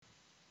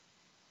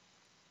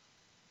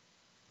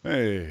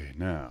Hey,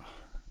 now,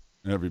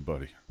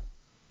 everybody.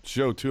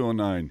 Show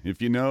 209.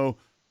 If you know,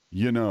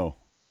 you know.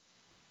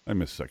 I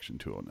missed section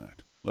 209.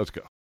 Let's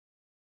go.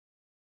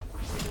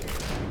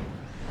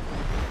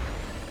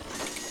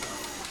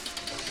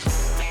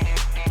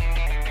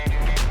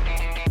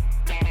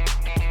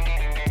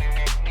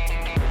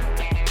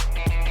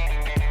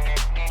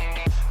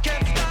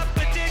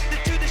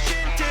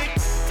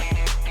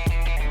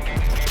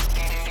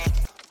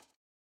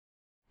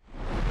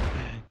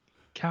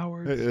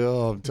 Cowards. Hey,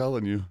 I'm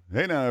telling you.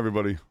 Hey now,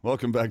 everybody.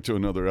 Welcome back to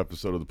another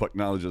episode of the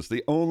Pucknologists,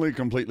 the only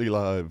completely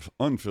live,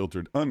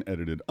 unfiltered,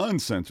 unedited,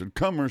 uncensored,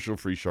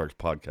 commercial-free Sharks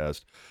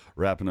podcast,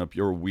 wrapping up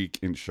your week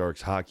in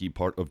Sharks hockey,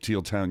 part of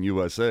Teal Town,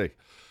 USA.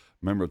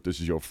 Remember, if this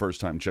is your first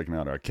time checking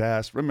out our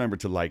cast, remember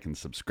to like and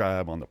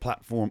subscribe on the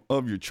platform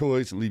of your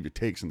choice and leave your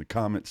takes in the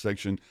comment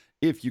section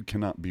if you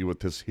cannot be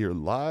with us here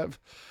live.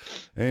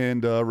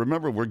 And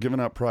remember, we're giving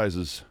out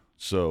prizes,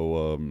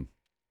 so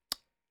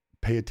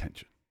pay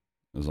attention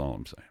is all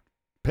I'm saying.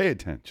 Pay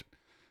attention.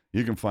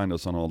 You can find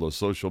us on all those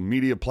social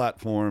media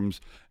platforms.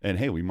 And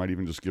hey, we might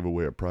even just give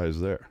away a prize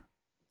there.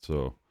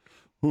 So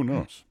who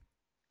knows?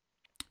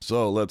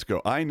 So let's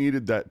go. I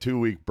needed that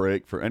 2-week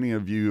break. For any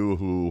of you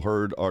who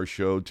heard our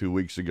show 2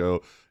 weeks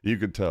ago, you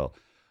could tell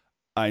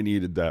I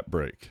needed that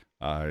break.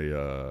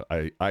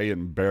 I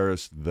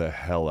embarrassed the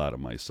hell out of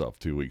myself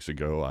 2 weeks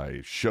ago. I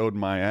showed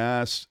my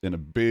ass in a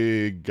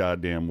big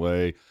goddamn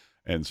way.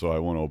 And so I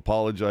want to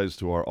apologize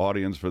to our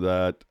audience for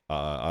that.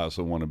 I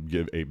also want to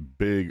give a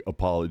big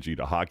apology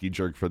to Hockey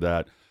Jerk for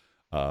that.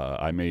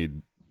 I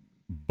made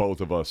both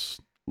of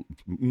us,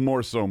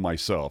 more so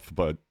myself,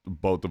 but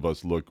both of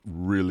us look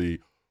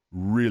really,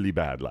 really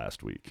bad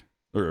last week.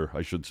 Or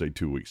I should say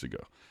 2 weeks ago.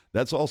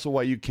 That's also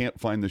why you can't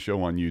find the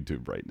show on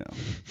YouTube right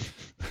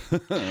now.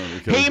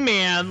 Hey,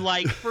 man,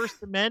 like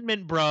First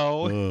Amendment,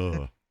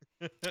 bro.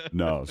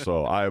 No,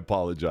 so I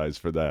apologize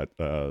for that.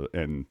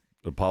 And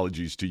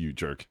apologies to you,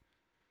 Jerk.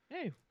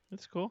 Hey,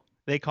 that's cool.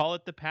 They call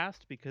it the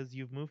past because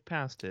you've moved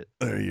past it.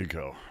 There you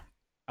go.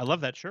 I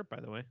love that shirt, by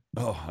the way.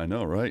 Oh, I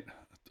know, right?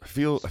 I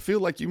feel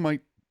like you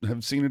might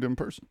have seen it in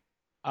person.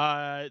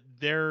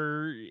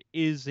 There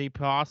is a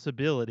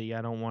possibility.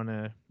 I don't want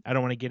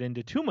to get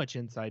into too much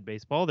inside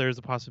baseball. There's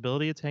a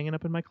possibility it's hanging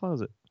up in my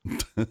closet.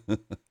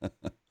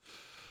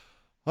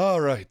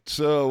 All right.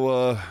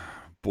 So,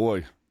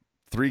 boy,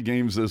 3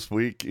 games this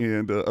week,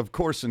 and of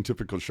course, in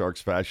typical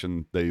Sharks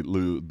fashion, they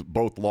lose.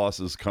 Both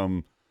losses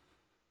come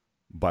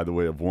by the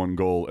way of 1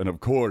 goal, and of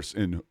course,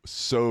 in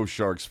so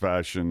Sharks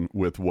fashion,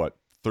 with what,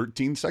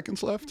 13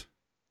 seconds left?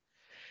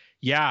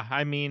 Yeah,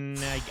 I mean,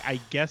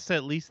 I guess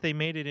at least they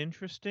made it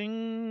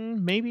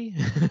interesting, maybe.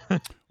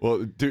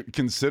 Well, dude,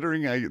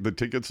 considering the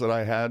tickets that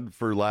I had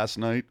for last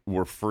night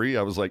were free,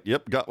 I was like,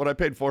 yep, got what I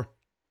paid for.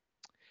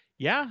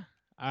 Yeah,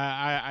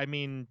 I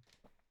mean,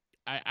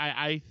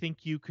 I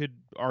think you could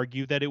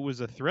argue that it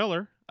was a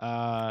thriller.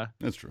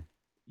 That's true.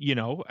 You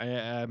know,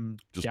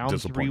 Just down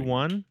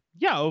 3-1.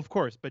 Yeah, of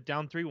course, but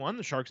down 3-1,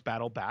 the Sharks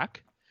battle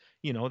back.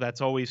 You know,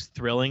 that's always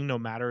thrilling, no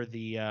matter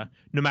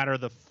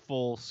the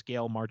full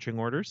scale marching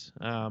orders.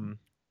 And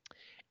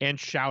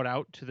shout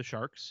out to the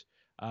Sharks.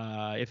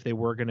 If they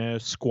were going to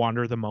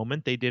squander the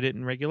moment, they did it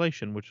in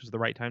regulation, which was the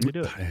right time to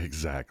do it.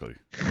 Exactly.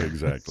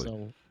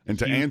 So, and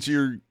to answer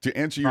your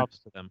props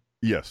to them.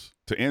 Yes,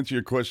 to answer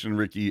your question,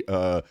 Ricky,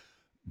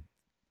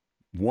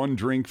 1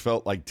 drink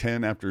felt like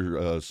 10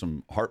 after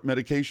some heart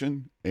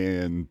medication,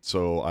 and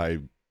so I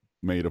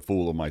made a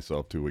fool of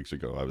myself 2 weeks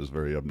ago. I was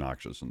very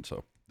obnoxious, and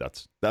so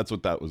that's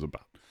what that was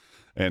about.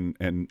 And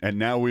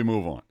now we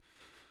move on.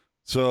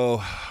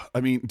 So, I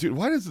mean, dude,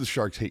 why does the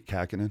Sharks hate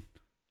Kakinen?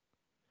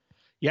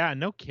 Yeah,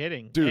 no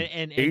kidding. Dude,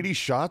 and 80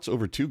 shots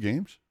over 2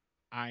 games?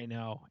 I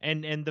know.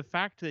 And the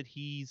fact that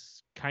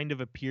he's kind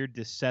of appeared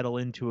to settle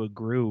into a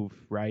groove,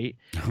 right?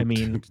 I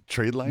mean,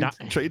 trade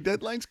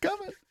deadline's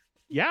coming.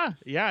 Yeah,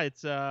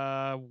 it's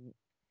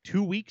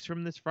 2 weeks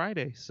from this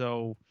Friday.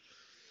 So,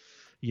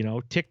 you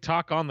know,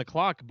 tick-tock on the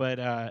clock, but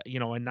you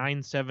know, a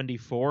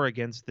 974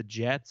 against the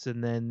Jets,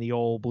 and then the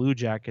old Blue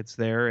Jackets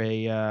there,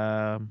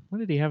 what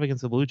did he have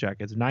against the Blue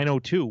Jackets?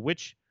 902,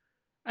 which,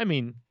 I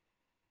mean,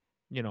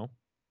 you know,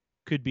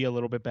 could be a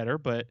little bit better,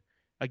 but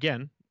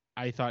again,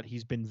 I thought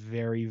he's been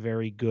very,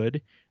 very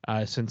good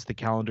since the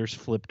calendars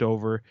flipped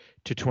over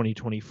to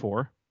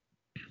 2024.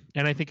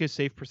 And I think his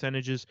save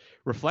percentage is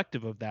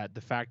reflective of that.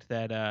 The fact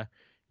that,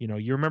 you know,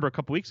 you remember a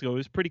couple weeks ago, it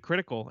was pretty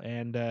critical.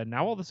 And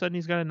now all of a sudden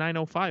he's got a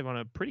 905 on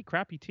a pretty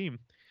crappy team.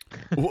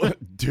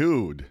 What,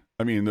 dude?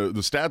 I mean, the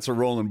stats are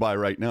rolling by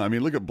right now. I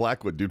mean, look at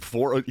Blackwood, dude.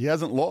 He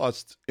hasn't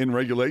lost in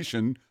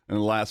regulation in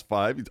the last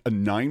 5. A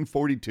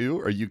 942?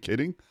 Are you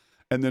kidding?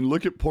 And then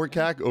look at poor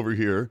Kak over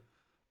here.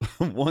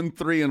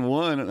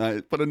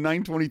 1-3-1, but a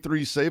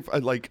 923 save.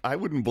 I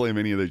wouldn't blame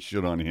any of that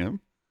shit on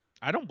him.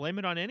 I don't blame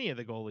it on any of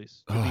the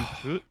goalies.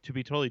 To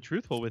be totally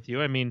truthful with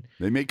you, I mean,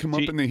 they may come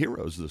up in the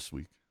heroes this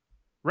week,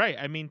 right?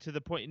 I mean, to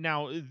the point.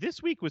 Now,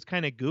 this week was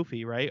kind of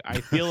goofy, right?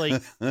 I feel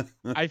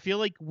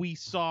like we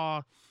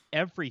saw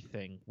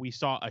everything. We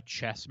saw a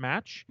chess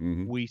match.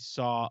 Mm-hmm. We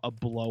saw a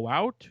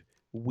blowout.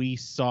 We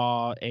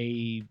saw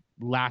a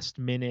last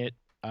minute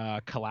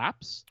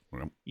collapse.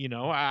 Well,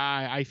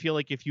 I feel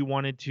like if you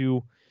wanted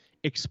to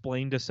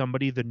explain to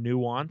somebody the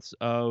nuance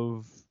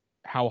of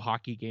how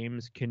hockey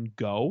games can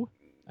go,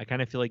 I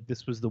kind of feel like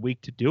this was the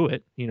week to do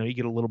it. You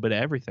get a little bit of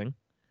everything.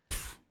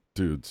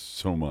 dude,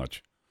 so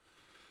much.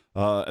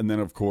 And then,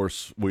 of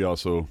course, we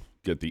also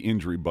get the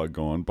injury bug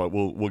going, but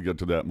we'll get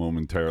to that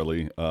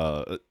momentarily.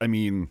 I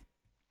mean,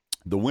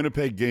 the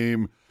Winnipeg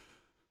game,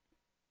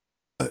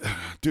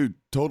 dude,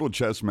 total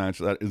chess match.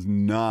 That is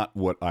not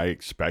what I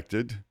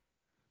expected.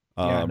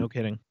 Yeah, no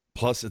kidding.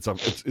 Plus, it's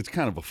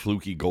kind of a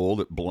fluky goal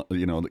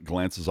that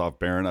glances off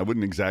Barron. I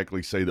wouldn't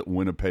exactly say that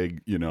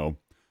Winnipeg,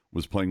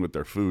 was playing with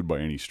their food by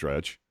any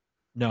stretch.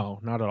 No,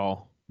 not at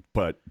all.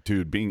 But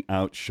dude, being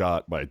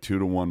outshot by a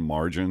 2-1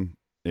 margin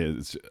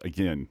is,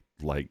 again,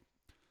 like,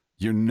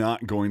 you're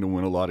not going to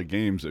win a lot of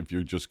games if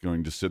you're just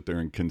going to sit there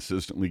and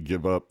consistently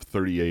give up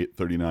 38,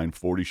 39,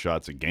 40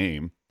 shots a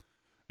game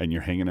and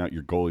you're hanging out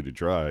your goalie to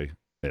dry.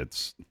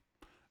 It's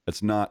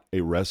not a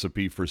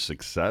recipe for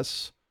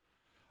success.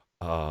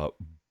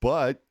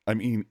 But I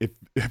mean,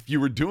 if you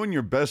were doing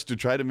your best to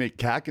try to make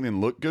Kakinen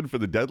look good for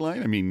the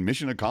deadline, I mean,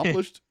 mission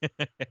accomplished.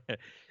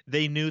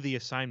 They knew the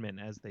assignment,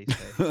 as they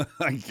say.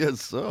 I guess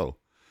so.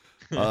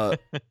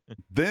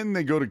 Then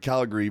they go to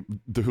Calgary,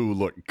 who,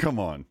 look, come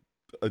on.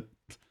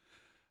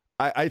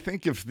 I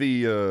think if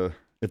the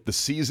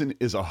season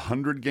is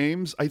 100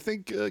 games, I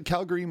think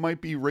Calgary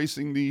might be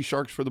racing the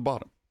Sharks for the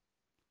bottom.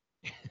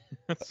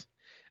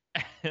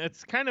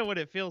 That's kind of what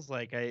it feels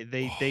like.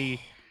 They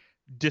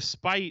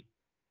despite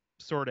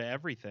sort of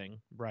everything,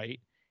 right?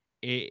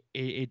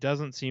 It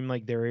doesn't seem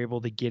like they're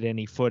able to get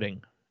any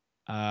footing.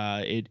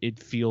 It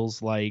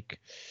feels like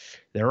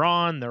they're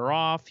on, they're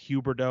off.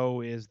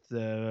 Huberdeau is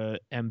the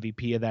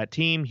MVP of that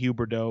team.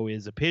 Huberdeau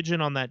is a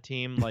pigeon on that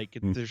team. Like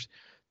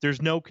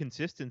there's no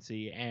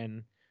consistency.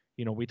 And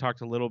we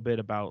talked a little bit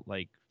about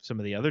like some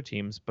of the other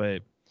teams,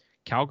 but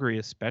Calgary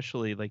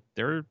especially, like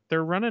they're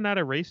running out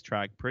of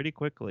racetrack pretty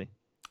quickly.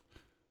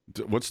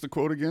 What's the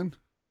quote again?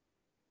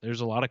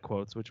 There's a lot of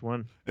quotes. Which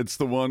one? It's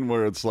the one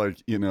where it's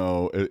like,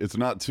 it's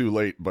not too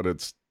late, but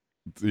it's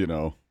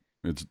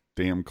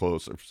damn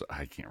close.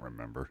 I can't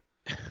remember.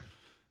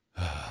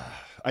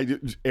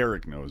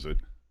 Eric knows it.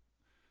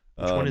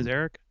 Which one is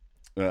Eric?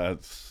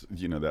 It's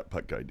that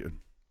puck guy dude.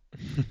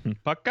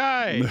 Puck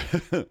guy.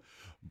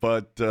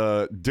 But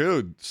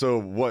dude, so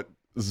what?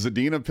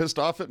 Zadina pissed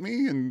off at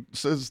me and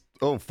says,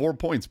 "Oh, 4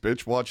 points,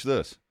 bitch. Watch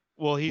this."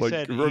 Well, he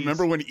said,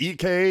 remember when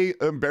EK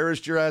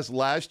embarrassed your ass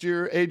last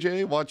year,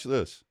 AJ? Watch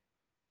this.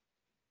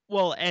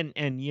 Well, and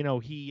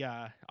he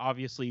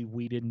obviously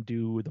we didn't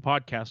do the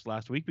podcast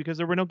last week because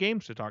there were no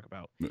games to talk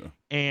about. Yeah.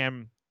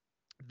 And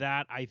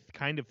that I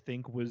kind of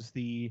think was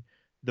the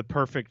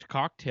perfect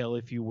cocktail,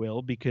 if you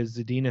will, because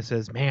Zadina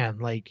says, "Man,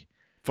 like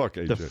fuck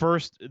AJ.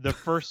 the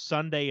first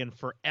Sunday in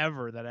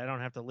forever that I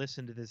don't have to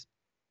listen to this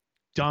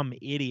dumb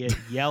idiot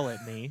yell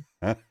at me."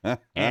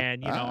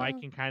 And I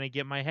can kind of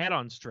get my head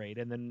on straight.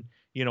 And then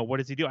what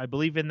does he do? I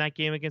believe in that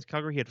game against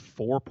Calgary he had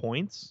 4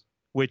 points,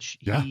 which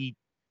he,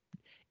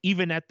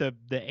 even at the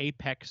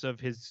apex of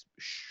his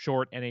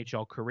short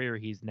NHL career,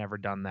 he's never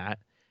done that.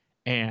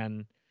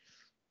 And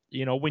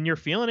when you're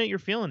feeling it, you're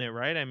feeling it,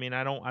 right? I mean,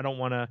 I don't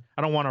want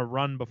to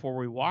run before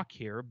we walk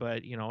here,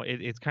 but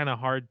it's kind of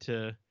hard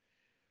to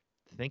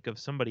think of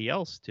somebody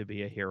else to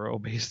be a hero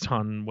based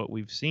on what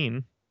we've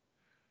seen.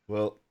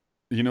 Well,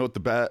 you want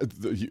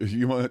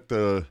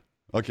the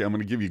okay, I'm going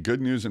to give you good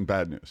news and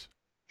bad news.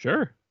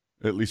 Sure.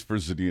 At least for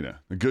Zadina.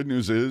 The good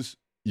news is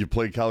you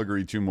play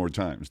Calgary 2 more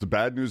times. The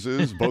bad news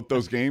is both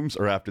those games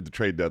are after the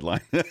trade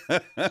deadline.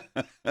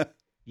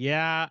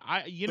 Yeah,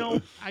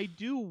 I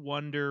do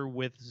wonder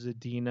with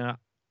Zadina,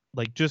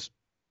 like just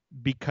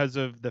because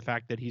of the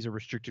fact that he's a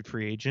restricted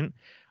free agent,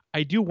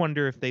 I do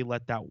wonder if they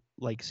let that,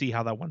 like, see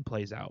how that one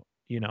plays out,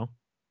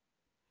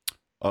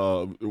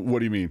 What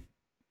do you mean?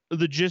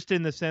 Just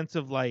in the sense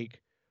of like,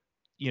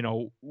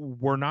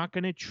 we're not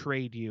going to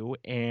trade you,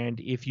 and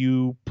if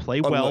you play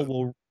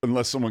well,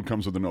 unless someone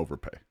comes with an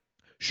overpay.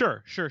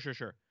 Sure.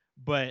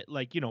 But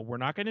like, we're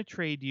not going to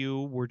trade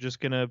you. We're just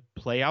going to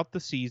play out the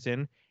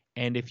season.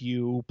 And if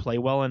you play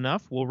well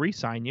enough, we'll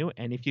re-sign you.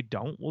 And if you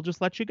don't, we'll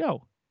just let you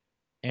go.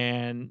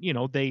 And,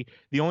 the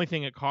only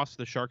thing it costs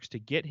the Sharks to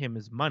get him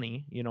is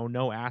money.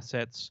 No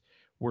assets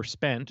were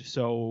spent.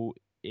 So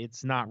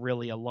it's not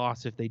really a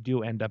loss if they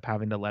do end up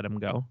having to let him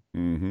go.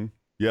 Mm-hmm.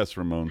 Yes,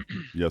 Ramon.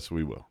 Yes,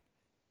 we will.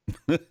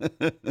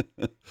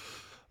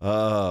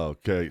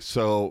 Okay.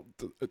 So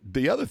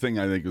the other thing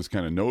I think is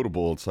kind of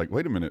notable, it's like,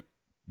 wait a minute.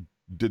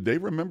 Did they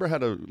remember how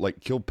to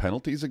kill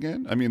penalties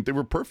again? I mean, they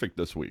were perfect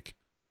this week.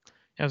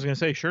 I was going to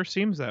say, sure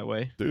seems that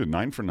way. Dude,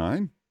 9 for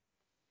 9.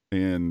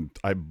 And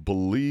I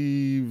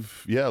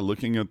believe,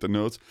 looking at the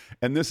notes,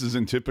 and this is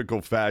in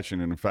typical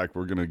fashion, and in fact,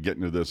 we're going to get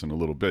into this in a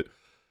little bit.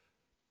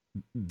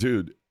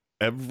 Dude,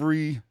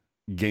 every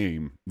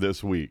game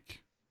this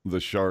week, the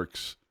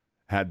Sharks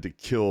had to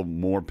kill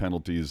more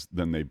penalties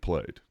than they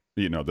played,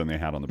 than they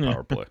had on the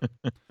power play.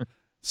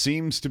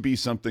 Seems to be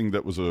something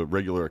that was a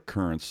regular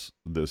occurrence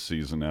this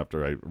season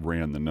after I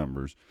ran the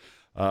numbers.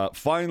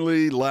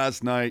 Finally,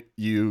 last night,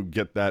 you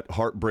get that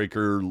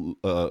heartbreaker.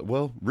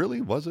 Well,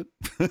 really, was it?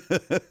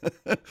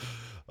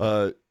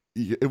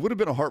 It would have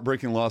been a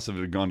heartbreaking loss if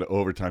it had gone to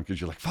overtime because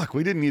you're like, fuck,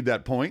 we didn't need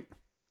that point.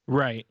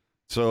 Right.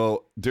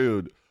 So,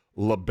 dude,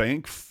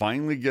 LeBanc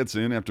finally gets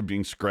in after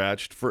being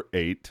scratched for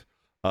 8.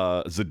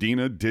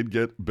 Zadina did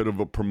get a bit of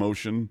a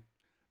promotion.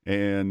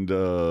 And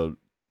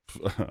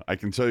I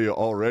can tell you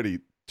already,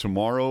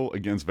 tomorrow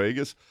against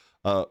Vegas,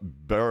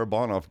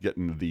 Barabanov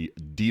getting the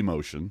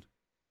demotion.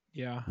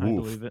 Yeah, I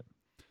believe it.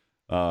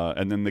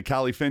 And then the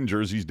Cali Finn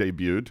jerseys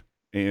debuted.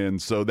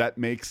 And so that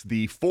makes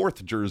the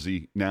 4th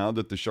jersey now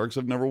that the Sharks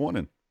have never won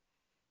in.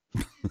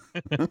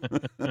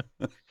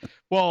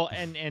 Well,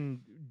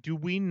 and do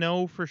we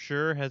know for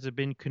sure, has it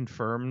been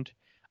confirmed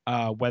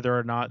whether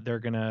or not they're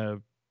going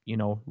to,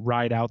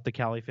 ride out the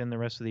Cali Finn the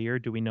rest of the year?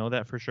 Do we know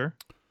that for sure?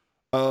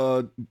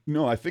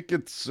 No, I think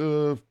it's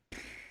all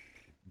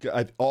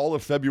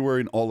of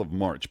February and all of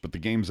March, but the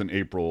games in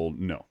April,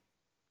 no.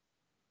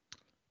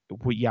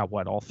 Yeah,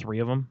 what, all 3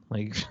 of them?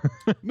 Like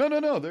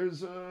No.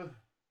 There's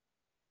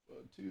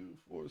 2,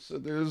 4, so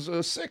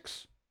there's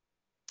 6.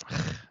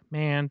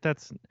 Man,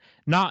 that's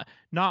not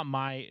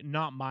my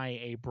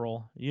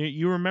April.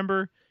 You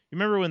remember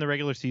when the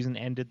regular season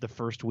ended the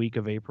first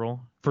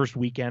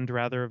weekend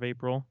rather of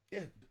April? Yeah.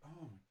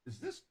 Oh, is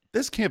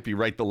this can't be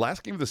right. The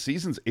last game of the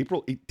season's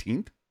April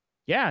 18th?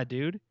 Yeah,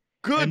 dude.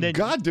 Good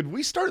God, did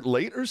we start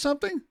late or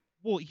something?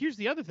 Well, here's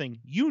the other thing.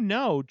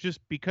 Just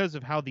because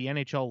of how the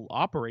NHL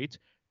operates,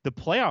 the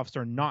playoffs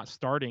are not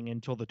starting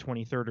until the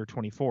 23rd or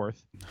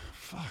 24th.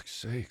 Fuck's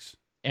sakes.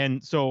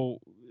 And so,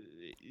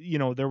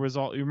 there was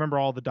you remember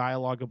all the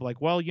dialogue of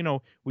like, well,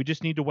 we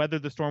just need to weather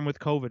the storm with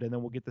COVID and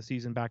then we'll get the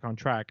season back on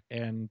track.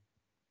 And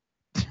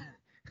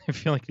I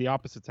feel like the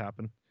opposite's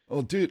happened.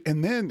 Oh, dude.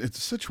 And then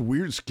it's such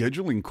weird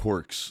scheduling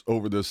quirks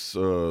over this,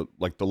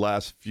 like the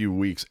last few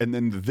weeks. And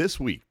then this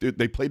week, dude,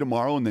 they play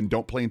tomorrow and then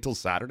don't play until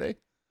Saturday.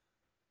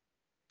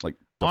 Like,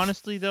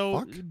 honestly,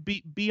 though,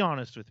 be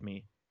honest with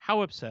me.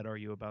 How upset are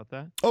you about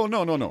that? Oh,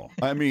 no.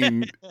 I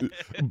mean,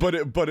 but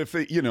if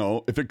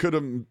it could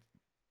have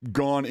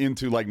gone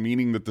into like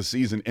meaning that the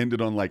season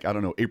ended on like, I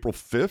don't know, April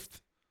 5th.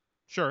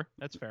 Sure.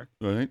 That's fair.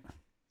 Right.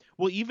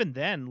 Well, even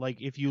then,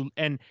 like if you,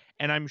 and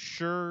I'm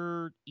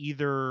sure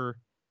either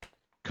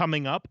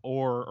coming up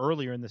or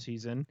earlier in the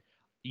season,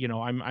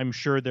 I'm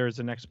sure there's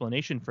an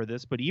explanation for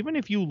this, but even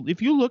if you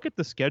look at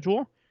the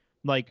schedule,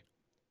 like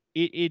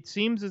it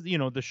seems as,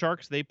 the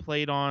Sharks, they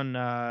played on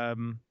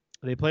the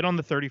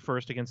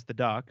 31st against the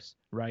Ducks,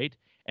 right?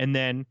 And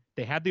then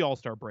they had the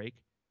All-Star break,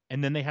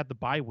 and then they had the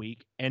bye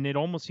week, and it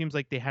almost seems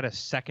like they had a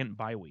second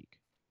bye week.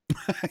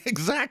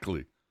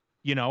 Exactly.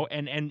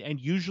 And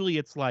usually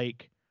it's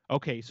like,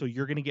 okay, so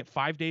you're going to get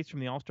 5 days from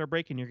the All-Star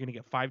break, and you're going to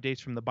get 5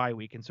 days from the bye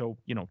week, and so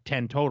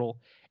 10 total.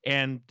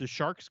 And the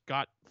Sharks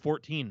got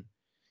 14.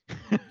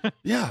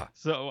 Yeah.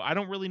 So I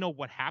don't really know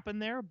what happened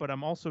there, but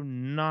I'm also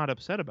not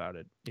upset about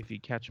it, if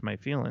you catch my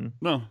feeling.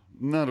 No,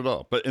 not at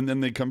all. And then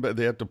they come back,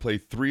 they have to play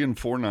 3 and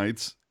 4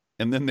 nights,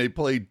 and then they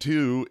play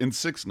 2 and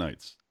 6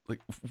 nights.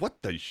 Like,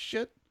 what the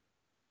shit?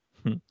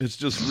 It's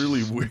just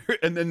really weird.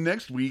 And then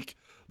next week,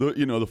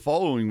 the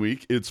following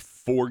week, it's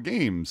 4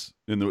 games.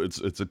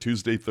 It's a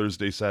Tuesday,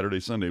 Thursday, Saturday,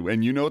 Sunday.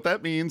 And you know what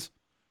that means?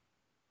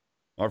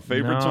 Our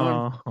favorite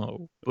time.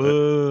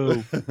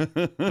 Boo.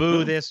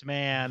 Boo this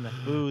man.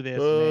 Boo this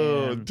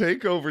man.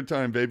 Take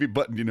overtime, baby.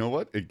 But you know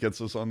what? It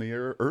gets us on the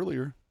air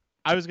earlier.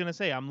 I was going to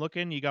say, I'm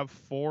looking. You got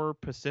 4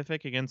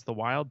 Pacific against the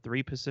Wild,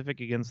 3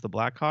 Pacific against the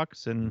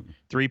Blackhawks, and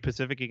 3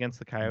 Pacific against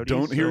the Coyotes.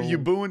 Don't hear you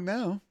booing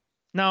now.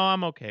 No,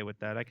 I'm okay with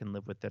that. I can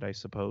live with it, I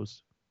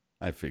suppose.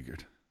 I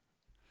figured.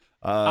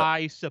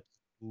 I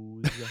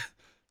suppose.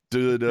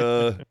 Dude,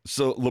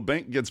 so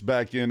LeBanc gets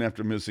back in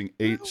after missing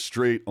 8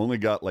 straight, only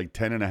got like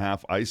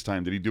 10.5 ice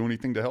time. Did he do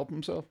anything to help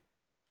himself?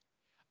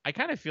 I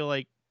kind of feel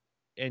like,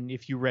 and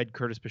if you read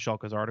Curtis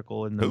Pashelka's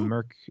article in the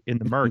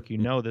Merc, you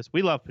know this.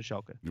 We love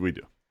Pashelka. We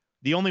do.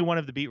 The only one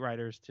of the beat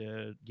writers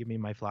to give me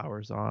my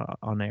flowers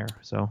on air.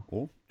 So.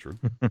 Oh, true.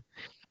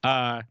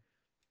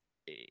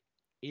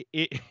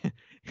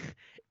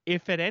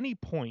 If at any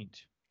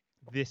point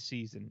this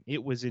season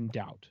it was in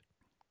doubt,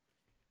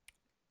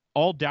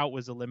 all doubt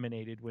was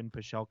eliminated when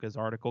Pashelka's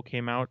article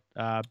came out.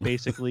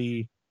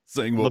 Basically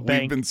saying what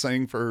we've been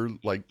saying for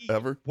like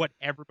ever. What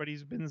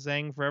everybody's been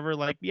saying forever.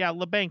 Like, yeah,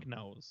 LeBanc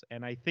knows.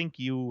 And I think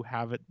you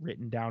have it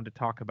written down to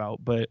talk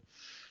about, but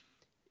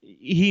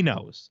he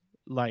knows.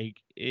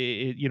 Like,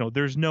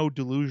 there's no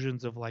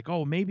delusions of like,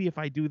 oh, maybe if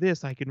I do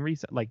this, I can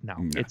reset. Like, no.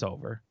 It's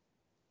over.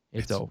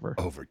 It's over.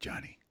 Over,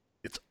 Johnny.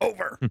 It's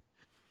over.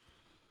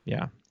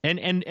 Yeah.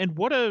 And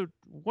what a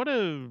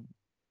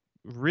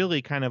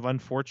really kind of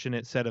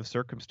unfortunate set of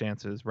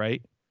circumstances,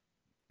 right?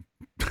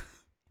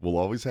 We'll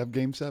always have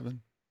Game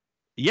 7.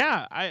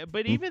 Yeah,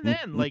 but even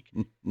then, like,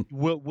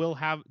 we'll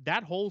have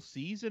that whole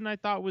season. I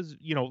thought was,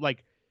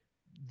 like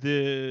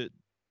the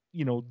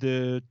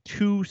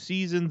 2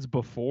 seasons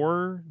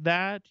before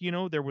that,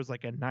 there was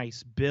like a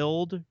nice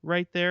build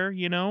right there,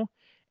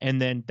 And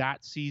then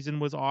that season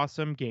was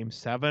awesome. Game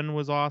 7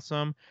 was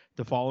awesome.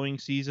 The following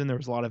season, there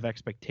was a lot of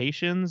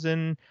expectations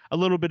and a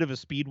little bit of a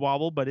speed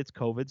wobble, but it's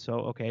COVID, so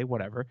okay,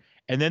 whatever.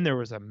 And then there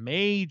was a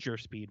major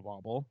speed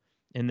wobble,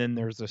 and then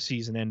there's a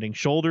season-ending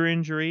shoulder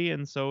injury,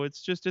 and so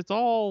it's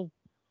all,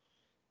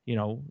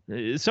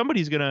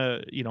 somebody's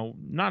gonna,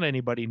 not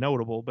anybody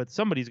notable, but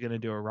somebody's gonna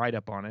do a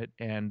write-up on it,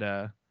 and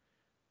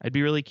I'd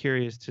be really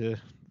curious to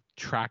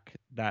track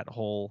that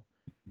whole,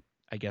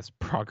 I guess,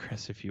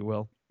 progress, if you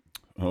will.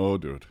 Oh,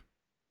 dude.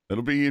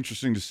 It'll be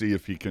interesting to see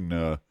if he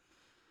can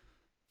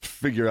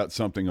figure out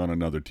something on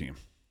another team.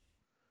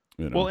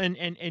 Well,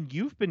 and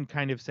you've been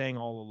kind of saying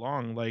all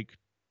along, like,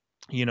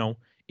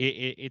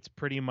 it's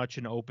pretty much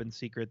an open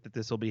secret that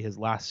this will be his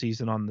last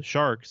season on the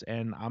Sharks,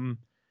 and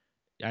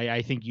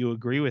I think you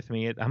agree with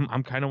me.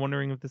 I'm kind of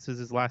wondering if this is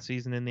his last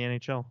season in the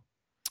NHL.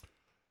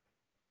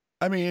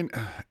 I mean,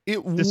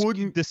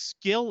 the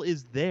skill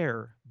is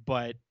there,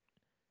 but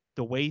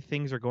the way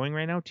things are going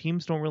right now,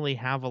 teams don't really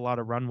have a lot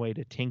of runway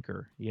to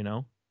tinker,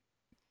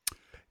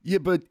 Yeah,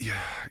 but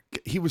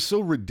he was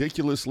so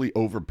ridiculously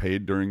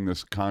overpaid during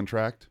this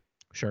contract.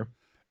 Sure.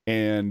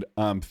 And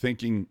I'm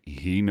thinking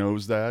he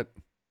knows that.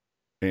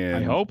 And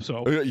I hope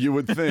so. You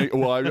would think.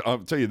 Well, I'll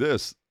tell you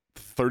this: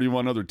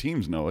 31 other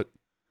teams know it.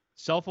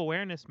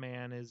 Self-awareness,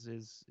 man, is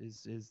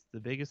the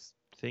biggest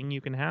thing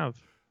you can have.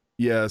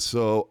 Yeah,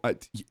 so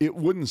it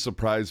wouldn't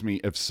surprise me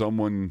if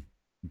someone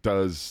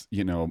does,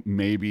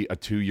 maybe a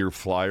 2-year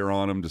flyer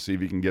on him to see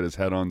if he can get his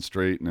head on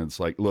straight. And it's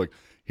like, look,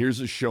 here's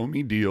a show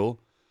me deal.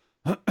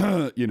 It's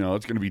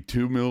going to be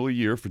 $2 million a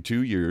year for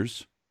 2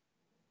 years.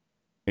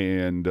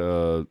 And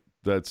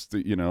that's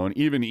and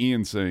even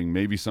Ian saying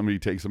maybe somebody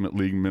takes him at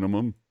league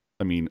minimum.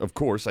 I mean, of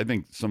course, I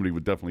think somebody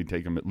would definitely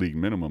take him at league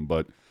minimum,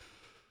 but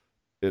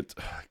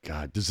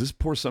God, does this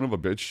poor son of a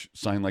bitch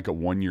sign like a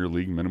 1-year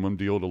league minimum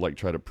deal to like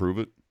try to prove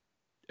it?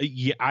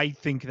 Yeah, I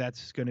think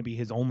that's going to be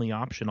his only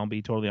option. I'll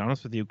be totally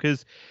honest with you,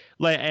 because,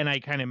 and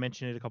I kind of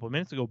mentioned it a couple of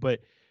minutes ago,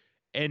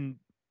 and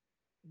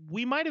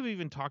we might have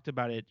even talked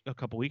about it a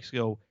couple of weeks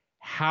ago,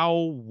 how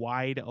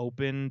wide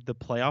open the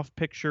playoff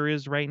picture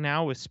is right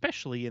now,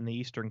 especially in the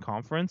Eastern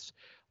Conference.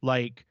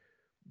 Like,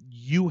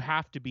 you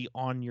have to be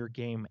on your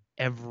game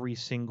every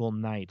single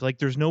night. Like,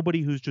 there's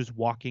nobody who's just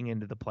walking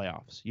into the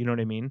playoffs. You know what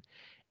I mean?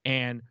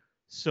 And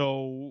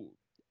so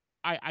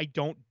I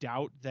don't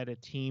doubt that a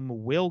team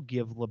will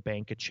give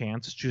LeBanc a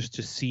chance just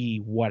to see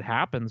what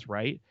happens,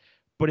 right?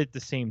 But at the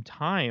same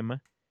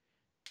time,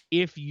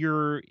 if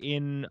you're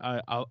in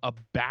a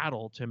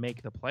battle to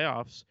make the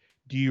playoffs,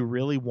 do you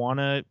really want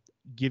to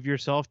give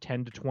yourself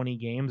 10 to 20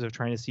 games of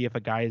trying to see if a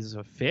guy is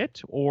a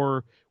fit,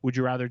 or would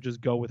you rather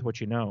just go with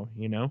what you know?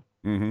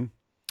 Mm-hmm.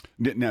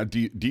 Now,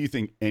 do you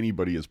think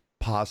anybody is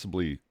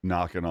possibly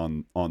knocking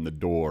on the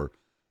door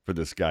for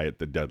this guy at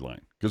the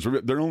deadline? Because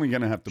they're only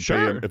going to have to pay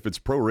him. If it's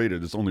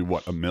prorated, it's only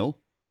what, $1 million?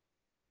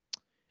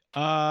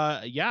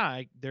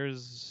 Yeah.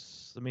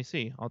 Let me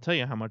see. I'll tell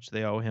you how much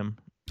they owe him.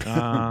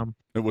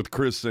 With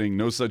Chris saying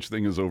no such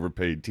thing as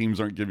overpaid.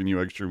 Teams aren't giving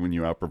you extra when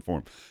you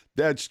outperform.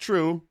 That's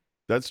true.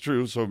 That's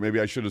true. So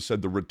maybe I should have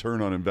said the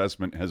return on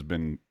investment has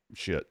been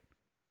shit.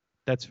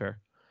 That's fair.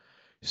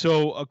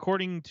 So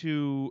according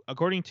to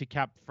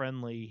Cap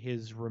Friendly,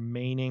 his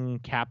remaining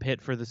cap hit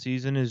for the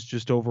season is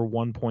just over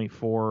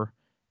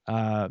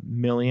 1.4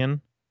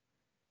 million,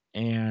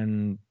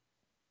 and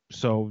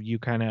so you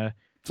kind of.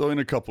 So in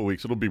a couple of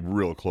weeks, it'll be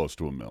real close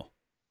to $1 million.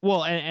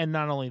 Well, and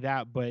not only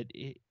that, but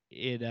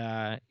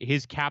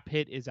his cap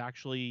hit is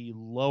actually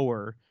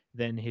lower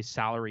than his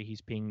salary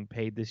he's being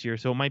paid this year,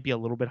 so it might be a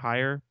little bit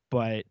higher.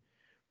 But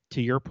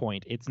to your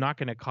point, it's not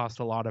going to cost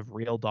a lot of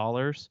real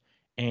dollars,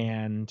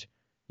 and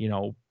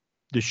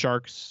the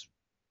Sharks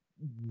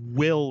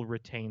will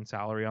retain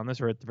salary on this,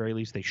 or at the very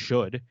least they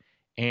should.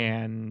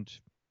 And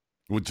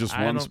with just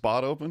one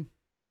spot open,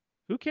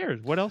 who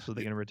cares? What else are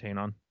they going to retain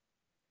on?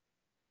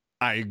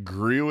 I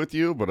agree with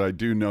you, but I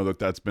do know that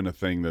that's been a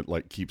thing that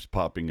like keeps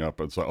popping up.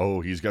 It's like,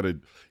 oh, he's got to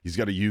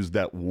use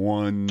that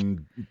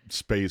one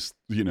space,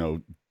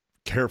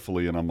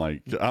 carefully. And I'm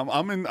like,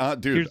 I'm in,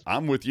 dude.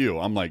 I'm with you.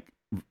 I'm like,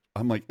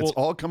 it's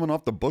all coming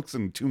off the books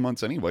in 2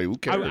 months anyway. Who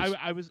cares?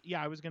 I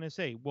was gonna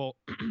say, well,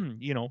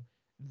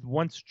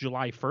 once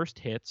July 1st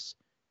hits,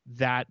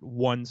 that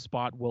one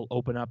spot will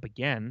open up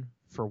again,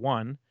 for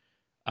one.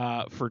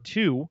 For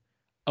two,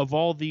 of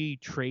all the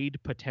trade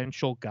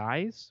potential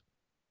guys,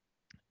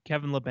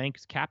 Kevin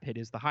LeBanc's cap hit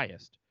is the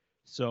highest.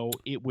 So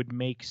it would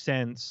make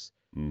sense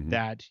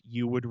that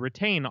you would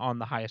retain on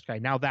the highest guy.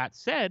 Now, that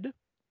said,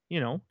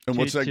 And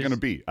what's that going to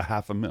be?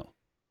 $500,000.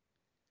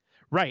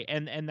 Right.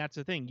 And that's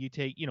the thing. You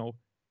take,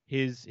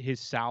 his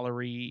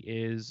salary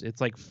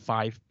it's like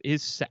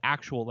his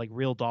actual like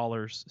real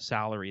dollars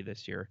salary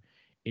this year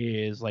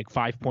is like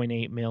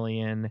 5.8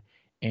 million.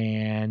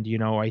 And,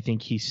 I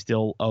think he's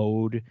still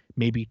owed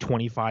maybe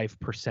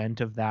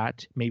 25% of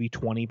that, maybe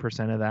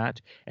 20% of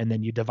that. And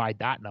then you divide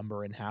that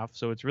number in half.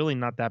 So it's really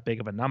not that big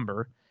of a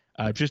number,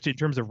 just in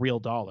terms of real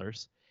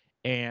dollars.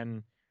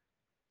 And,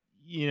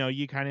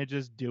 you kind of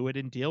just do it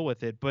and deal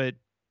with it. But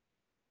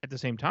at the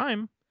same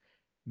time,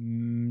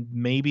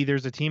 maybe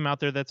there's a team out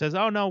there that says,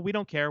 "Oh no, we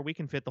don't care. We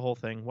can fit the whole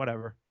thing.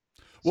 Whatever."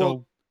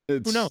 Well, So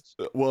who knows?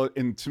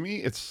 and to me,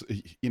 it's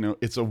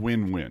it's a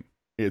win-win.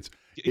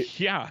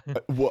 Yeah.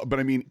 Well, but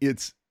I mean,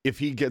 it's if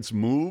he gets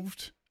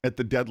moved at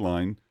the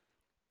deadline,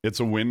 it's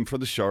a win for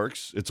the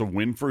Sharks. It's a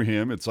win for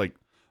him. It's like,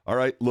 all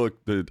right, look,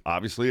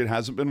 obviously it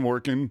hasn't been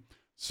working,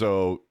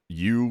 so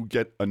you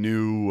get a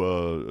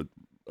new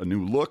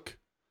look.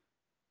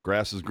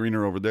 Grass is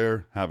greener over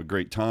there. Have a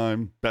great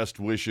time. Best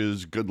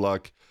wishes. Good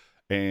luck.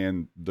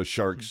 And the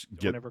Sharks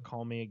Don't ever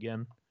call me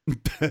again.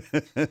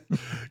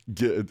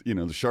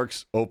 The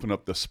Sharks open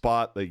up the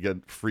spot. They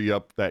free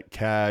up that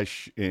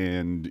cash,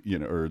 and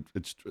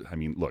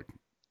look.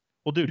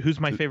 Well, dude, who's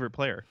my favorite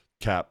player?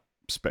 Cap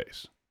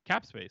space.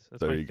 Cap space. That's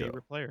There my you favorite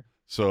go. player.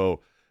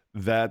 So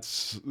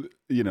that's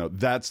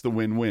the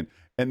win-win.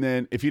 And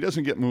then if he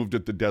doesn't get moved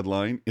at the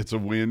deadline, it's a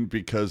win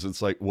because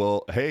it's like,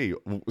 well, hey,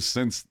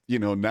 since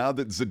now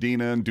that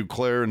Zadina and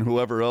Duclair and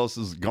whoever else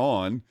is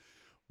gone,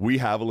 we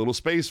have a little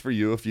space for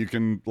you if you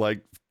can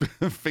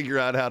figure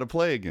out how to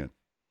play again.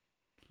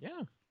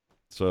 Yeah.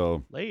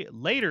 So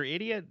later,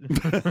 idiot.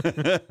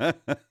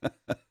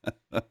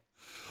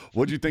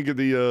 What'd you think of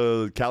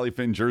the Cali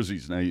Finn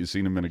jerseys? Now you've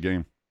seen them in a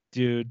game,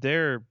 dude.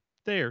 They're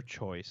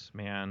choice,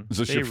 man.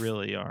 They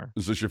really are.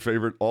 Is this your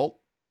favorite alt,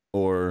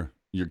 or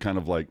you're kind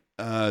of like,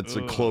 it's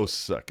a close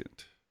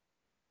second?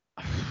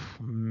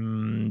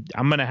 I'm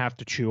gonna have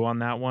to chew on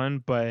that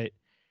one, but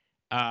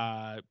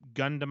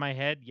gun to my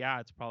head, yeah,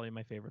 it's probably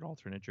my favorite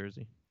alternate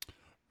jersey.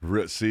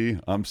 See,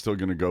 I'm still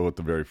gonna go with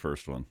the very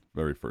first one,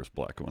 very first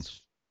black one.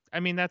 I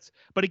mean,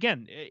 but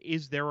again,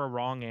 is there a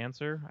wrong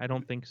answer? I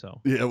don't think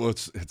so. Yeah, well,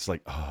 it's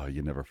like,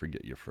 you never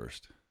forget your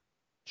first.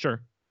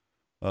 Sure.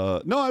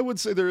 No, I would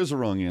say there is a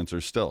wrong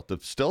answer. Stealth.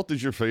 If stealth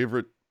is your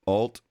favorite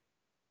alt,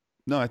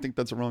 no, I think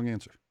that's a wrong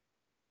answer.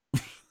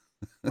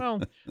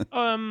 Well,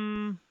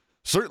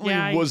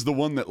 certainly was the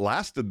one that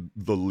lasted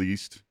the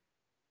least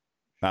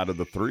out of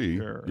the three.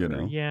 Sure.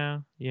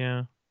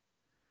 Yeah.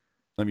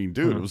 I mean,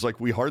 dude, it was like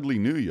we hardly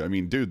knew you. I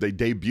mean, dude, they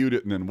debuted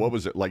it, and then what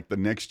was it like the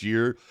next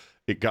year?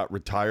 It got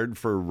retired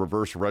for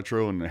reverse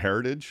retro and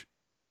heritage.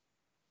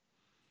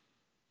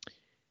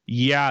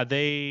 Yeah,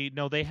 they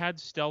had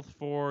stealth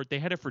they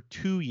had it for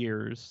 2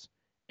 years,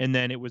 and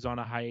then it was on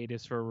a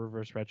hiatus for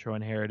reverse retro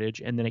and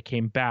heritage, and then it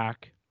came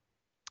back,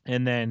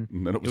 and then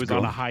it was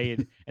on a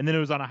hiatus, and then it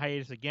was on a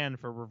hiatus again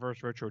for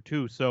reverse retro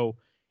 2. So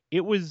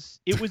it was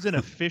an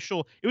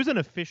official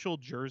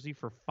jersey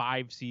for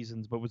 5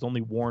 seasons, but was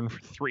only worn for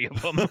 3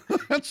 of them.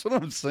 That's what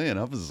I'm saying.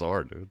 How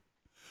bizarre, dude.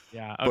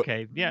 Yeah.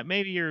 Okay. Yeah.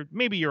 Maybe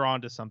you're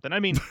onto something. I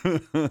mean,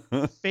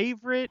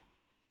 favorite.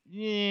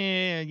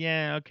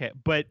 Yeah, okay.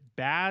 But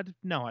bad?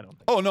 No, I don't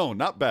think. Oh, no,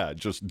 not bad.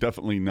 Just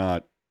definitely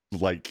not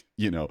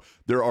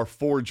there are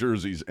 4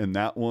 jerseys, and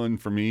that one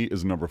for me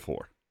is number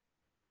 4.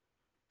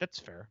 That's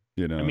fair.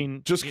 I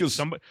mean, just because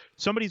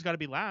somebody's got to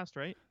be last,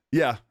 right?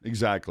 Yeah,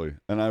 exactly.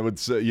 And I would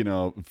say,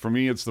 for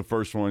me, it's the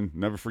first one.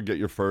 Never forget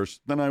your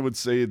first. Then I would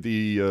say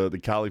the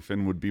Cali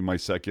Finn would be my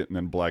second, and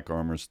then Black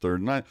Armor's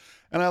third. And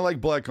I like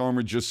Black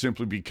Armor just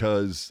simply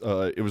because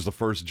it was the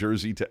first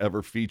jersey to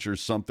ever feature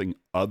something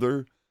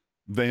other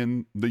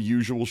than the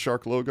usual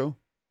shark logo.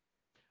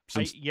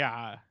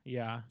 Yeah.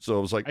 So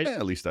I was like,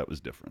 at least that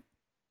was different.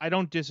 I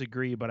don't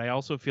disagree, but I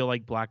also feel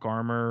like Black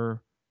Armor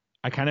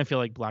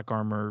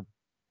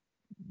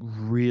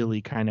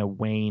really kind of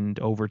waned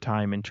over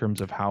time in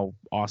terms of how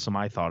awesome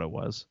I thought it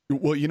was.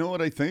 Well, you know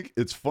what I think?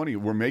 It's funny.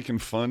 We're making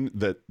fun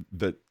that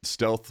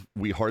stealth,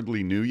 we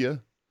hardly knew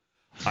you.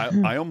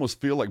 I almost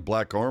feel like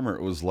Black Armor,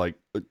 it was like,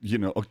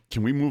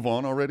 can we move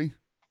on already?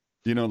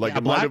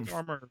 Black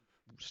Armor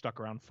stuck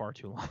around far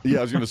too long. Yeah,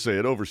 I was going to say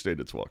it overstayed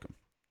its welcome.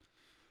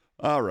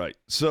 All right,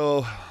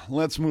 so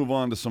let's move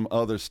on to some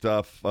other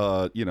stuff.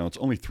 It's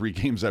only 3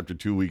 games after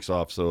 2 weeks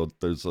off, so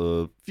there's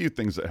a few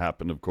things that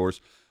happened, of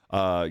course.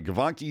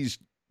 Gavanki's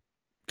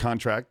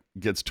contract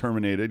gets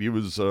terminated. He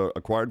was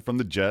acquired from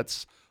the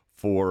Jets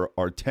for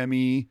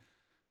Artemi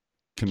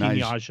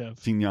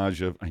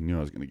Knyazhev. I knew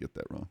I was going to get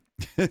that wrong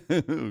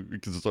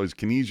because it's always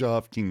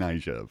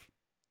Knyazhev.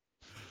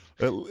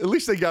 At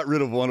least they got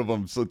rid of one of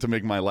them to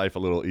make my life a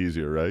little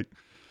easier, right?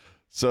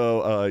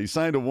 So he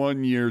signed a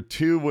 1-year,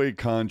 2-way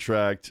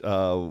contract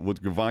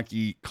with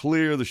Gavanki.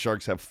 Clear, the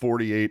Sharks have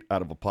 48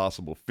 out of a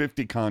possible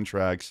 50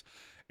 contracts,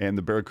 and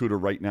the Barracuda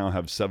right now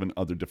have 7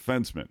 other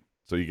defensemen.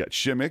 So you got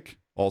Shimmick,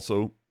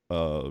 also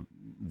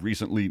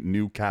recently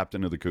new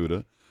captain of the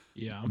Cuda.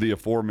 Yeah. The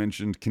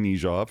aforementioned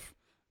Knyazhev.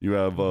 You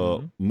have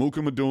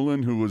Muka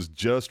Madulin, who was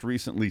just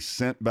recently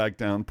sent back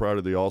down prior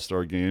to the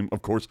All-Star game.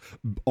 Of course,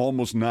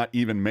 almost not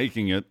even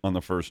making it on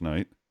the first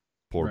night.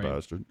 Poor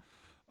bastard.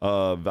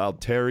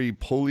 Valtteri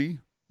Pulli.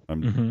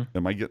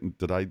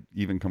 Did I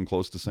even come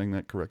close to saying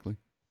that correctly?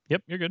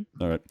 Yep, you're good.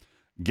 All right.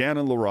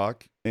 Gannon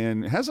Larocque.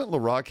 And hasn't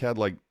Larocque had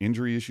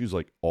injury issues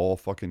all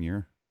fucking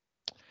year?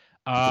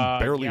 I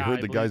barely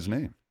heard the guy's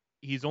name.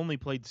 He's only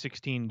played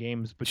 16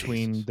 games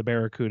between the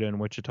Barracuda and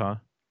Wichita.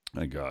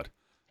 My God.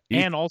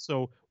 And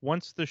also,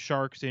 once the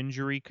Sharks'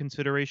 injury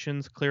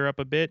considerations clear up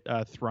a bit,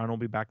 Thrawn will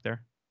be back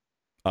there.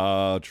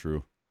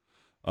 True.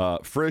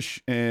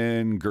 Frisch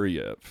and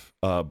Guriev.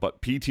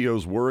 But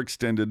PTOs were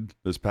extended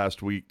this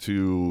past week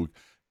to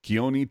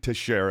Keone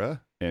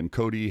Teixeira and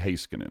Cody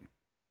Heiskanen.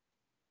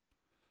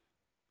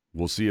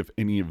 We'll see if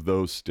any of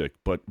those stick.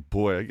 But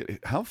boy,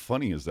 how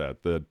funny is that?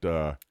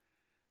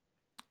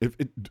 If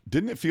it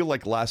didn't it feel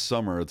like last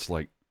summer? It's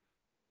like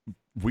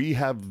we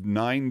have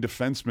 9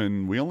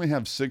 defensemen. We only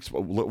have 6.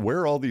 Where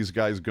are all these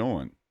guys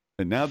going?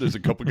 And now there's a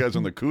couple guys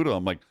on the CUDA.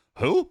 I'm like,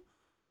 who?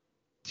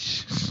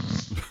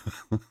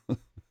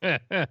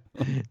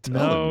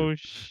 No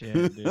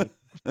shit, dude.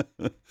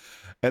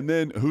 And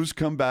then who's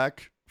come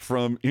back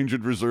from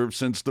injured reserve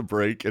since the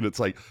break? And it's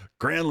like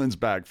Granlund's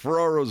back,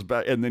 Ferraro's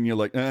back, and then you're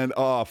like, and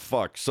oh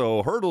fuck,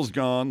 so Hertl's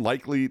gone.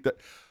 Likely that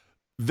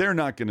they're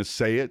not going to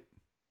say it,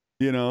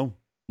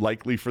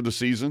 likely for the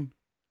season.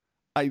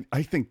 I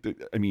think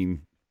that, I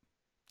mean,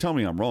 tell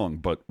me I'm wrong,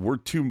 but we're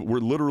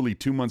literally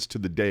 2 months to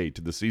the day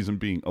to the season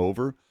being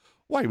over.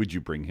 Why would you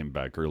bring him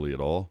back early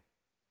at all?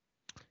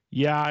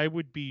 Yeah, I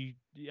would be.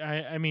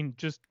 I mean,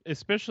 just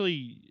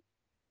especially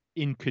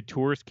in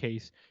Couture's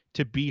case,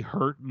 to be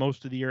hurt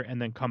most of the year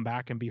and then come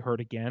back and be hurt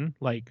again,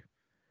 like,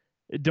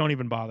 don't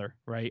even bother,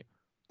 right?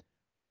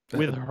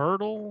 With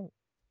Hertl,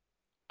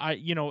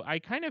 I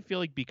kind of feel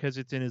like because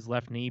it's in his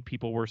left knee,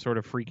 people were sort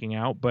of freaking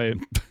out. But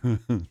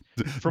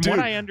from what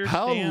I understand,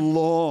 how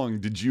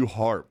long did you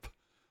harp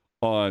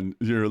on?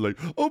 You're like,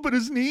 oh, but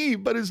his knee,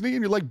 and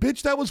you're like,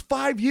 bitch, that was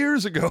 5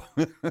 years ago.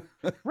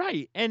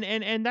 Right,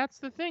 and that's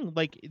the thing.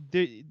 Like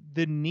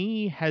the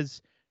knee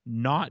has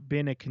not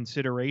been a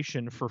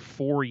consideration for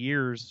 4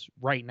 years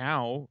right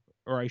now,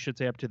 or I should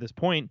say up to this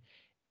point.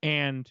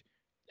 And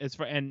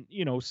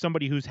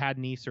somebody who's had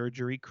knee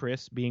surgery,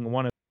 Chris being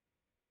one of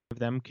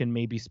them, can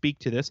maybe speak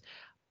to this.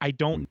 I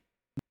don't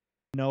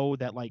know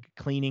that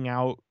cleaning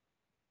out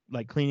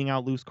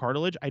loose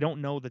cartilage, I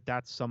don't know that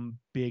that's some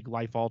big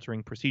life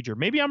altering procedure.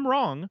 Maybe I'm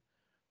wrong,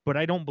 but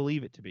I don't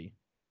believe it to be.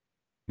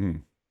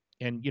 And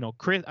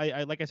Chris,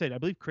 I like I said, I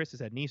believe Chris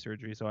has had knee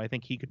surgery, so I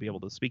think he could be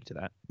able to speak to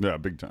that. Yeah,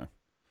 big time.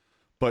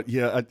 But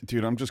yeah,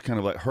 dude, I'm just kind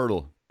of like,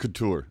 Hertl,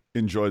 Couture,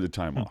 enjoy the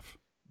time off.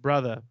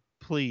 Brother,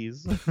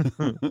 please.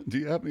 Do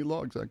you have any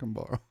logs I can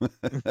borrow?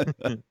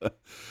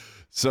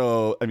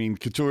 So, I mean,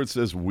 Couture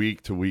says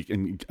week to week.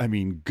 And I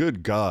mean,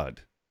 good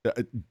God,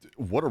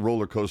 what a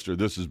roller coaster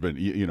this has been.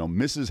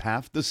 Misses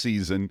half the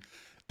season.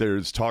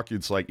 There's talk,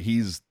 it's like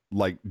he's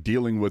like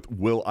dealing with,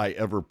 will I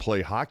ever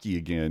play hockey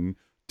again,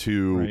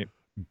 to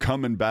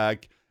coming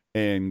back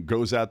and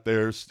goes out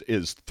there,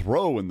 is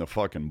throwing the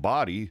fucking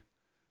body.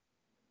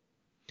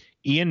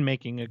 Ian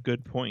making a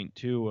good point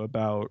too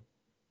about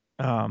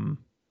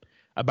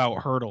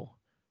Hertl,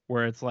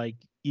 where it's like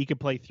you could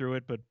play through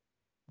it, but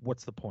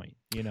what's the point,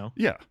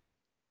 Yeah,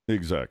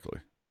 exactly.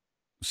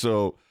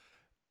 So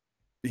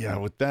yeah,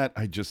 with that,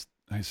 I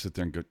sit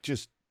there and go,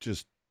 just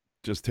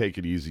take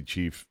it easy,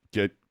 Chief.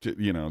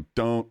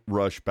 Don't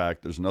rush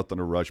back. There's nothing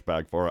to rush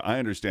back for. I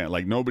understand.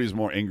 Like, nobody's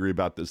more angry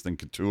about this than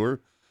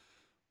Couture,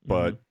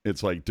 but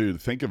it's like,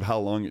 dude, think of how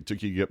long it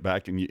took you to get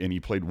back, and he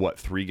played what,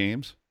 3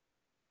 games?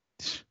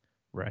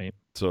 Right.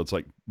 So it's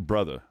like,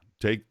 brother,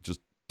 take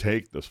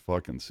this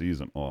fucking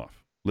season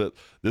off.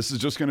 This is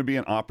just going to be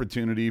an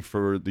opportunity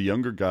for the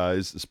younger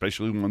guys,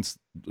 especially once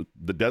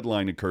the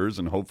deadline occurs,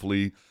 and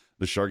hopefully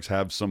the Sharks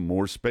have some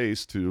more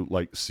space to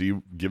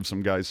give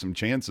some guys some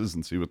chances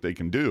and see what they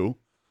can do.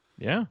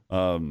 Yeah.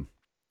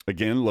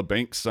 Again,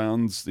 LeBanc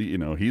sounds,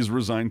 he's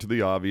resigned to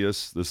the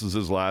obvious. This is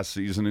his last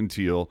season in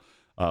Teal.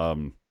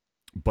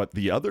 But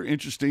the other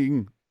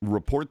interesting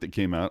report that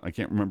came out, I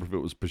can't remember if it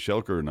was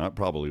Pachelka or not,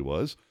 probably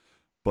was,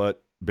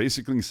 but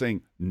basically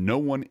saying no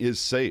one is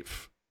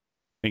safe,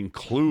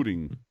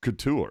 including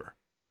Couture.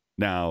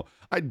 Now,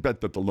 I'd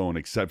bet that the lone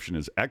exception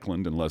is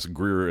Eklund, unless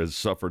Greer has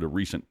suffered a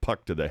recent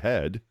puck to the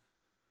head.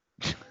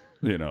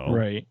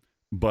 Right.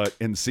 But,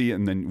 and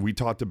then we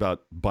talked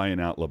about buying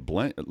out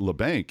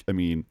LeBanc. I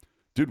mean,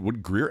 dude,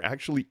 would Greer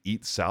actually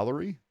eat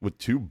salary with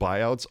 2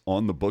 buyouts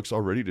on the books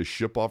already to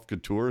ship off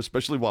Couture,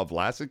 especially while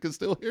Vlasic is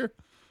still here?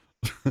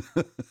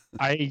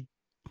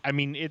 I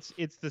mean,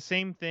 it's the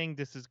same thing.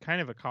 This is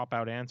kind of a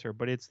cop-out answer,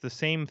 but it's the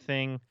same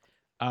thing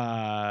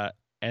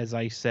as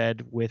I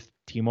said with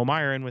Timo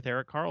Meier and with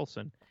Erik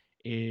Karlsson.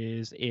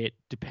 It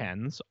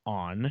depends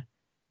on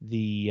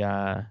the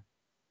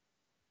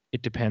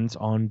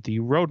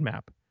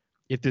roadmap.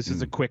 If this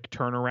is a quick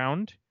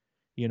turnaround,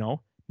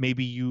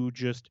 maybe you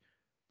just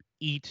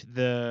eat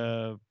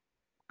the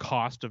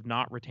cost of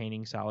not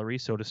retaining salary,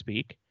 so to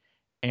speak,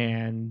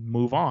 and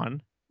move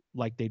on,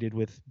 like they did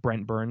with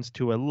Brent Burns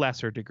to a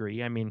lesser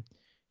degree. I mean,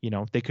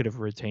 they could have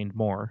retained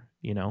more,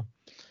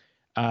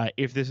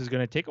 if this is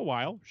going to take a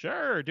while,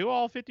 sure, do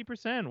all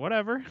 50%,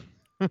 whatever.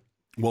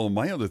 Well,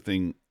 my other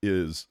thing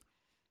is,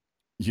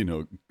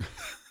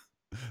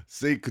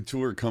 say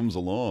Couture comes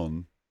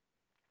along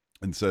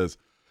and says,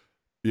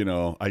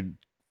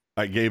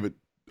 I gave it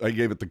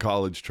the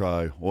college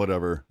try,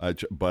 whatever.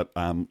 But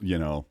I'm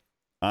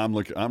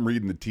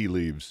reading the tea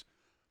leaves.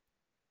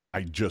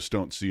 I just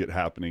don't see it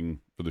happening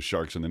for the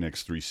Sharks in the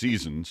next 3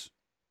 seasons.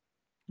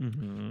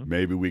 Mm-hmm.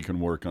 Maybe we can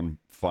work on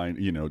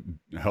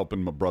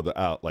helping my brother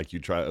out, like you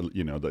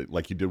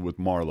like you did with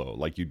Marlowe,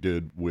 like you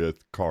did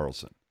with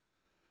Carlson,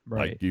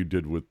 Right. like you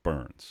did with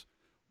Burns.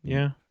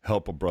 Yeah.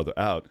 Help a brother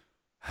out.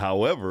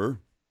 However,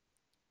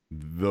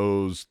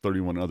 those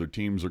 31 other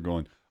teams are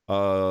going,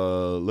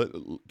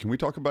 can we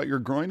talk about your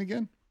groin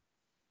again?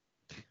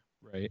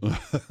 Right.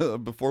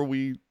 Before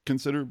we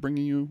consider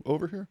bringing you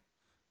over here?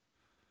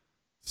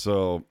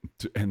 So,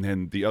 and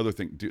then the other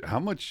thing, dude, how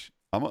much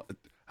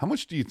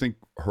do you think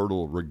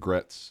Hertl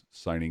regrets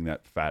signing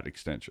that fat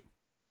extension?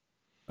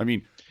 I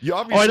mean, you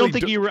obviously. I don't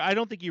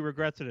think he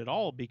regrets it at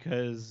all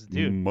because,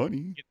 dude,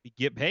 money.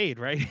 Get paid,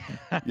 right?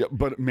 Yeah,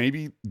 but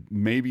maybe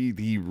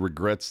he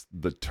regrets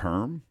the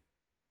term.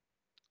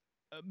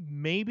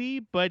 Maybe,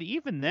 but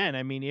even then,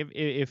 I mean,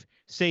 if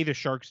say the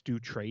Sharks do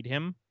trade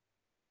him,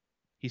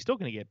 he's still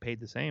going to get paid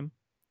the same.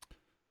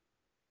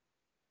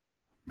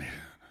 Man,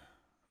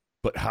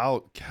 but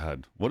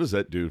God, what does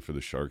that do for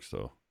the Sharks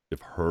though? If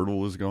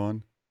Hertl is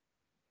gone,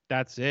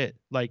 that's it.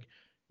 Like,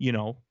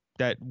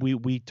 that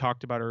we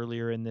talked about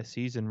earlier in this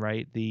season,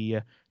 right?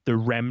 The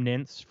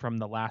remnants from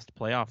the last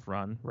playoff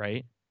run,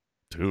 right?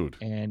 Dude.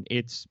 And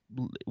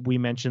we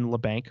mentioned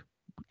LeBanc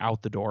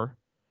out the door,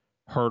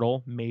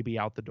 Hertl maybe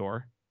out the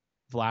door,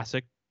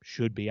 Vlasic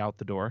should be out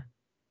the door.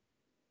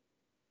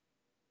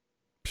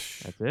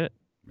 That's it,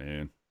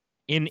 man.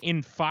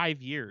 In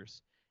 5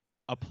 years,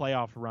 a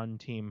playoff run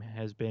team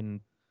has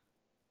been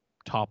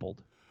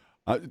toppled.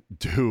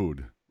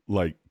 Dude,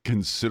 like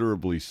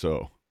considerably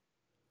so.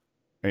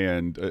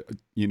 And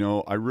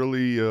I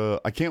really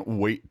I can't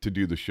wait to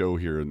do the show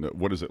here in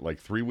what is it, like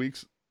 3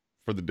 weeks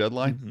for the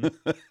deadline?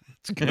 Mm-hmm.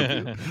 It's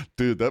gonna be,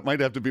 dude, that might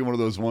have to be one of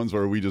those ones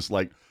where we just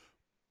like,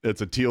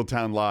 it's a Teal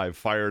Town Live,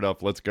 fire it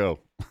up, let's go.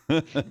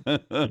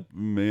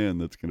 Man,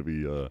 that's gonna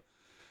be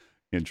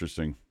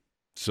interesting.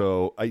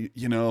 So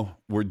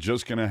we're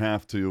just gonna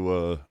have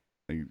to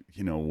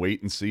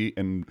wait and see,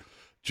 and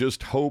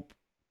just hope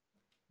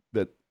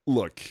that,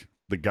 look,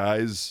 the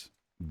guys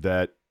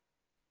that,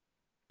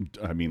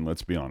 I mean,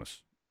 let's be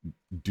honest,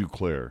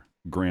 Duclair,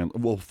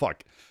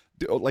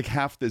 like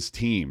half this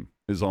team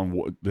is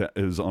on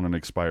an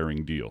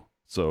expiring deal.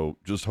 So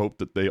just hope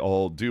that they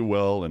all do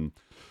well. And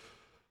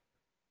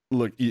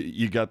look,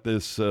 you got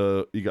this,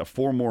 you got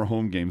 4 more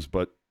home games,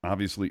 but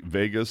obviously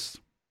Vegas,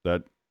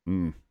 but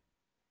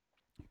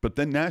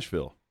then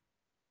Nashville.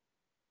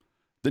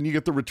 Then you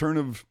get the return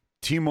of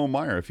Timo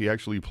Meier if he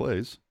actually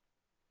plays.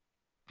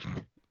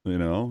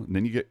 And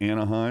then you get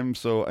Anaheim.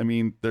 So, I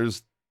mean,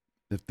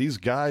 if these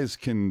guys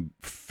can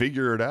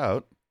figure it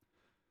out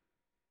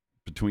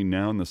between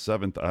now and the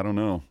 7th, I don't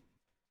know.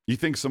 You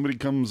think somebody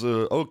comes,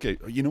 okay,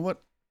 you know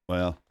what?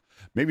 Well,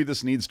 maybe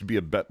this needs to be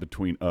a bet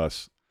between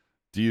us.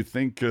 Do you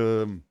think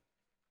a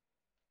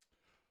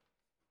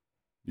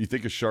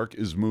Shark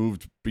is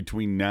moved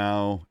between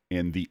now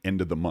and the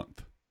end of the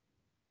month?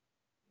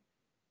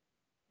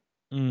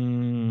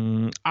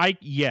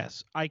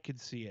 Yes, I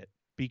could see it,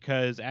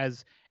 because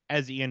as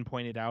Ian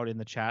pointed out in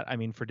the chat, I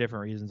mean, for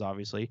different reasons,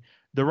 obviously,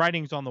 the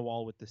writing's on the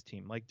wall with this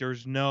team. Like,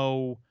 there's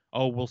no,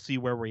 we'll see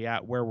where we're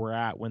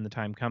at when the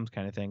time comes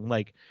kind of thing.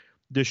 Like,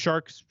 the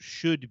Sharks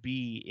should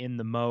be in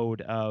the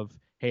mode of,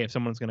 hey, if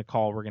someone's going to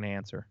call, we're going to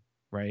answer,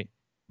 right?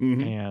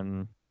 Mm-hmm.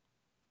 And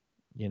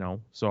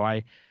so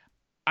I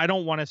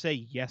don't want to say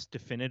yes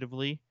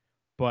definitively,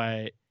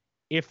 but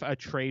if a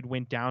trade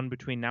went down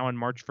between now and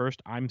March 1st,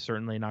 I'm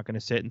certainly not going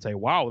to sit and say,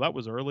 wow, that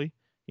was early,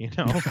 Who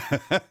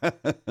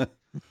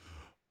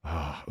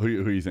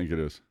do you think it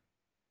is?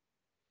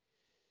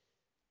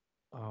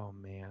 Oh,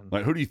 man.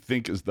 Like, who do you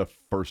think is the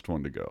first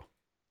one to go?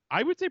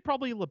 I would say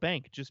probably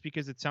LeBanc, just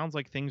because it sounds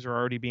like things are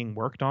already being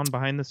worked on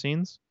behind the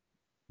scenes.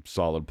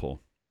 Solid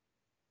pull.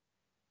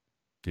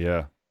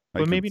 Yeah.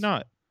 But maybe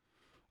not.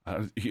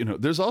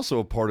 There's also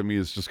a part of me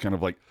is just kind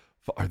of like,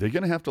 are they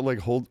going to have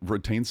to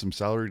retain some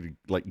salary to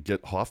like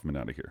get Hoffman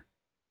out of here?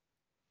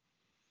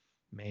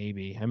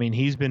 Maybe. I mean,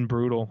 he's been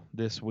brutal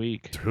this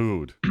week,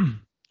 dude.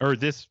 Or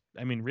this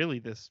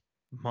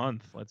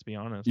month. Let's be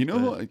honest.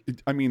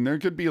 I mean, there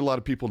could be a lot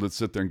of people that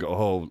sit there and go,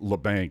 "Oh,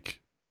 LeBanc,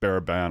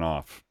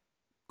 Barabanov,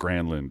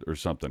 Granlund, or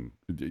something."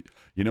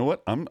 You know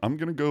what? I'm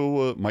gonna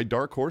go. My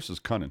dark horse is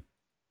Cunnin.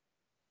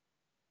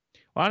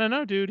 Well, I don't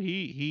know, dude.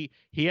 He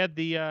had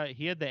the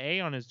A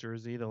on his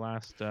jersey the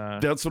last.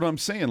 That's what I'm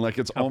saying. Like,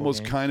 it's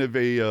almost kind of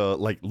a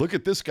like, look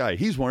at this guy.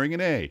 He's wearing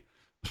an A.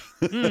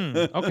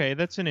 Okay,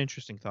 that's an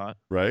interesting thought.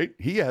 Right?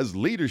 He has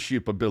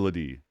leadership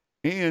ability,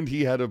 and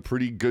he had a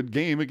pretty good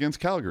game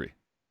against Calgary.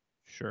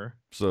 Sure.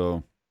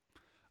 So,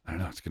 I don't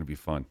know. It's going to be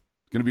fun.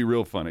 It's going to be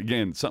real fun.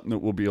 Again, something that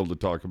we'll be able to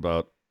talk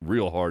about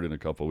real hard in a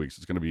couple of weeks.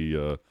 It's going to be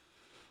a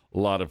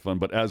lot of fun.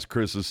 But as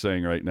Chris is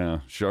saying right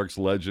now, Sharks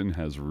legend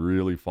has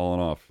really fallen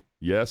off.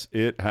 Yes,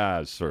 it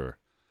has, sir.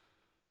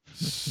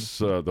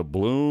 So the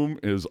bloom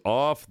is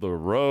off the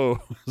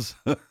rose.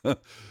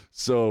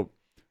 So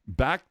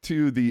back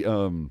to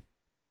the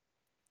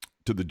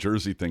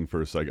jersey thing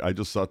for a second. I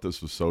just thought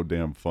this was so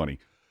damn funny.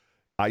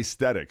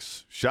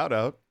 Aesthetics, shout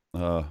out.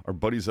 Our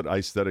buddies at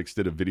Aesthetics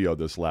did a video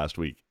this last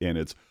week, and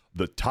it's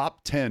the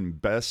top 10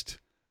 best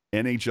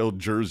NHL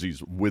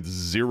jerseys with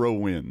 0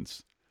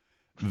 wins.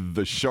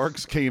 The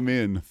Sharks came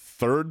in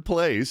 3rd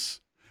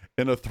place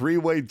in a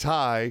 3-way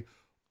tie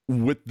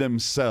with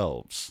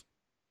themselves.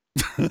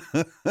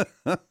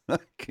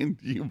 Can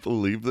you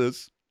believe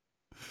this?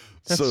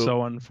 That's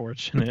so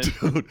unfortunate.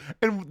 Dude,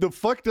 and the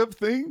fucked up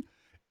thing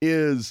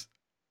is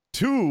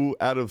 2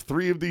 out of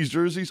 3 of these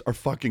jerseys are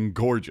fucking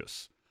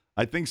gorgeous.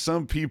 I think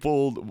some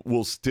people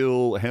will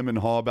still hem and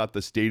haw about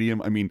the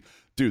stadium. I mean,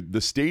 dude,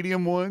 the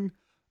stadium one,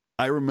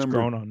 I remember.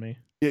 It's grown on me.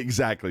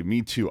 Exactly,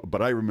 me too.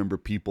 But I remember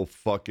people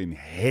fucking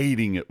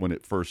hating it when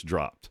it first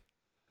dropped.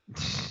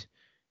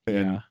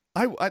 And Yeah.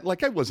 I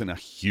wasn't a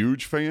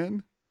huge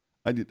fan.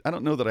 I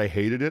don't know that I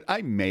hated it.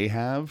 I may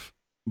have,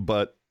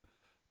 but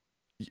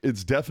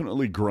it's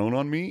definitely grown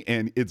on me,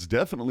 and it's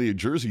definitely a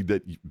jersey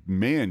that,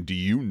 man, do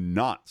you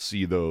not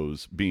see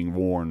those being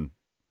worn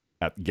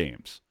at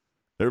games?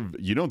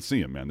 You don't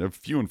see them, man. They're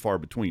few and far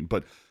between.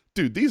 But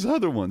dude, these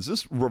other ones,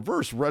 this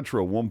reverse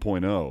retro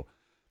 1.0,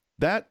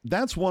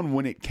 that's one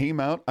when it came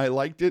out, I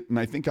liked it, and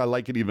I think I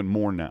like it even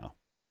more now.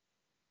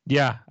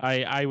 Yeah,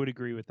 I would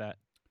agree with that.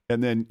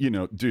 And then,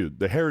 dude,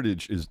 the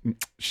Heritage is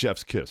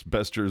chef's kiss,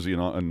 best jersey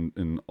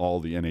in all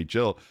the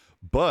NHL.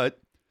 But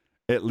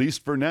at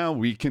least for now,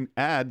 we can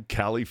add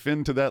Cali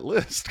Finn to that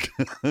list.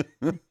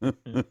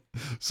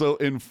 So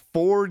in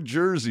 4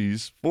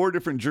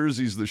 different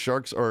jerseys, the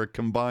Sharks are a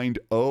combined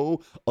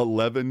 0,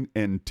 11,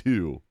 and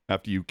 2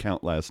 after you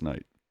count last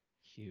night.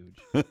 Huge.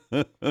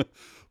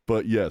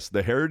 But yes,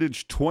 the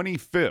Heritage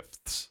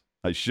 25th.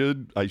 I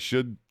should,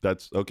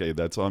 that's okay.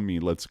 That's on me.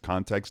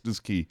 Context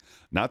is key.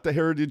 Not the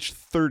Heritage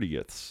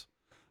 30th,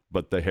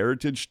 but the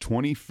Heritage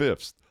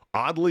 25th.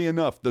 Oddly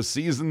enough, the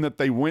season that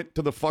they went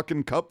to the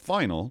fucking Cup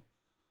final,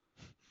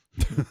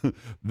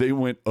 they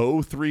went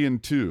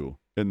 0-3-2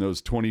 in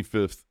those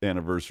 25th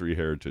anniversary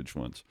Heritage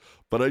ones.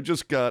 But I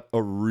just got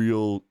a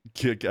real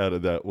kick out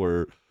of that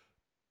where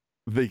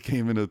they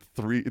came in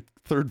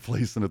 3rd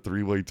place in a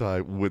 3-way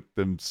tie with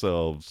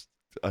themselves.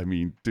 I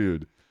mean,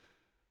 dude,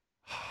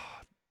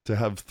 to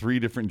have 3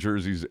 different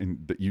jerseys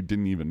and that you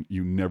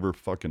never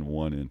fucking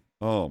won in.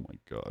 Oh my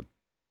God.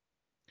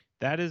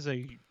 That is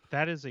a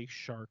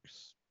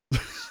Sharks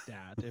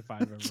stat if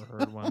I've ever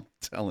heard one. I'm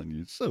telling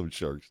you, so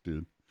Sharks,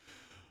 dude.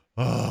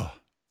 And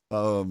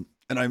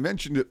I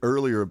mentioned it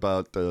earlier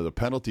about the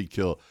penalty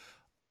kill.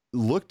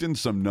 Looked in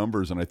some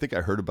numbers, and I think I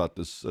heard about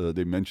this.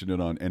 They mentioned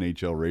it on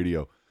NHL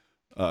radio.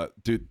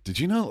 Dude, did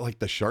you know like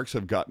the Sharks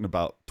have gotten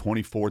about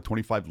 24,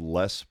 25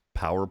 less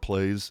power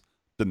plays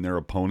than their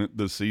opponent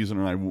this season?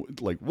 And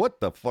I like,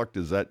 what the fuck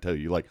does that tell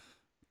you? Like,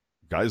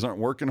 guys aren't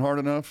working hard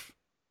enough?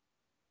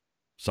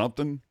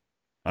 Something?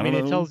 I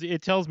don't know.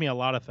 It tells me a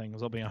lot of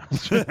things. I'll be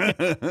honest.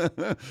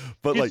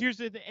 But like,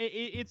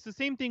 it's the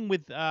same thing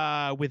with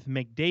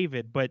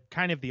McDavid, but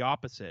kind of the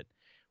opposite.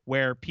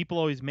 Where people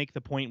always make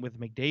the point with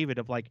McDavid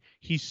of like,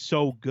 he's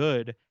so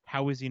good,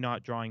 how is he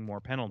not drawing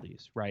more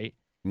penalties, right?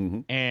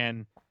 mm-hmm.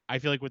 And I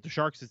feel like with the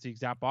Sharks, it's the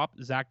exact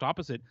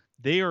opposite.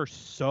 They are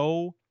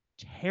so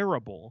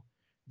terrible.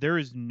 There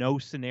is no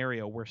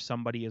scenario where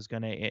somebody is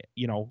going to,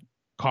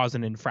 cause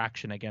an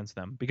infraction against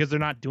them because they're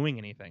not doing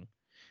anything.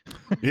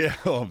 Yeah,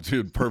 oh,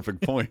 dude,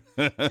 perfect point.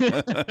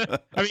 I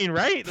mean,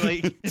 right?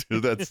 Like,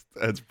 dude, that's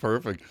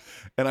perfect.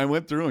 And I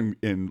went through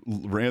and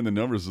ran the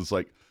numbers. It's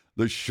like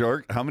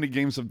how many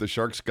games have the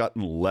Sharks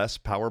gotten less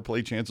power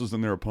play chances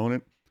than their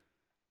opponent?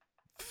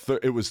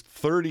 It was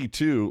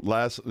 32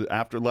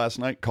 after last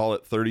night. Call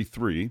it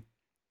 33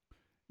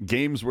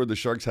 games where the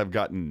Sharks have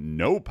gotten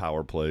no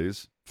power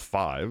plays.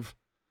 5,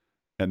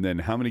 and then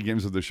how many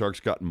games have the Sharks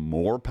gotten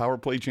more power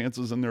play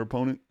chances than their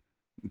opponent?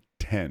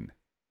 10.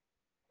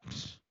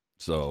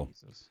 So,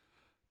 Jesus.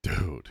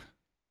 Dude,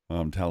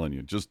 I'm telling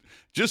you, just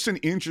an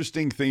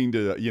interesting thing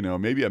to,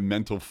 maybe a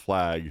mental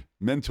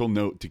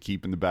note to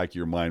keep in the back of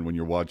your mind when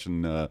you're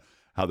watching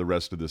how the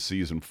rest of the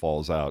season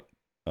falls out.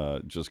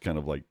 Just kind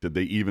of like, did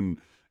they even,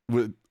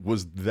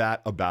 was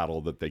that a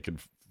battle that they could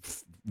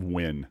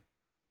win?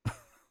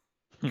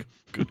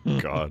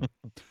 Good God.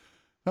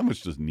 How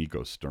much does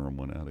Nico Sturm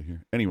went out of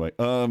here? Anyway,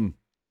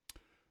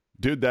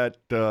 dude, that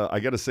I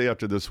got to say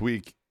after this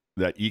week,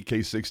 that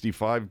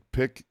EK65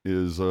 pick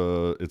is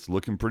it's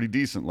looking pretty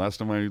decent. Last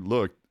time I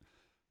looked,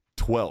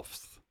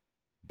 12th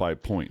by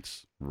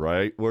points,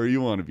 right where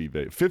you want to be,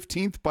 babe.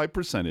 15th by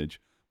percentage,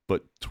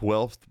 but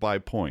 12th by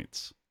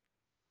points.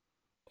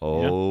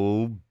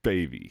 Oh, yeah.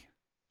 Baby.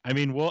 I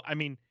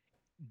mean,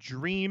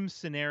 dream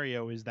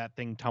scenario is that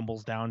thing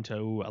tumbles down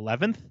to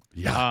 11th.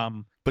 Yeah.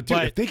 But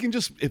dude, if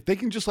they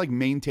can just like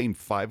maintain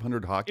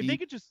 500 hockey, if they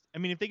could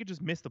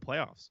just miss the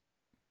playoffs.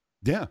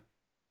 Yeah.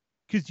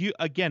 Because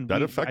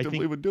that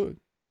effectively would do it.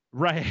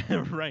 Right,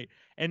 right.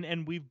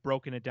 And we've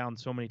broken it down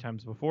so many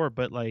times before,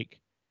 but like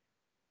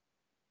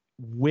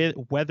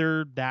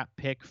whether that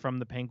pick from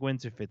the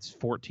Penguins, if it's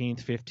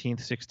 14th,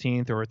 15th,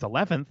 16th, or it's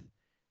 11th,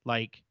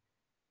 like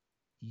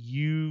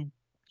you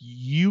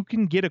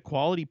can get a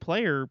quality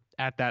player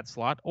at that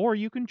slot, or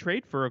you can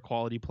trade for a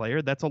quality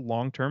player that's a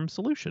long-term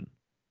solution,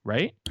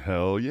 right?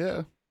 Hell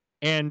yeah.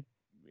 And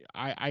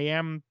I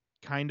am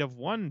kind of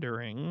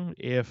wondering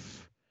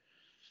if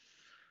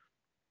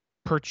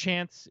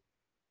perchance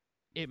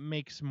it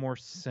makes more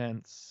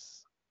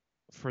sense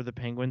for the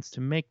Penguins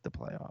to make the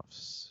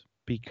playoffs,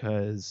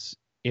 because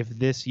if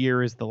this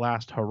year is the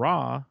last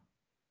hurrah,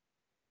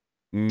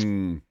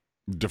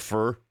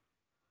 defer.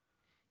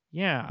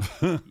 Yeah.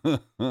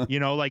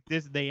 Like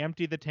this, they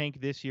empty the tank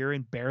this year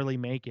and barely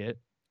make it.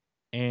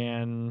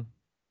 And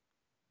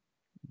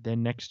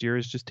then next year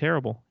is just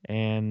terrible.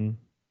 And,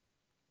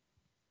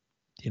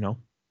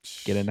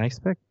 get a nice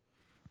pick.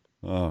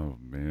 Oh,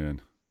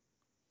 man.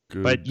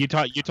 Good. But you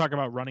talk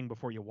about running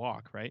before you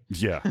walk, right?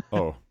 Yeah.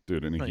 Oh,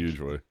 dude, in a huge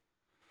way.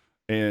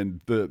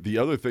 And the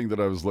other thing that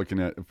I was looking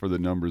at for the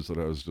numbers that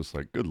I was just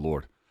like, good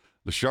Lord.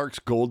 The Sharks'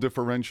 goal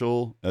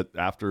differential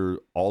after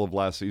all of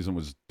last season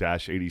was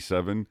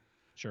 -87.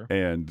 Sure.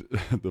 And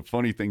the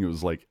funny thing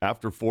was, like,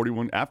 after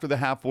the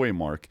halfway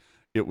mark,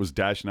 it was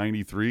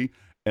 -93.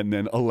 And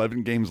then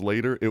 11 games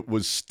later, it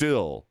was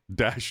still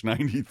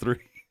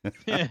 -93.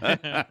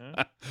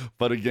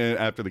 But again,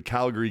 after the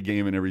Calgary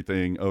game and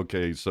everything,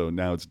 okay, so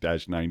now it's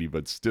 -90,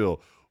 but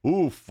still,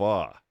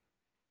 oofa.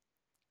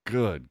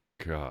 Good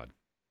God.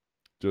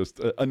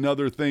 Just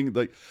another thing.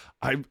 Like,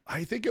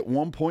 I think at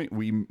one point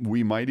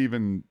we might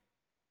even,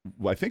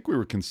 I think we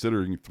were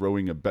considering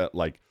throwing a bet,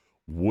 like,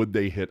 would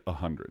they hit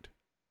 100?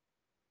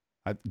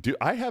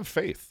 I have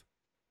faith.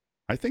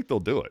 I think they'll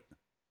do it.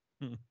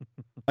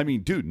 I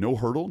mean, dude, no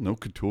Hertl, no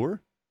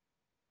Couture.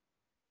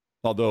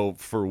 Although,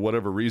 for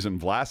whatever reason,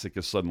 Vlasic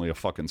is suddenly a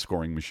fucking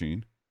scoring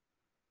machine.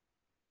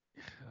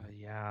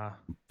 Yeah.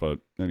 But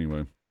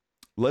anyway,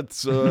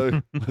 let's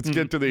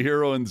get to the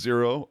hero and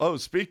zero. Oh,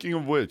 speaking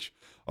of which,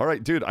 all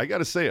right, dude, I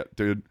gotta say it,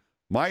 dude.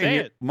 My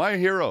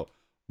hero,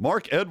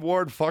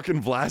 Marc-Edouard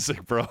fucking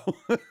Vlasic, bro.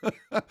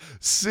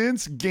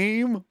 Since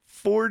game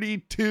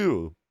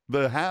 42,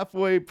 the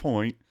halfway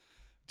point,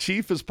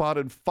 Chief has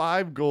potted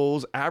 5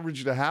 goals,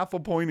 averaged a half a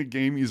point a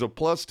game. He's a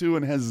 +2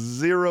 and has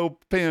 0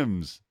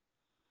 PIMs.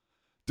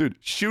 Dude,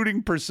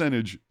 shooting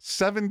percentage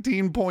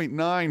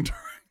 17.9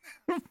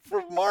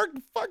 for Mark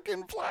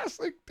fucking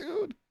Vlasic,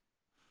 dude.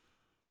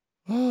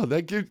 Oh,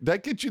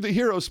 that gets you the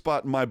hero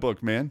spot in my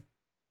book, man.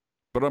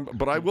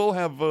 But I will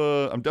have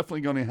I'm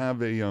definitely going to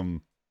have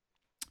a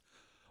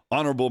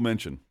honorable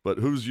mention. But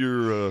who's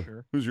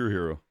your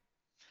hero?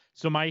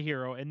 So my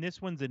hero, and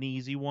this one's an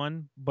easy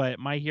one, but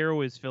my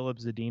hero is Philip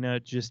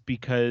Zadina, just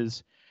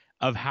because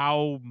of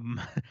how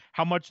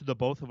much the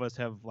both of us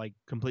have, like,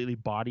 completely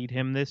bodied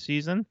him this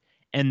season.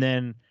 And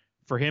then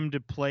for him to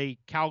play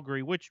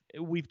Calgary, which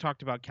we've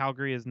talked about,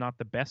 Calgary is not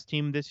the best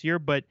team this year,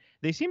 but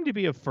they seem to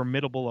be a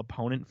formidable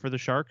opponent for the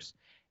Sharks.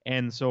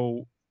 And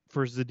so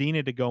for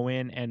Zadina to go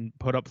in and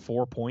put up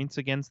 4 points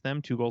against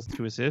them, 2 goals,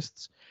 2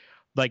 assists,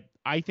 like,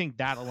 I think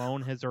that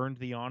alone has earned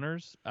the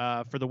honors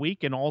for the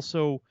week. And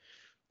also,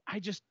 I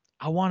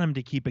want him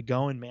to keep it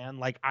going, man.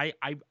 Like, I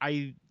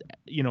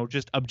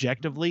just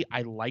objectively,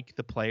 I like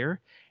the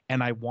player,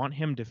 and I want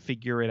him to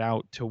figure it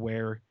out to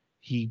where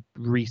he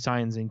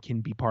resigns and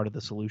can be part of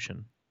the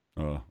solution.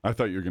 I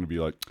thought you were going to be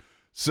like,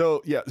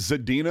 so yeah,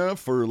 Zadina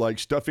for, like,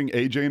 stuffing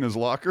AJ in his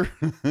locker.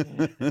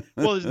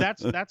 Well,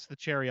 that's the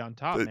cherry on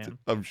top, man.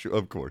 I'm sure,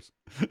 of course.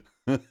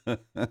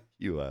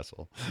 You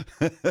asshole.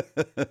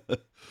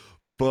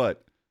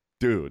 But,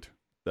 dude,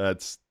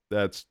 that's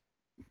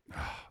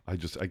I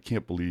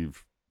can't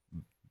believe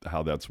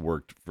how that's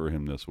worked for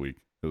him this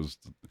week.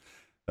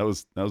 That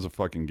was a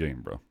fucking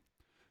game, bro.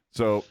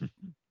 So,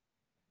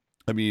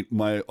 I mean,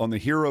 on the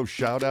hero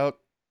shout out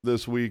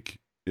this week,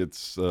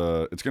 it's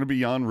going to be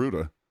Jan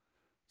Ruda.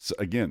 So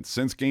again,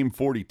 since game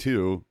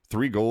 42,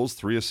 3 goals,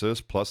 3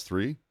 assists,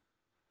 +3.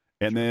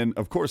 And then,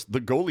 of course,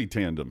 the goalie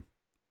tandem.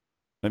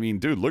 I mean,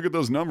 dude, look at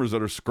those numbers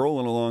that are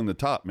scrolling along the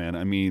top, man.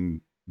 I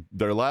mean,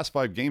 their last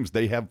 5 games,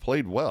 they have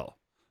played well,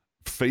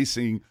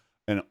 facing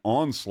an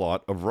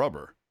onslaught of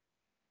rubber.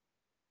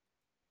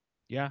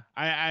 Yeah,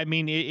 I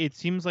mean, it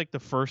seems like the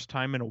first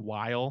time in a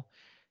while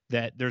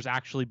that there's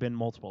actually been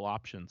multiple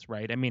options,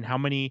 right? I mean, how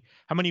many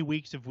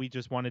weeks have we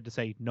just wanted to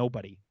say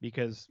nobody,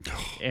 because,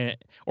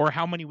 or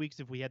how many weeks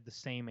have we had the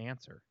same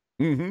answer?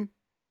 Mm-hmm.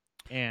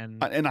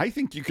 And I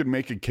think you could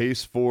make a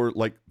case for,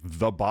 like,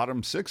 the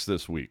bottom 6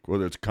 this week,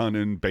 whether it's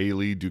Cunnin,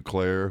 Bailey,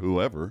 Duclair,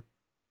 whoever.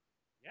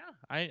 Yeah,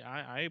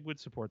 I would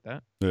support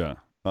that. Yeah.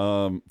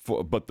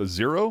 But the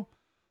zero,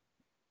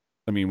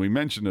 I mean, we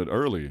mentioned it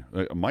early.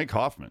 Mike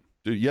Hoffman.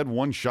 Dude, you had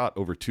 1 shot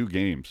over 2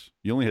 games.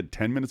 You only had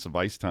 10 minutes of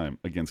ice time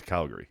against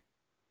Calgary.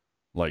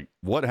 Like,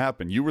 what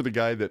happened? You were the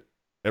guy that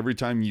every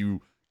time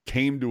you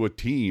came to a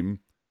team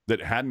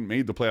that hadn't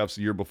made the playoffs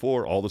the year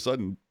before, all of a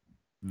sudden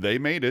they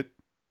made it.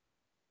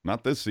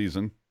 Not this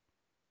season.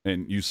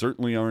 And you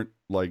certainly aren't,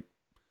 like,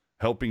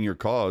 helping your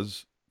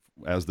cause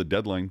as the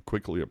deadline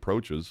quickly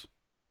approaches.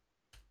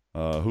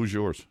 Who's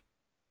yours?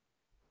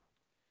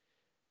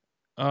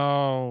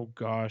 Oh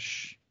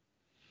gosh,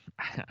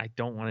 I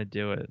don't want to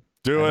do it.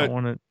 Do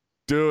it.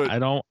 Do it. I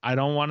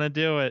don't want to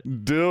do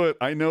it. Do it.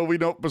 I know we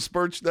don't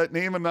besmirch that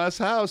name in this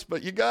house,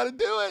 but you got to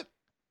do it.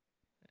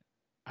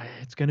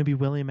 It's going to be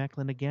William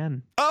Eklund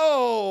again.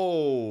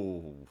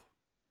 Oh,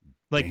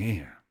 like,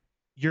 damn.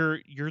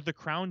 you're the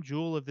crown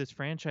jewel of this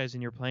franchise,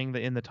 and you're playing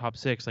in the top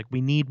 6. Like,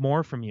 we need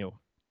more from you.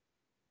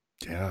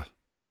 Yeah.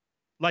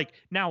 Like,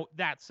 now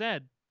that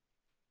said,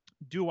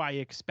 do I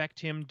expect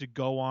him to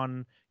go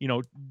on,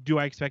 do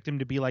I expect him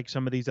to be like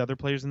some of these other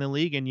players in the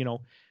league and,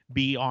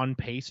 be on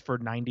pace for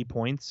 90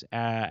 points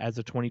as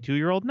a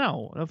 22-year-old?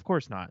 No, of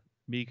course not,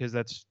 because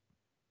that's,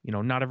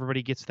 not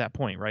everybody gets to that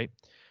point, right?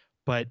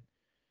 But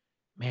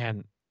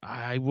man,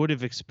 I would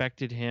have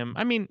expected him.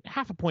 I mean,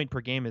 half a point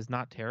per game is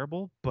not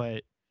terrible,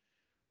 but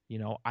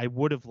I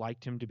would have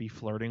liked him to be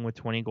flirting with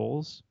 20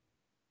 goals.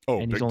 Oh,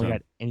 and big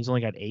time. He's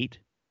only got 8.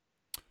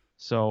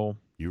 So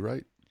You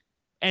right.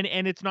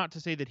 And it's not to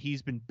say that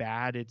he's been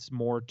bad. It's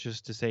more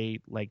just to say,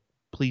 like,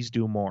 please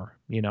do more,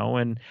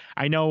 And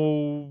I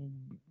know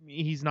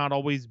he's not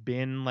always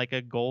been like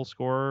a goal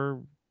scorer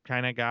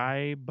kind of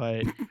guy,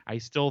 but I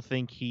still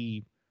think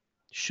he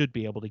should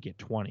be able to get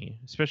 20,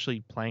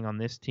 especially playing on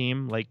this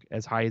team, like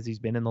as high as he's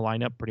been in the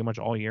lineup pretty much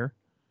all year.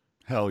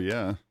 Hell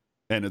yeah.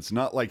 And it's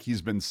not like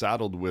he's been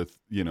saddled with,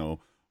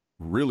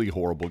 really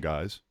horrible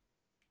guys.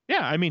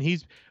 Yeah, I mean,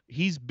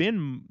 he's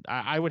been.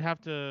 I would have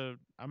to.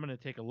 I'm gonna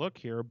take a look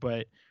here,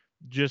 but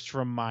just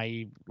from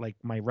my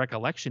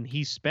recollection,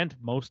 he spent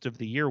most of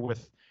the year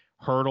with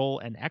Hertl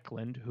and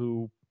Eklund,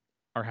 who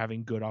are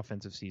having good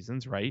offensive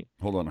seasons, right?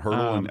 Hold on,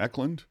 Hertl and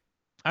Eklund?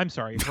 I'm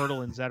sorry,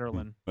 Hertl and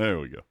Zetterlund. There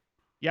we go.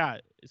 Yeah,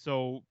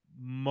 so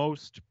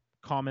most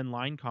common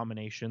line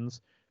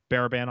combinations: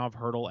 Barabanov,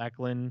 Hertl,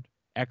 Eklund,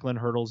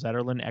 Hertl,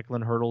 Zetterlund,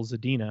 Eklund, Hertl,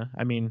 Zadina.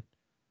 I mean,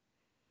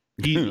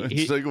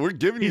 it's like, we're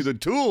giving you the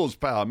tools,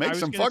 pal. Make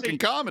some fucking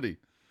comedy.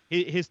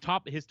 His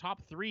top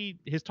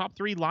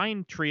 3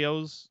 line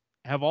trios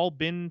have all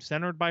been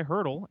centered by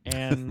Hertl,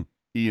 and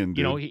Ian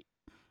did.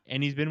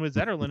 He's been with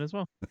Zetterlund as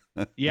well.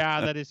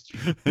 Yeah, that is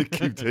true.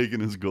 Keep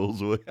taking his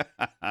goals away.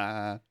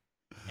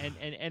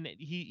 and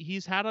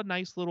he's had a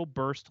nice little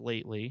burst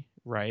lately,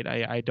 right?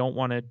 I don't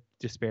want to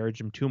disparage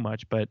him too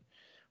much, but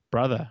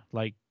brother,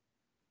 like,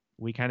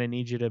 we kind of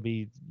need you to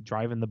be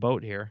driving the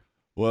boat here.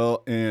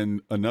 Well,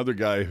 and another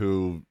guy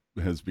who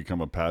has become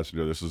a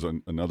passenger, this is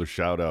another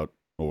shout out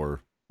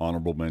or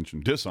honorable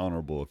mention,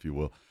 dishonorable, if you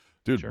will.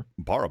 Dude, sure.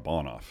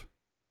 Barabanov.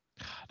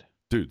 God.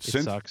 Dude,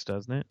 it sucks,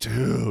 doesn't it?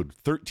 Dude,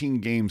 13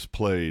 games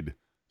played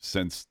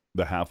since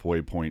the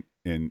halfway point,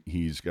 and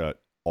he's got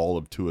all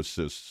of 2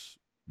 assists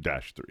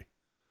 -3.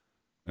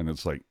 And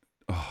it's like,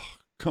 oh,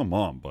 come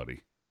on,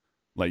 buddy.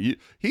 Like,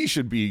 he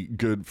should be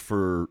good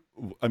for,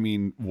 I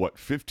mean, what,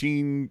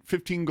 15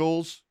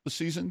 goals a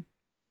season?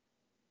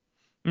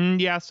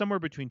 Yeah, somewhere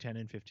between 10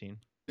 and 15.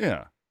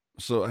 Yeah.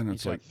 So, and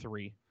it's like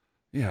 3.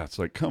 Yeah, it's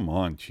like, come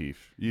on,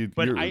 Chief.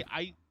 But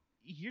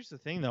here's the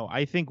thing, though.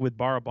 I think with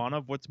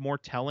Barabanov, what's more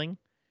telling,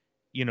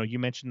 you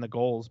mentioned the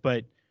goals,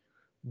 but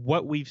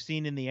what we've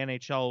seen in the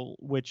NHL,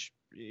 which,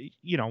 3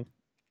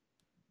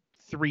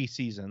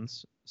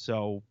 seasons,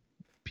 so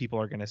people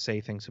are going to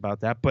say things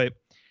about that, but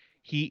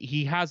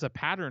he has a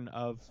pattern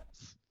of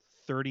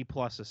 30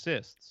 plus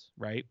assists,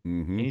 right?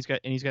 Mm-hmm.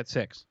 And he's got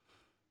 6.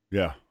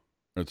 Yeah.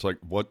 It's like,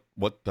 what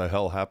the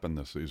hell happened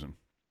this season?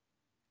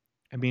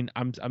 I mean,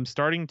 I'm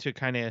starting to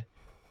kind of,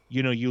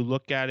 you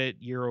look at it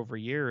year over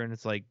year, and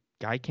it's like,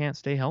 guy can't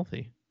stay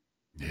healthy.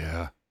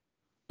 Yeah.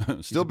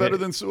 Still better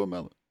than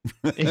Suomela.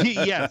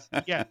 Yes.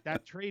 Yeah.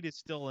 That trade is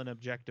still an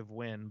objective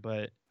win,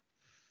 but,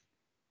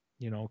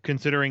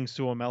 considering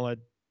Suomela,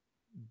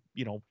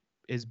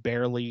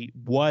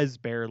 was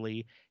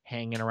barely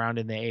hanging around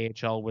in the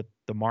AHL with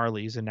the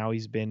Marlies, and now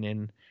he's been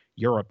in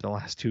Europe the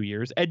last 2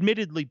 years,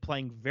 admittedly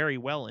playing very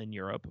well in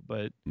Europe,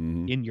 but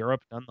in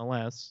Europe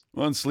nonetheless.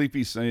 Well, and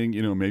Sleepy's saying,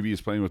 maybe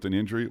he's playing with an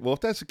injury. Well, if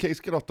that's the case,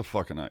 get off the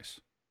fucking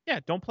ice. Yeah,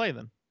 don't play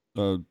then.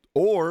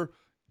 Or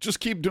just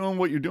keep doing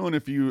what you're doing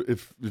if you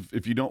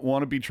don't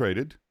want to be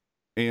traded,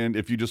 and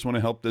if you just want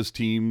to help this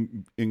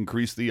team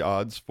increase the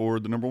odds for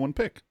the number 1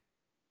 pick,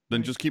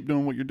 then just keep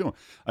doing what you're doing.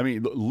 I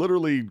mean,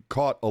 literally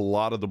caught a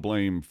lot of the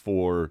blame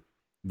for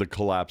the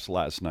collapse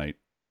last night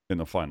in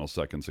the final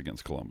seconds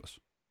against Columbus.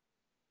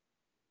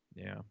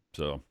 Yeah.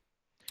 So,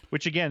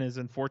 which again is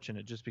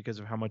unfortunate, just because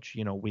of how much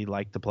we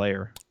like the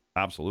player.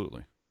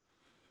 Absolutely.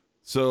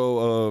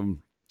 So,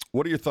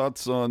 what are your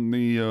thoughts on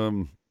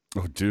the?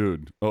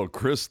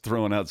 Chris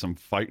throwing out some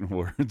fighting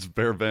words.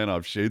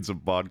 Barabanov, shades of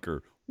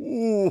Bodker.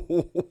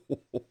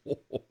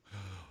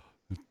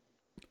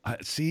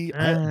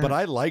 But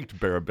I liked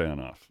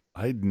Barabanov.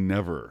 I'd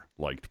never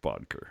liked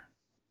Bodker.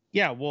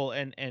 Yeah, well,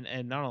 and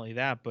not only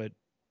that, but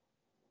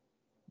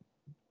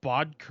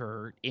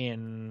Bodker,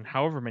 in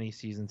however many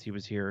seasons he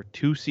was here,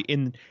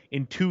 in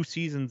 2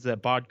 seasons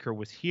that Bodker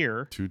was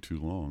here, too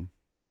long.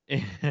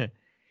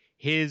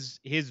 his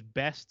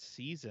best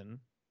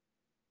season,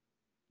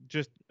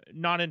 just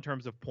not in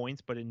terms of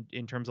points, but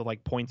in terms of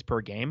like points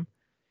per game,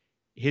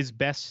 his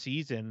best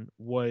season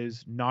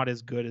was not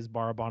as good as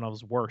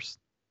Barabanov's worst.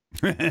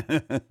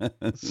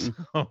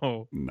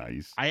 So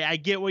nice. I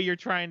get what you're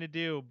trying to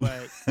do,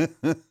 but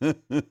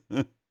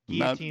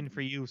guillotine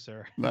for you,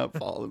 sir. Not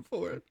falling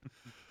for it.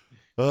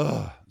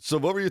 So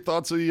what were your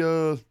thoughts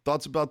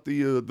about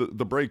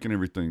the break and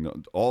everything?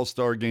 The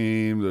All-Star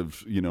game,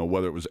 of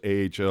whether it was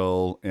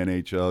AHL,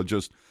 NHL,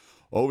 just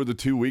over the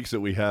 2 weeks that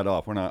we had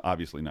off. We're not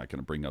obviously not going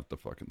to bring up the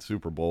fucking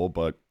Super Bowl,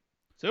 but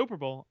Super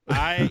Bowl.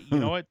 You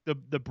know what?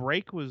 The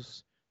break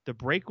was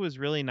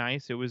really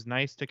nice. It was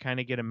nice to kind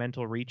of get a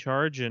mental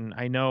recharge. And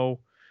I know,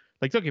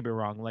 like, don't get me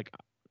wrong, like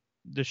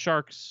the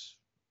Sharks,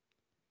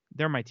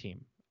 they're my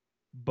team,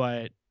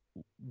 but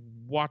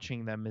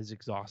watching them is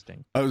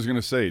exhausting. I was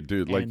gonna say,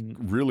 dude, like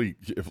And really,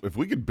 if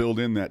we could build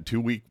in that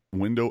 2 week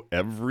window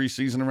every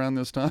season around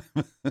this time.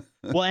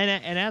 well,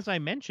 and as I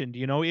mentioned,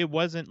 it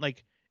wasn't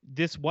like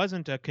this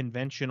wasn't a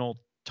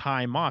conventional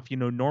time off.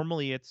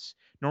 Normally it's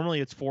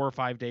 4 or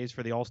 5 days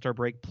for the All-Star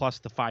break plus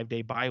the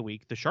 5-day bye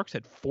week. The Sharks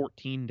had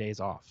 14 days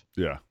off.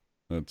 Yeah,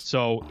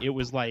 So it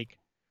was like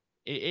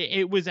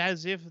it was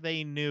as if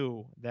they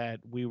knew that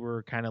we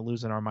were kind of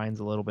losing our minds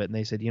a little bit, and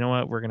they said, "You know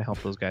what? We're going to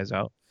help those guys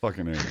out."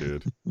 fucking A,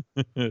 dude.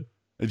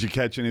 Did you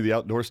catch any of the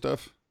outdoor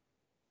stuff?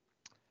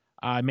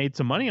 I made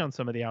some money on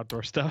some of the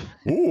outdoor stuff.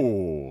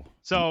 Ooh.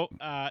 So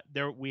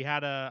we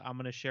had I'm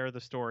going to share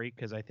the story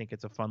because I think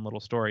it's a fun little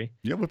story.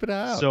 Yeah, whip it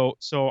out.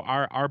 So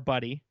our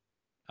buddy,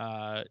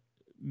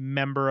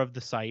 member of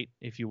the site,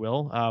 if you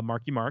will,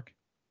 Marky Mark.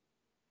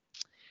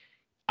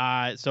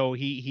 So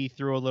he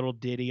threw a little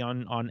ditty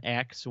on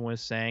X and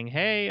was saying,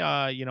 "Hey,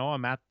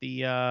 I'm at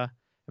the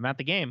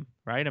game,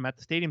 right? I'm at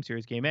the Stadium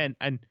Series game."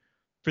 And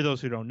for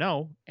those who don't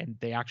know, and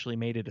they actually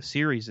made it a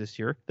series this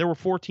year, there were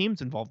 4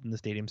 teams involved in the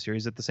Stadium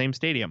Series at the same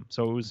stadium.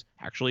 So it was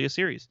actually a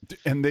series.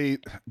 And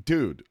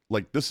dude,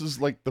 like this is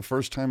like the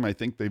first time I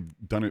think they've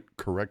done it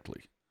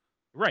correctly.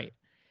 Right.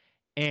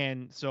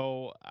 And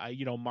so,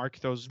 Mark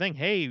throws the thing,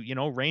 "Hey,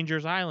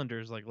 Rangers,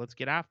 Islanders, like, let's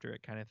get after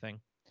it," kind of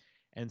thing.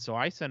 And so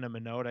I send him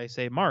a note. I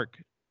say,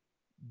 "Mark,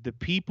 the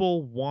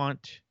people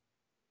want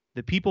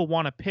a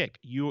pick.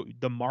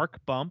 The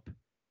Mark bump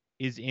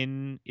is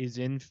in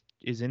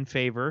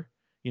favor.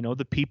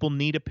 The people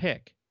need a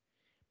pick."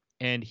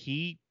 And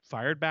he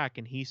fired back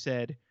and he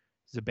said,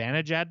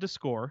 "Zibanejad to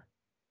score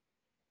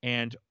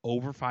and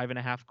over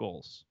 5.5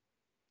 goals."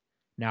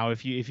 Now,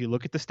 if you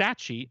look at the stat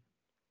sheet,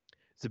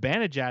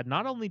 Zibanejad,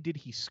 not only did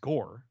he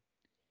score,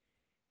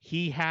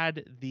 he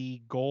had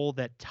the goal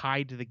that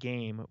tied the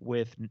game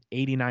with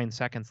 89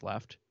 seconds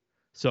left.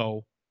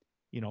 So,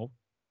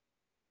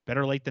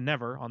 better late than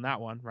never on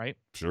that one, right?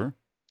 Sure.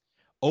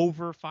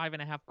 Over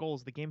 5.5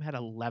 goals. The game had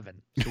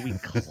 11. So we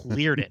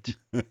cleared it.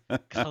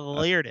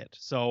 Cleared it.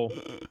 So,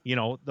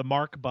 the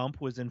Mark bump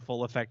was in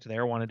full effect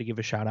there. Wanted to give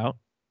a shout out.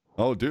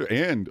 Oh, dude.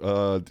 And,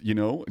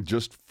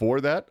 just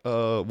for that,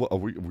 are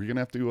we going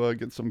to have to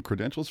get some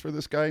credentials for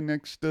this guy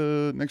next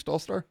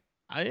All-Star?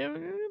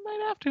 You might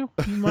have to.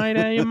 You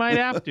might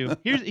have to.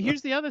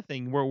 Here's the other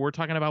thing where we're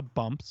talking about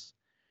bumps,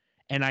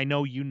 and I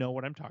know you know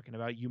what I'm talking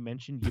about. You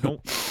mentioned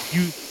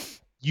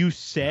you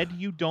said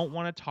you don't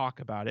want to talk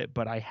about it,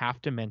 but I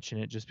have to mention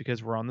it just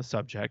because we're on the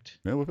subject.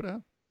 Yeah, whip it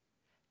out.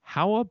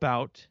 How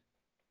about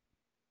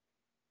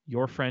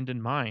your friend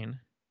and mine?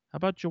 How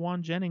about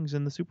Jawan Jennings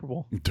in the Super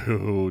Bowl?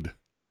 Dude,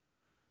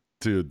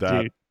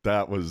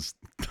 that was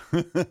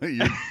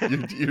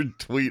your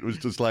tweet was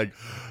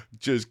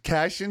just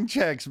cashing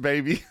checks,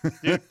 baby.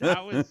 Dude,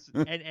 that was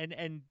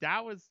and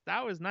that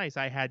was nice.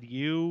 I had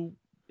you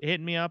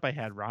hitting me up. I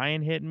had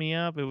Ryan hitting me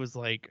up. It was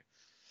like,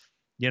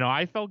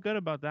 I felt good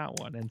about that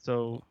one. And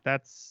so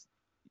that's,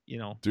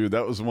 Dude,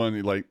 that was one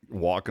like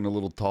walking a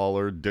little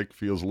taller, dick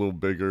feels a little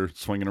bigger,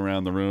 swinging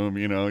around the room.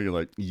 You're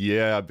like,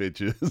 yeah,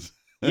 bitches.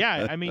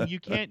 Yeah, I mean, you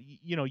can't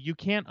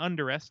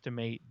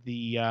underestimate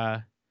you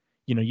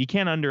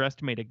can't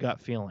underestimate a gut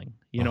feeling.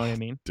 You know what I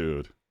mean?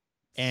 Dude.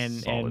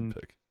 Solid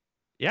pick.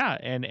 Yeah,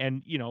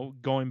 and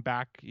going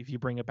back, if you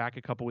bring it back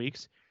a couple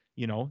weeks,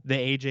 the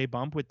AJ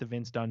bump with the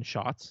Vince Dunn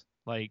shots,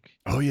 like,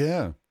 oh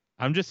yeah.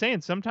 I'm just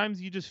saying,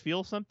 sometimes you just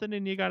feel something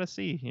and you got to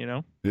see,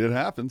 It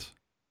happens.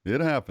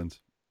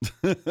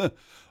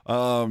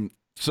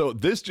 So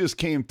this just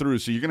came through,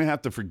 so you're going to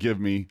have to forgive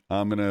me.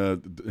 I'm going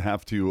to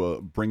have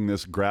to bring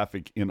this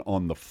graphic in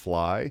on the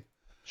fly.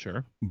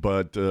 Sure.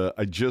 But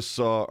I just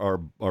saw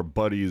our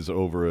buddies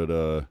over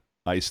at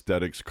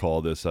Aesthetics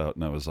call this out,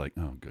 and I was like,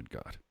 oh, good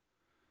God.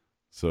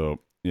 So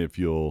if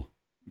you'll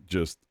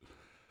just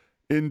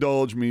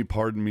indulge me,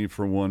 pardon me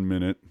for 1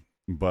 minute,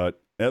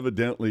 but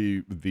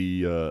evidently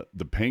the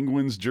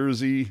Penguins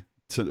jersey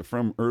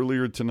from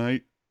earlier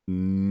tonight,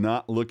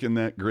 not looking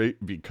that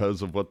great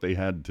because of what they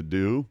had to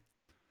do.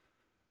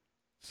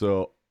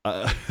 So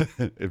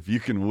if you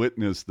can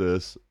witness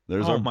this,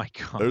 there's my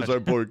God. There's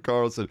our boy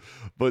Carlson.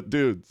 But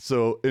dude,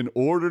 so in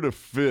order to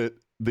fit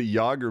the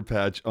Yager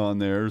patch on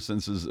there,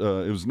 since his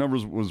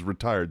numbers was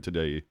retired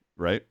today,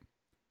 right?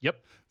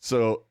 Yep.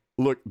 So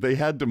look, they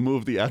had to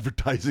move the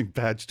advertising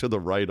patch to the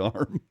right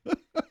arm.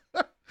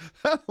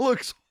 That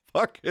looks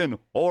fucking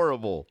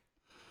horrible.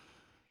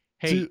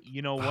 Hey, dude.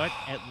 You know what?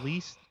 At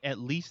least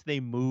they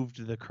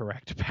moved the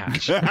correct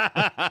patch.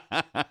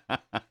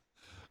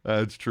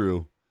 That's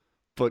true.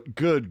 But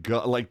good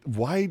God, like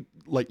why?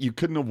 Like you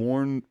couldn't have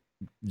worn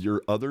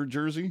your other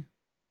jersey?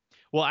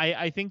 Well,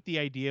 I think the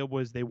idea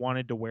was they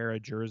wanted to wear a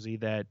jersey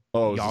that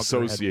Oh, it's Yager had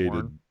worn,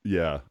 associated.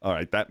 Yeah. All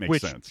right. That makes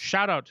which sense.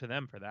 shout out to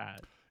them for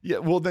that. Yeah.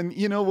 Well, then,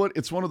 you know what?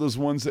 It's one of those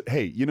ones that,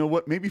 hey, you know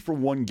what? Maybe for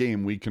one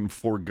game, we can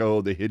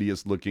forego the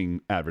hideous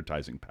looking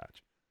advertising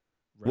patch.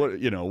 Right.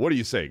 What do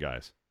you say,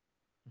 guys?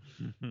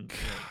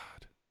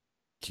 God,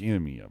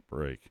 give me a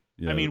break.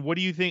 Yeah. I mean, what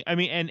do you think? I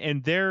mean,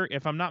 and they're,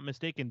 if I'm not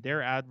mistaken,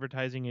 they're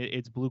advertising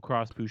it's Blue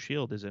Cross Blue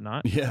Shield, is it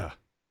not? Yeah.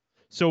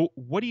 So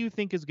what do you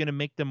think is going to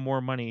make them more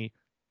money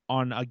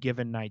on a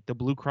given night? The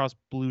Blue Cross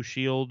Blue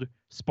Shield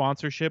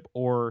sponsorship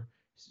or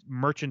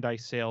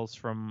merchandise sales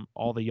from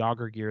all the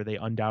Yager gear they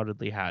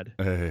undoubtedly had?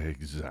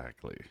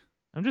 Exactly.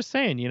 I'm just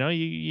saying,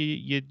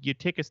 you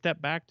take a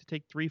step back to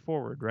take three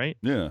forward, right?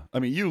 Yeah. I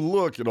mean, you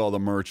look at all the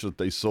merch that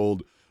they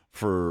sold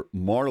for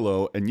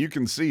Marlowe, and you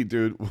can see,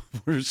 dude,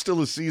 we're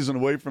still a season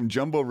away from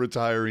Jumbo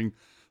retiring,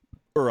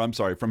 or I'm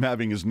sorry, from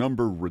having his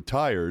number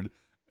retired,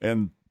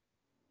 and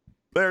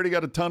they already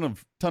got a ton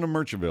of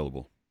merch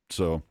available.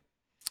 So,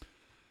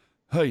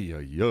 hey.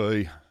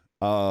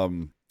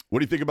 What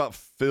do you think about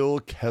Phil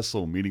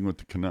Kessel meeting with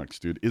the Canucks,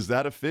 dude? Is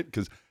that a fit?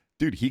 Because,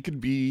 dude, he could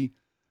be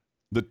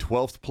the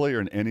 12th player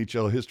in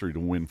NHL history to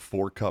win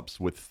 4 cups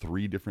with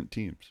 3 different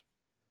teams.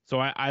 So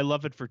I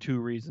love it for 2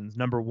 reasons.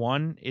 Number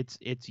one, it's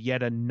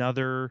yet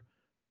another,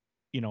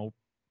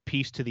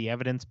 piece to the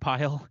evidence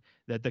pile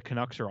that the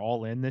Canucks are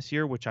all in this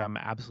year, which I'm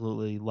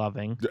absolutely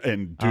loving.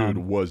 And dude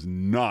was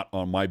not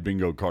on my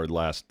bingo card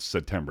last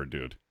September,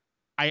 dude.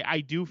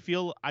 I do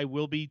feel, I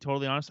will be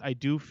totally honest, I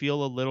do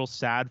feel a little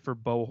sad for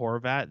Bo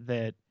Horvat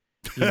that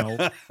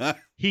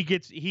he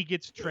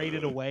gets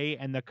traded away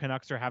and the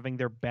Canucks are having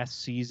their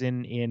best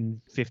season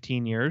in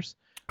 15 years.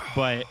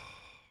 But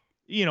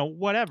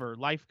whatever,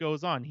 life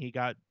goes on. He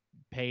got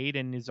paid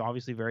and is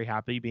obviously very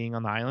happy being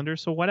on the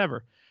Islanders, so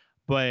whatever.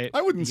 But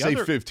I wouldn't say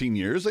 15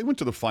 years. They went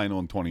to the final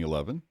in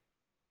 2011.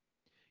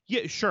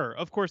 Yeah, sure,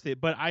 of course they.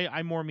 But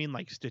I more mean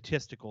like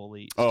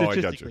statistically. Oh,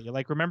 I got you.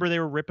 Like, remember they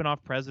were ripping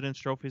off President's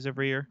trophies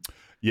every year.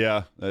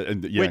 Yeah,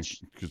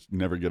 just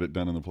never get it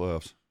done in the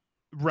playoffs.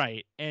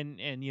 Right, and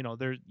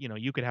there,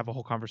 you could have a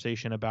whole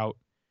conversation about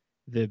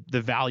the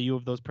value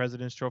of those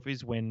President's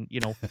trophies when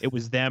it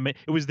was them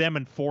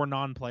and 4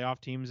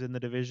 non-playoff teams in the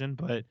division.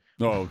 But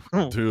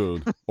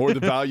dude, or the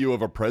value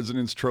of a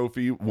President's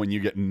trophy when you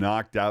get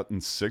knocked out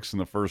in 6 in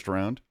the first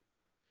round.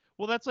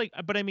 Well, that's like,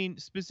 but I mean,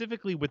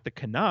 specifically with the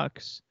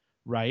Canucks,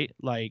 right?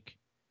 Like,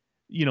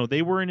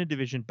 they were in a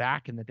division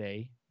back in the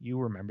day. You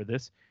remember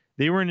this.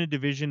 They were in a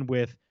division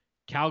with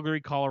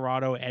Calgary,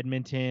 Colorado,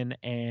 Edmonton,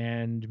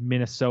 and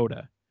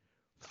Minnesota.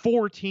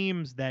 4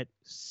 teams that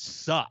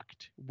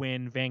sucked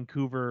when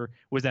Vancouver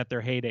was at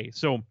their heyday.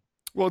 So,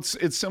 well,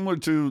 it's similar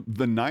to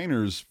the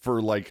Niners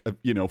for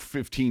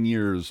 15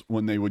 years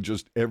when they would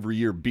just every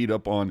year beat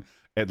up on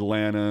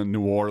Atlanta,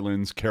 New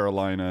Orleans,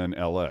 Carolina, and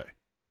LA.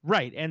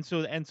 Right, and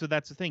so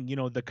that's the thing.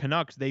 The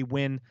Canucks, they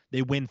win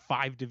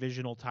 5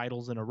 divisional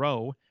titles in a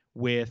row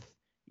with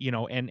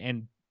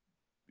and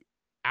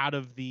out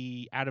of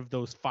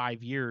those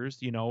 5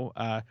 years,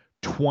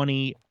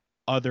 20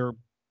 other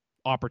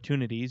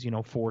opportunities.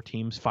 4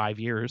 teams, 5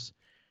 years,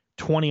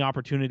 20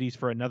 opportunities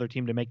for another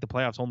team to make the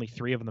playoffs. Only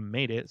 3 of them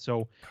made it.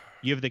 So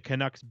you have the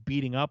Canucks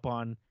beating up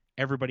on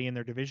everybody in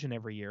their division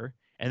every year,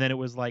 and then it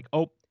was like,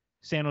 oh,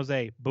 San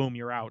Jose, boom,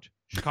 you're out.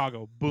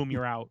 Chicago, boom,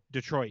 you're out.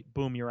 Detroit,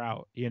 boom, you're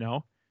out,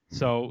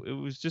 So it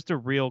was just a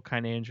real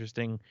kind of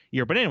interesting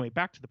year. But anyway,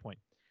 back to the point.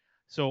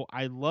 So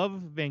I love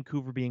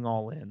Vancouver being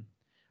all in.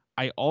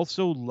 I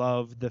also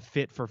love the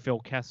fit for Phil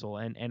Kessel.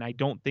 And I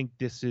don't think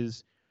this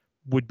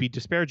would be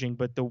disparaging,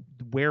 but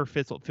where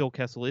Phil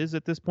Kessel is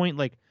at this point,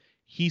 like,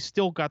 he's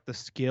still got the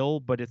skill,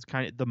 but it's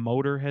kind of, the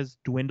motor has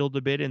dwindled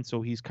a bit. And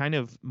so he's kind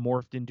of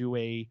morphed into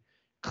a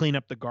clean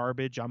up the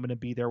garbage, I'm going to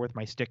be there with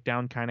my stick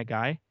down kind of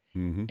guy.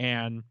 Mm-hmm.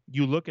 And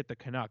you look at the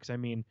Canucks, I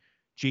mean,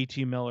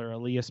 JT Miller,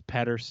 Elias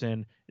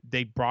Pettersson,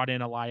 they brought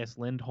in Elias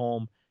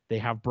Lindholm, they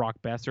have Brock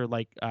Besser.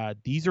 Like,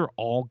 these are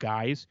all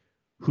guys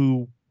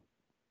who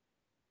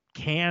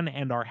can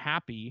and are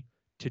happy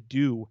to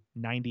do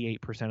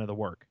 98% of the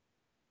work.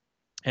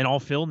 And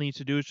all Phil needs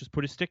to do is just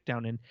put his stick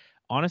down. And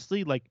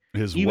honestly, like,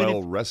 his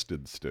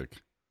well-rested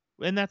stick.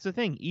 And that's the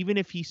thing. Even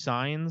if he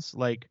signs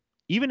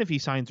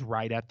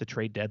right at the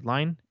trade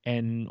deadline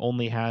and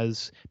only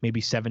has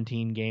maybe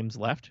 17 games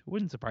left, it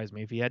wouldn't surprise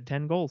me if he had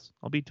 10 goals.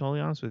 I'll be totally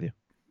honest with you.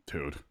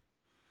 Dude.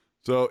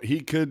 So he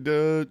could,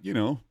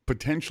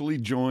 potentially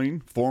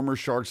join former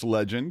Sharks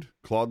legend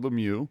Claude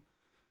Lemieux,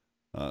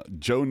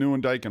 Joe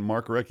Nieuwendyk, and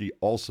Mark Recchi,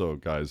 also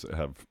guys that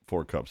have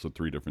 4 cups with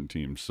 3 different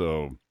teams.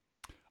 So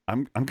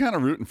I'm kind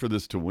of rooting for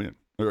this to win,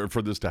 or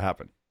for this to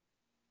happen.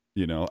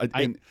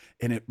 And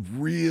it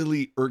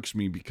really irks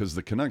me because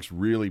the Canucks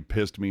really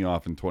pissed me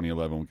off in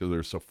 2011 because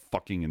they're so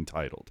fucking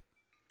entitled.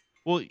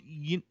 Well,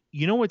 you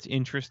know what's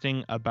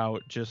interesting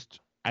about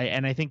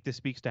I think this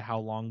speaks to how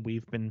long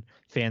we've been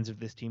fans of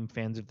this team,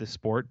 fans of this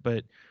sport,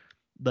 but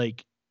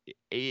like,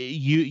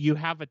 you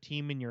have a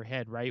team in your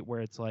head, right,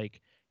 where it's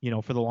like,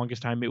 for the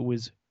longest time it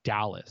was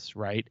Dallas,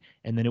 right?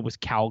 And then it was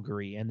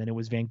Calgary, and then it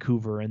was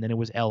Vancouver, and then it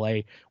was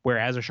LA, where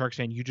as a Sharks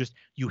fan,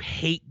 you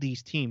hate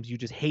these teams. You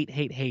just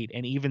hate.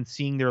 And even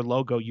seeing their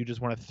logo, you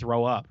just want to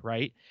throw up,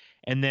 right?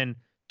 And then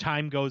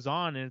time goes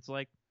on and it's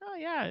like, oh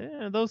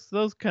yeah,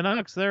 those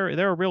Canucks, they're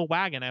a real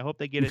wagon. I hope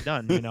they get it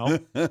done, And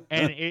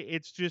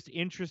it's just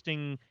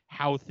interesting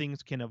how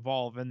things can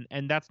evolve.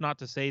 And that's not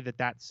to say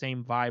that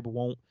same vibe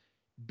won't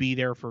be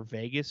there for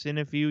Vegas in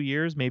a few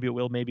years. Maybe it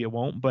will, maybe it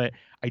won't. But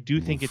I do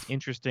think it's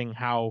interesting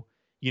how,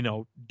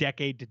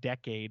 decade to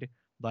decade,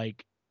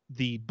 like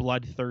the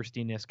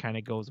bloodthirstiness kind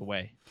of goes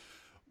away.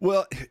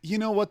 Well, you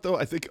know what though?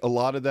 I think a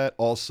lot of that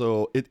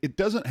also it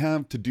doesn't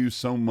have to do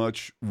so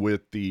much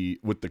with the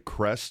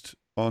crest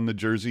on the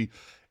jersey.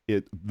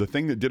 The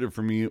thing that did it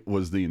for me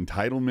was the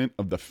entitlement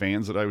of the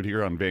fans that I would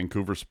hear on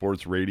Vancouver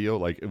sports radio.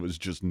 Like it was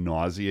just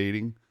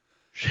nauseating.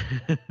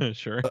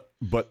 Sure.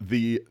 But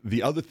the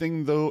other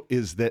thing though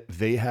is that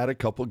they had a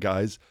couple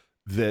guys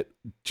that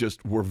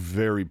just were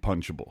very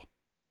punchable.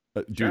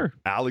 Dude, sure.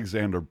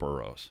 Alexander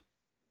Burrows.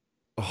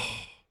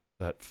 Oh,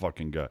 that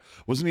fucking guy.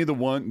 Wasn't he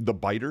the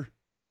biter?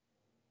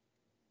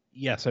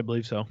 Yes, I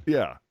believe so.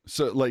 Yeah.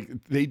 So like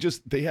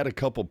they had a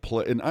couple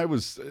play, and I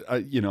was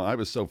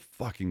so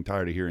fucking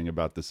tired of hearing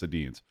about the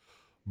Sedins.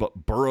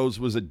 But Burrows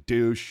was a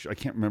douche. I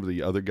can't remember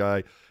the other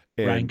guy.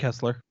 And, Ryan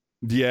Kessler.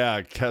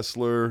 Yeah,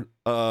 Kessler.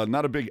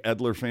 Not a big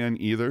Edler fan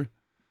either.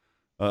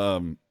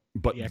 But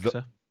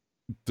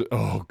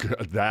oh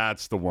god,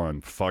 that's the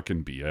one.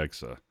 Fucking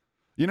Bieksa.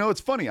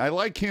 It's funny. I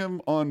like him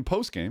on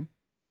postgame,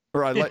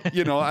 or I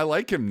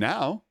like him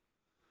now.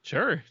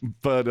 Sure.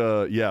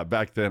 But yeah,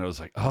 back then I was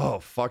like, oh,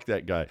 fuck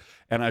that guy.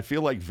 And I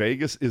feel like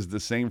Vegas is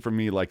the same for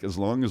me. Like as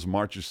long as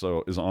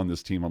Marchessault is on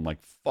this team, I'm like,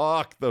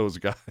 fuck those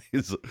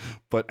guys.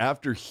 But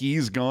after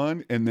he's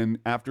gone, and then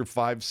after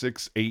 5,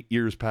 6, 8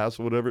 years pass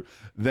or whatever,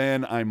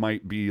 then I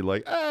might be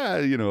like,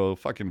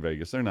 fucking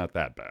Vegas. They're not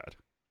that bad.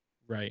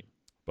 Right.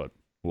 But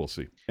we'll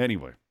see.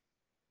 Anyway.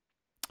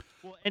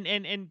 Well,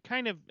 and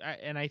kind of,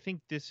 and I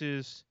think this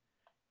is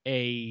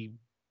a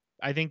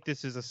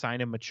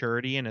sign of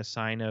maturity and a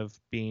sign of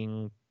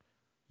being,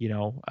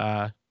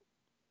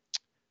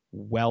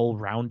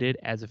 well-rounded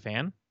as a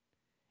fan.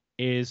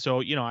 Is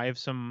so, I have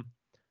some,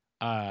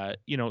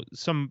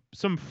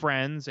 some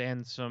friends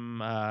and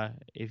some,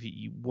 if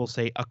you will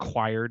say,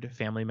 acquired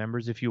family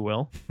members, if you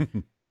will.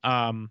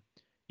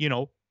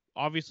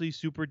 Obviously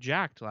super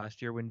jacked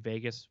last year when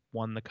Vegas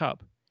won the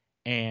cup,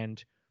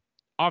 and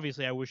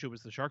obviously I wish it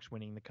was the Sharks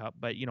winning the cup,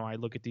 but I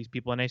look at these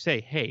people and I say,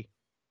 hey,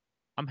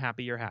 I'm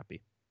happy you're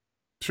happy.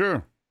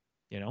 Sure.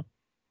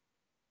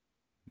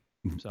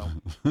 So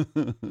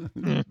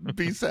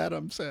be sad,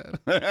 I'm sad.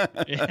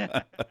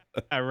 Yeah.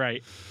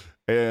 Right.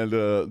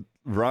 And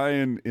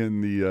Ryan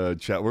in the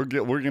chat,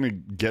 we're gonna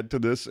get to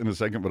this in a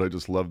second, but I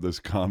just love this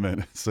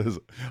comment. It says,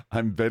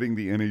 I'm betting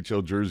the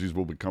NHL jerseys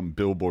will become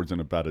billboards in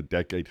about a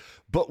decade.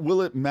 But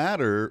will it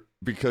matter,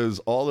 because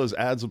all those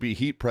ads will be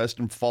heat pressed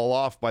and fall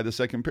off by the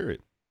second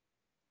period?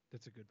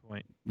 That's a good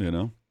point.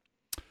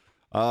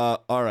 All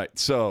right,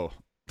 so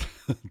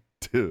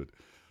dude,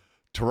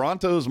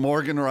 Toronto's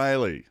Morgan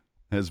Rielly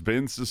has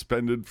been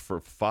suspended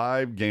for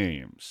 5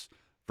 games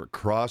for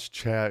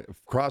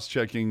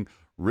cross-checking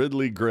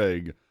Ridley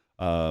Gregg,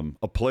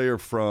 a player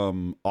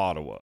from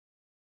Ottawa.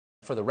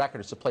 For the record,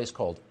 it's a place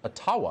called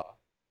Ottawa.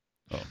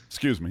 Oh,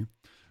 excuse me.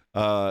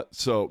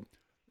 So,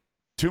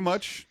 too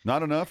much,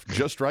 not enough,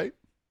 just right?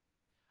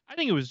 I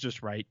think it was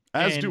just right.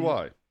 As do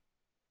I.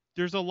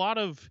 There's a lot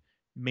of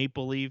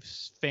Maple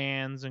Leafs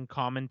fans and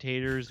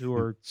commentators who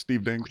are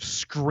Steve Dank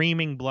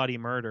screaming bloody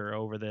murder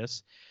over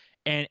this.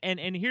 And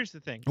here's the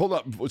thing. Hold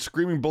up.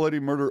 Screaming bloody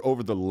murder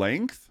over the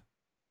length?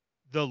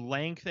 The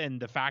length and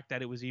the fact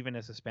that it was even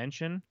a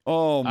suspension.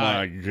 Oh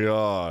my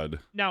God.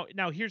 Now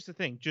here's the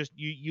thing. Just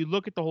you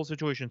look at the whole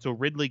situation. So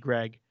Ridley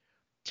Gregg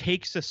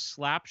takes a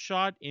slap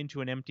shot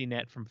into an empty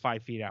net from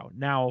 5 feet out.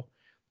 Now,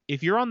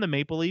 if you're on the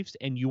Maple Leafs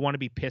and you want to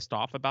be pissed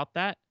off about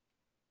that,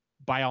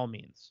 by all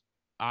means.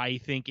 I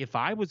think if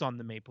I was on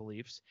the Maple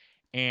Leafs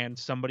and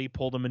somebody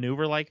pulled a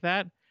maneuver like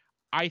that,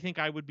 I think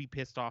I would be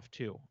pissed off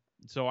too.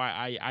 So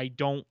I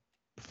don't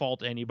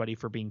fault anybody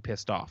for being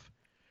pissed off.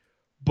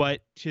 But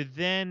to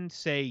then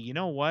say, you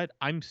know what,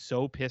 I'm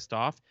so pissed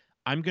off,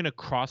 I'm going to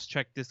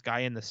cross-check this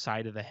guy in the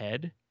side of the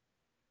head,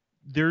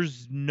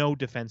 there's no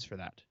defense for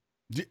that.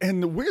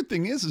 And the weird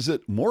thing is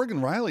that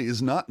Morgan Rielly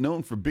is not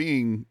known for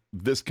being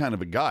this kind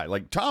of a guy.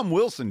 Like Tom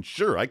Wilson,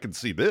 sure, I could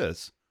see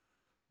this.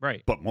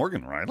 Right. But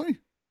Morgan Rielly?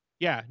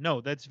 Yeah, no,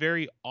 that's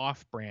very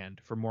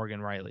off-brand for Morgan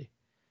Rielly.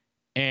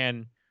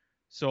 And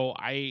so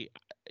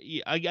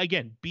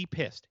again, be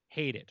pissed,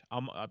 hate it.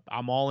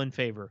 I'm all in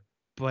favor.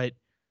 But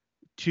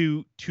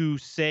to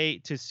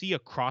see a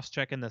cross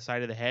check in the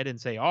side of the head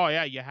and say, oh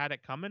yeah, you had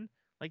it coming,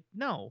 like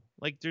no,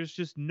 like there's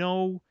just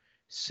no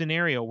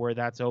scenario where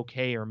that's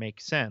okay or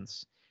makes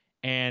sense.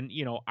 And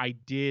I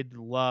did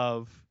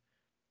love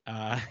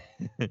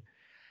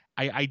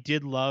I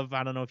did love,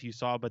 I don't know if you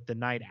saw, but the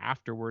night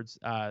afterwards,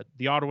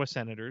 the Ottawa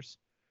Senators,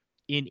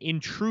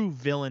 in true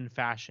villain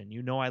fashion,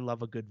 I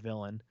love a good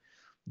villain,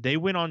 they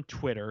went on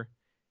Twitter,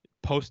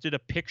 posted a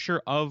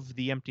picture of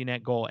the empty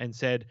net goal and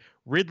said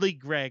Ridley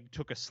Gregg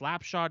took a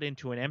slap shot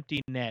into an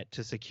empty net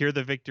to secure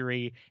the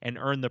victory and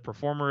earn the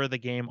Performer of the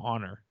Game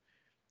honor.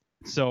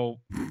 So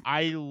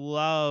I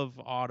love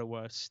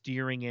Ottawa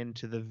steering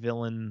into the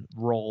villain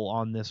role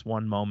on this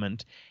one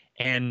moment,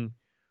 and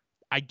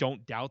I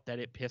don't doubt that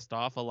it pissed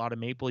off a lot of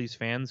Maple Leafs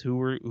fans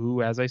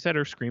who, as I said,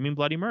 are screaming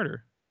bloody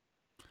murder.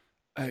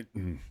 I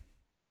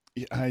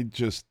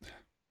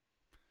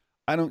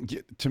don't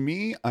get. To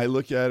me, I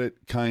look at it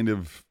kind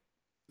of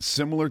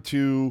similar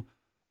to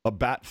a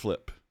bat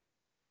flip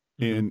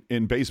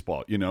in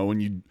baseball. You know, when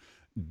you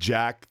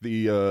jack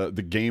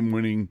the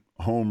game-winning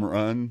home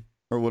run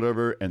or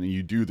whatever, and then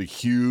you do the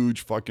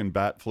huge fucking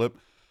bat flip.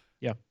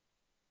 Yeah.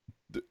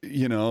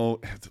 You know,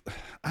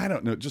 I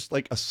don't know, just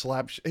like a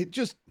slap.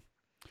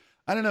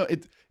 I don't know.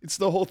 It's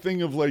the whole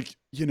thing of like,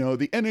 you know,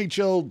 the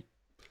NHL,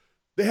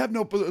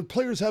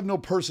 players have no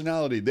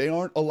personality. They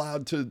aren't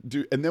allowed to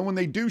do, and then when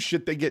they do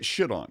shit, they get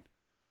shit on.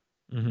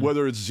 Mm-hmm.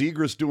 Whether it's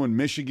Zegras doing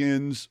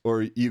Michigans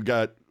or you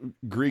got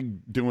Grieg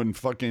doing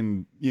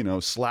fucking, you know,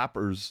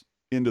 slappers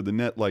into the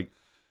net, like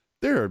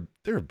there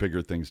are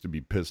bigger things to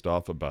be pissed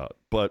off about.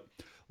 But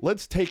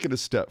let's take it a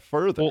step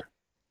further. Well,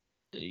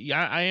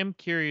 yeah, I am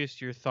curious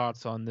your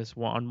thoughts on this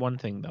one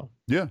thing though.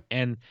 Yeah.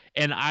 And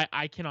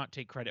I cannot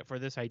take credit for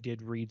this. I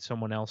did read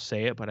someone else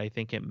say it, but I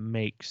think it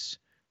makes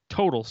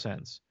total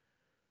sense.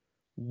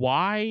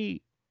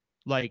 Why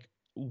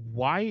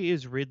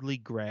is Ridley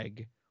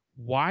Gregg,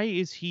 why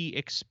is he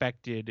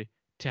expected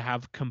to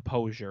have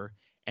composure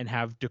and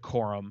have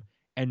decorum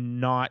and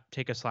not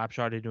take a slap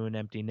shot into an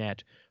empty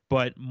net?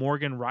 But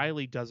Morgan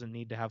Rielly doesn't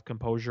need to have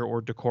composure or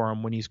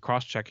decorum when he's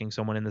cross-checking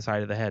someone in the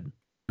side of the head.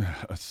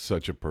 That's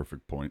such a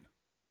perfect point.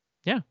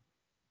 Yeah.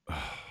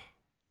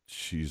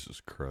 Jesus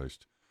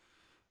Christ.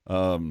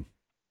 But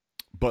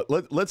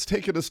let's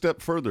take it a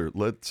step further.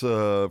 Let's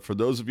for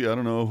those of you, I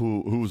don't know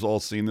who's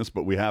all seen this,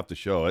 but we have to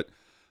show it.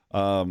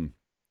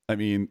 I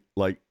mean,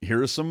 like,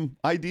 here are some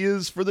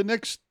ideas for the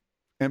next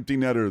empty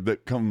netter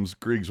that comes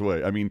Grieg's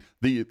way. I mean,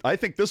 I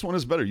think this one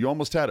is better. You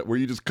almost had it where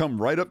you just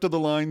come right up to the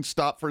line,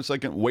 stop for a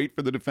second, wait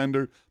for the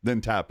defender,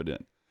 then tap it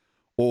in.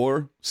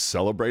 Or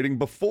celebrating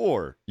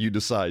before you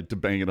decide to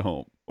bang it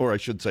home. Or I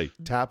should say,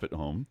 tap it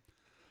home.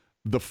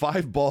 The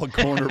 5-ball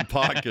corner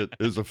pocket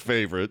is a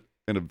favorite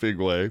in a big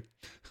way.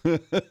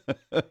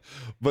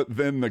 But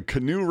then the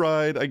canoe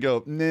ride, I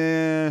go,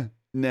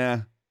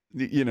 nah.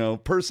 You know,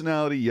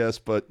 personality, yes,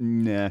 but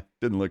nah,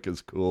 didn't look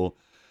as cool.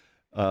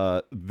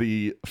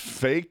 The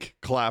fake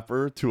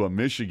clapper to a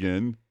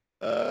Michigan,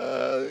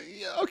 yeah,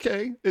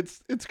 okay,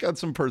 it's got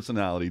some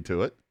personality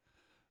to it.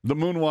 The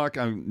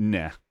moonwalk,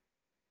 nah,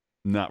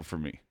 not for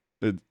me.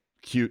 It's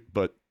cute,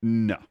 but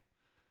no.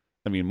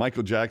 I mean,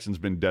 Michael Jackson's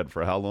been dead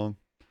for how long?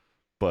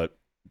 But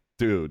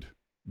dude,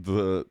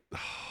 the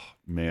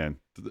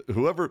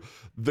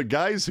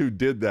guys who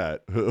did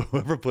that,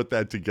 whoever put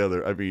that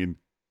together, I mean,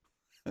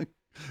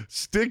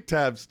 stick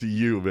taps to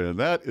you, man.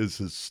 That is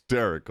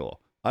hysterical.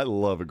 I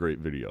love a great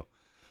video.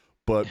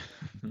 But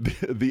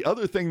the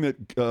other thing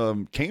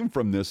that came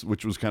from this,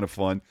 which was kind of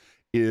fun,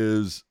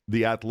 is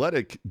The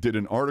Athletic did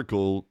an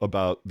article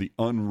about the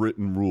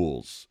unwritten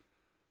rules.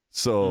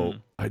 So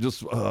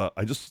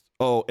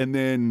and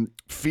then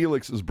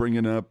Felix is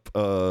bringing up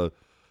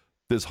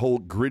this whole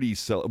gritty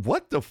cell.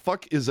 What the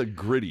fuck is a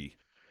gritty?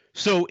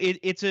 So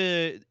it's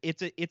a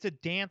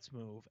dance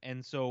move,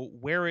 and so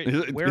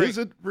is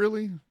it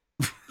really?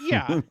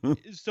 Yeah.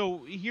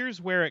 So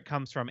here's where it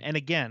comes from. And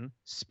again,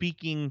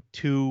 speaking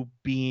to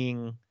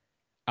being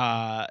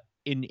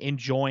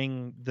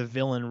enjoying the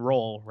villain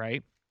role,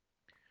 right?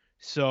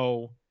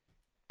 So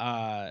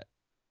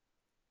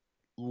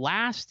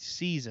last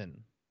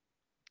season,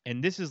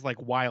 and this is like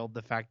wild,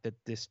 the fact that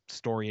this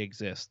story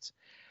exists.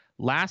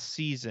 Last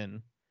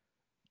season,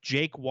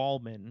 Jake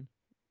Wallman,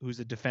 who's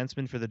a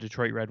defenseman for the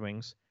Detroit Red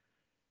Wings,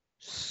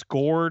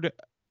 scored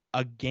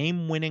a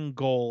game-winning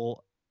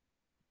goal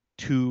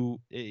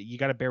you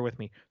got to bear with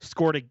me,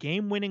 scored a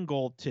game-winning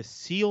goal to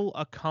seal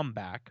a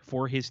comeback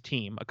for his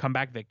team, a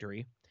comeback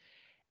victory,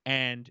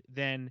 and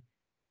then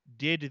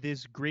did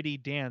this gritty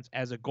dance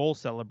as a goal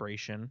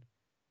celebration,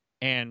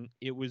 and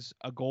it was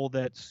a goal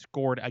that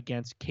scored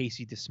against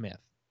Casey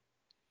DeSmith.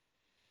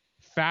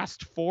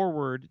 Fast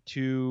forward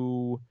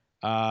to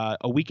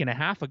a week and a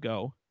half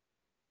ago,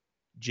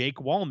 Jake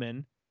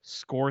Wallman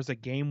scores a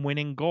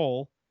game-winning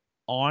goal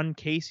on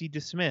Casey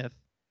DeSmith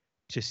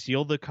to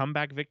seal the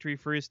comeback victory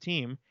for his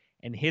team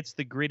and hits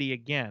the gritty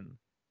again.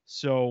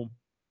 So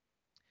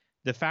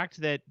the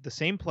fact that the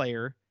same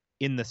player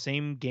in the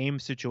same game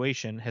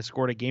situation has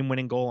scored a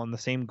game-winning goal on the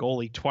same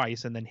goalie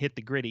twice and then hit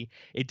the gritty,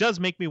 it does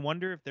make me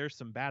wonder if there's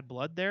some bad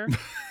blood there.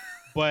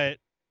 But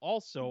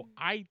also,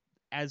 I,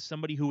 as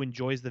somebody who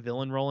enjoys the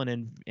villain role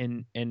and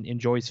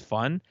enjoys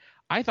fun,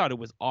 I thought it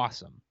was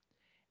awesome.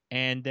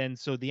 And then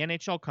so the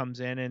NHL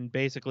comes in and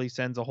basically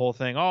sends a whole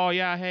thing. Oh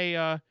yeah,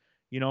 hey,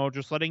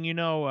 just letting you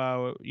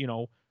know,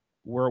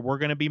 we're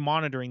going to be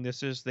monitoring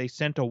this. They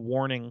sent a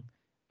warning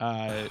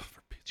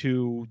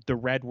to the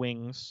Red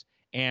Wings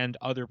and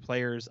other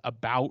players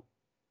about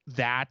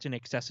that and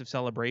excessive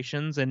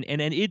celebrations. And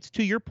it's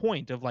to your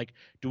point of like,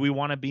 do we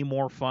want to be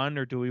more fun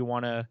or do we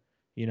want to,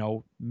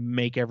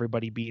 make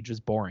everybody be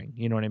just boring?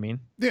 You know what I mean?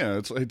 Yeah,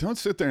 it's like, don't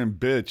sit there and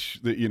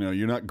bitch that,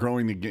 you're not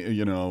growing the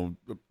game,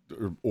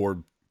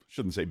 or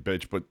shouldn't say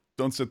bitch, but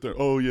don't sit there,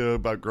 oh yeah,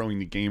 about growing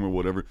the game or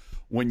whatever,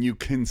 when you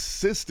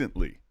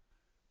consistently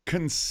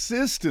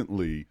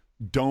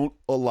don't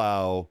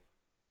allow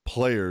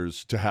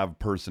players to have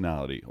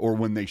personality, or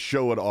when they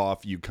show it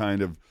off, you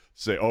kind of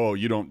say, oh,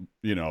 you don't,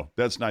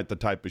 that's not the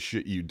type of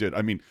shit you did.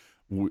 I mean,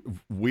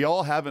 we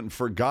all haven't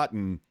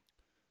forgotten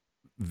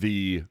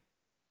the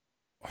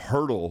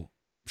Hertl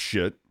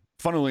shit.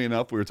 Funnily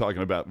enough, we were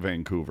talking about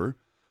Vancouver,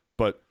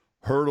 but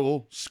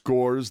Hertl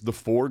scores the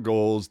 4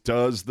 goals,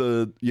 does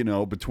the,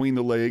 between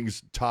the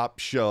legs, top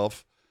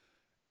shelf,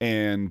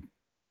 and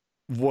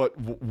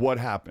what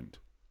happened?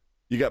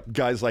 You got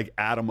guys like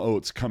Adam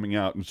Oates coming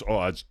out and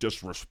it's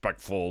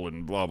disrespectful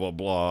and blah, blah,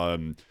 blah.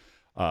 And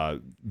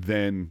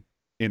then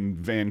in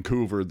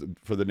Vancouver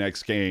for the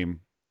next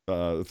game,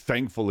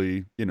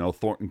 thankfully,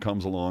 Thornton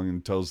comes along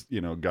and tells,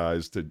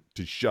 guys to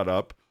shut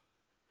up.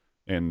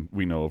 And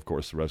we know, of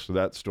course, the rest of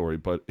that story.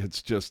 But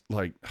it's just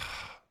like,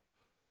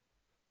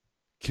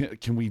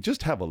 can we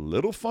just have a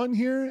little fun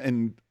here?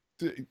 And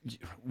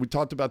we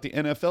talked about the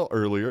NFL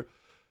earlier.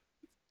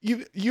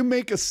 You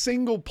make a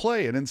single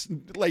play, and it's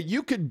like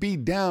you could be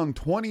down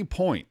 20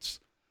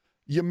 points.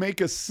 You make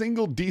a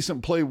single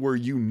decent play where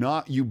you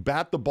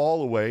bat the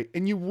ball away,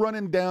 and you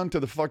running down to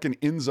the fucking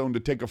end zone to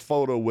take a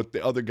photo with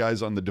the other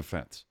guys on the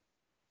defense.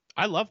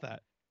 I love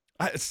that.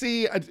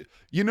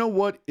 You know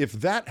what? If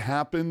that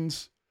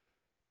happens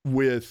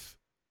with,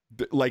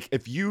 like,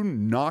 if you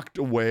knocked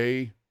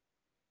away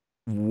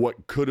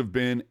what could have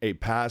been a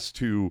pass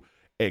to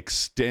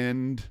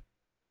extend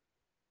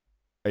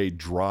a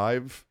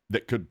drive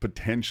that could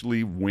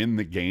potentially win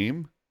the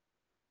game,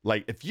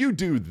 like if you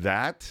do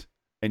that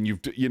and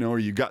or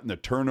you gotten the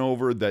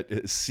turnover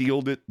that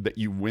sealed it, that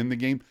you win the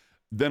game,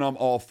 then I'm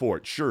all for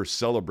it. Sure,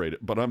 celebrate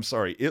it. But I'm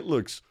sorry, it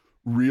looks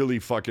really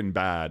fucking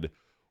bad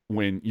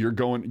when you're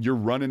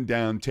running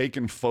down,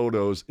 taking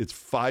photos. It's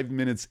 5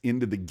 minutes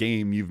into the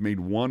game. You've made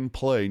one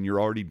play and you're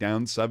already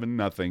down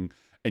 7-0,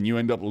 and you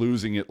end up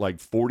losing it like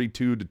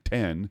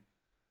 42-10.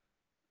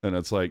 And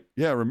it's like,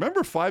 yeah,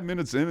 remember 5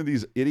 minutes into,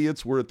 these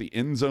idiots were at the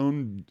end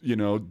zone,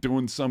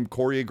 doing some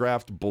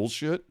choreographed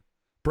bullshit?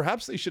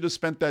 Perhaps they should have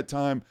spent that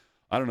time,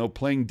 I don't know,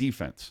 playing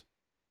defense.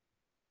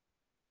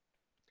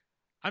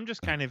 I'm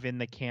just kind of in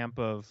the camp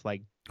of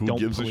like, who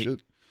gives a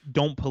shit?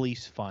 Don't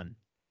police fun.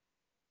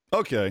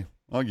 Okay,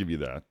 I'll give you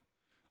that.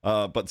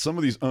 But some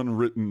of these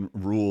unwritten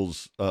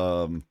rules,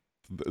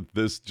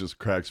 this just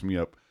cracks me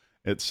up.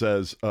 It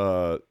says,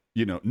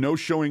 no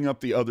showing up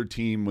the other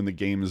team when the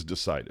game is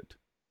decided.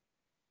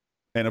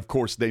 And, of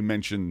course, they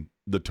mention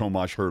the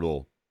Tomas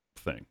Hertl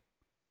thing.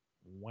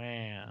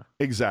 Wow.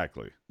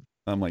 Exactly.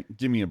 I'm like,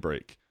 give me a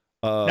break.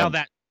 Now,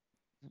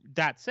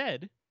 that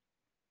said,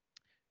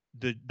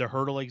 the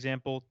Hertl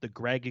example, the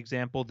Greg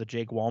example, the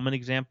Jake Wallman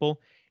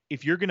example,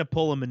 if you're going to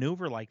pull a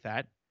maneuver like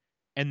that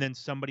and then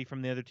somebody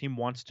from the other team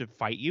wants to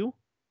fight you,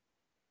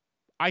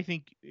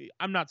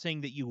 I'm not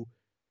saying that you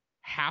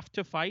have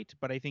to fight,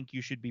 but I think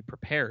you should be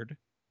prepared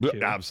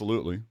to.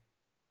 Absolutely.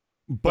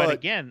 But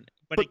again,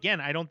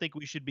 I don't think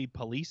we should be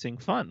policing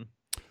fun.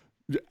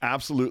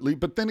 Absolutely.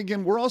 But then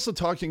again, we're also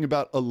talking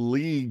about a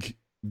league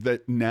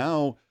that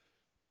now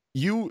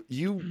you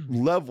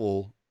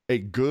level a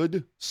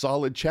good,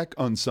 solid check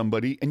on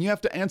somebody, and you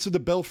have to answer the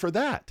bell for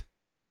that.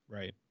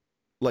 Right.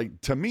 Like,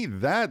 to me,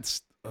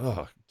 that's,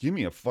 give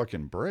me a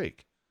fucking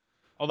break.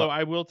 Although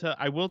I will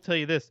tell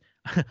you this,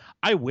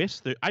 I wish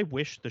the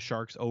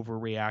Sharks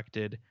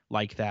overreacted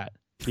like that,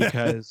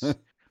 because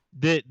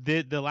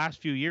the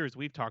last few years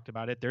we've talked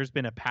about it. There's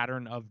been a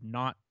pattern of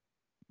not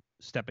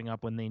stepping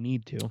up when they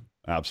need to.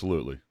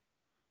 Absolutely.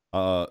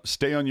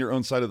 Stay on your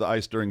own side of the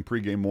ice during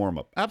pregame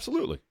warm-up.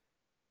 Absolutely.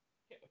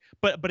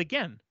 But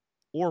again,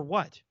 or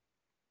what?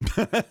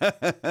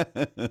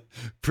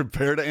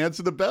 Prepare to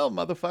answer the bell,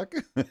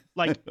 motherfucker.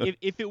 Like,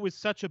 if it was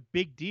such a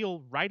big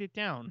deal, write it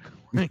down.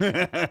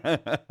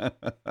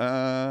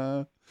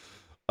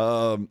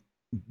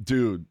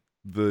 Dude,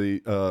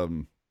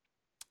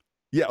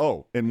 yeah.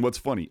 Oh, and what's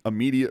funny?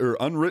 Immediate or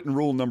unwritten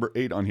rule number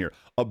 8 on here: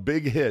 a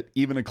big hit,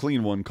 even a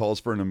clean one, calls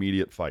for an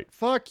immediate fight.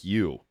 Fuck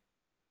you.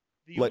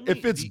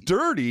 If it's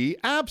dirty,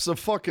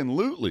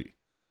 abso-fucking-lutely.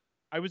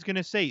 I was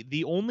gonna say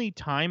the only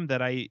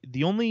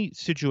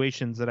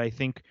situations that I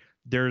think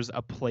there's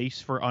a place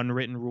for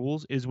unwritten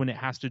rules is when it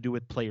has to do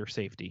with player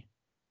safety.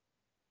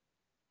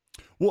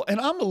 Well,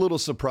 and I'm a little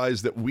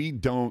surprised that we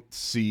don't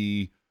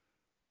see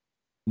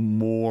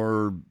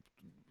more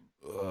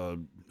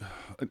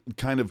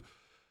kind of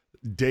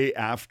day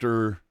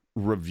after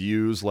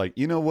reviews, like,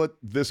 you know what,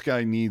 this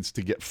guy needs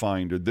to get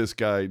fined, or this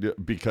guy,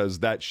 because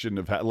that shouldn't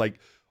have had, like,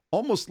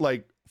 almost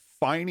like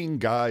fining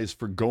guys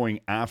for going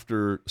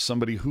after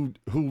somebody who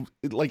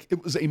like,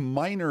 it was a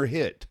minor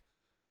hit,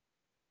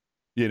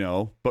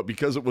 but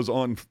because it was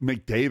on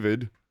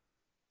McDavid,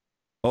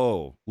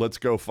 oh, let's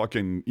go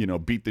fucking,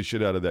 beat the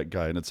shit out of that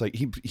guy. And it's like,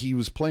 he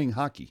was playing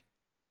hockey.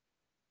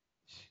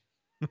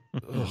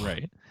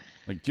 Right.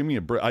 Like, give me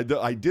a break.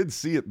 I did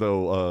see it,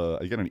 though.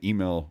 I got an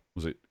email,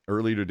 was it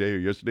earlier today or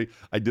yesterday?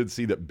 I did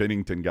see that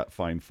Bennington got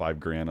fined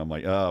 $5,000. I'm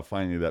like,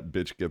 finally that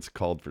bitch gets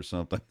called for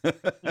something.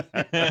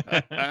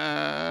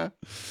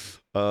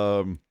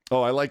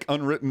 I like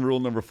unwritten rule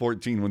number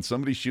 14. When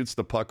somebody shoots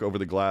the puck over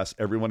the glass,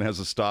 everyone has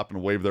to stop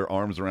and wave their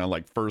arms around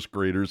like first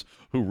graders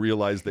who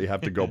realize they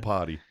have to go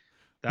potty.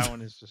 That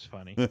one is just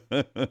funny.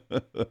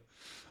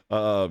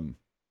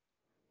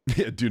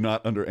 Do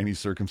not under any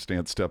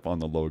circumstance step on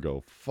the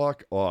logo.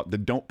 Fuck off.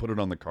 Then don't put it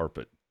on the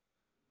carpet.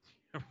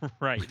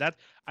 Right.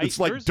 It's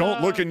like,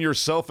 don't look in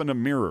yourself in a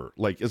mirror.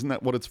 Like, isn't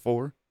that what it's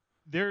for?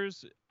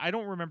 I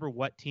don't remember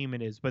what team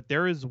it is, but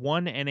there is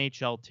one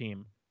NHL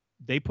team.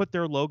 They put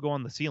their logo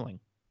on the ceiling.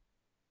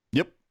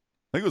 Yep.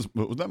 I think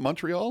was that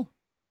Montreal?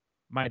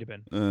 Might have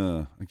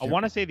been. I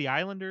want to say the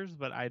Islanders,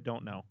 but I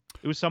don't know.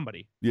 It was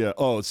somebody. Yeah.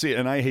 Oh, see,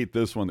 and I hate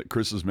this one that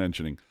Chris is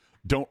mentioning.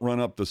 Don't run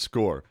up the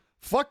score.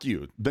 Fuck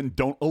you. Then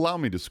don't allow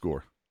me to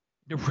score.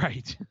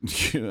 Right.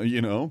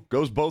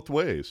 Goes both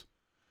ways.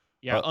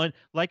 Yeah.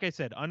 Like I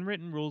said,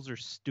 unwritten rules are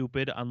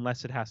stupid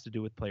unless it has to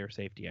do with player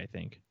safety, I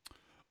think.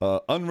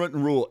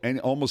 Unwritten rule, and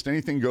almost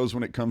anything goes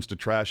when it comes to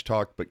trash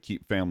talk, but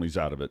keep families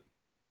out of it.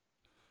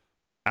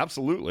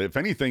 Absolutely. If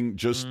anything,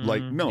 just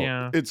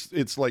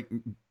it's like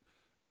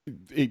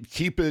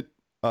keep it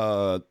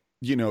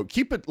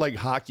like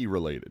hockey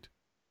related.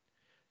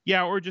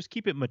 Yeah, or just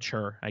keep it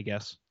mature, I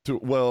guess.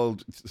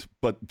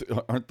 But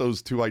aren't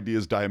those two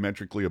ideas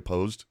diametrically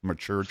opposed?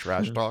 Mature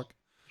trash talk?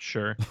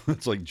 Sure.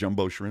 It's like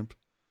jumbo shrimp.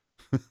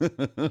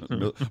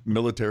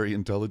 Military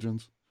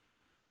intelligence.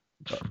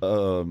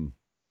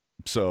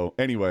 So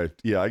anyway,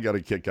 yeah, I got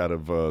a kick out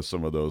of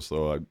some of those,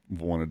 so I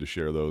wanted to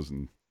share those.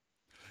 And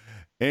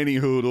any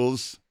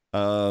hoodles.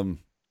 Oh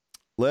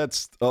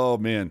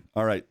man.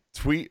 All right.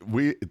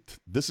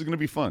 This is going to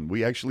be fun.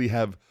 We actually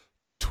have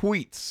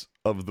tweets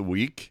of the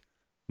week.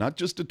 Not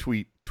just a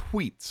tweet,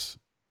 tweets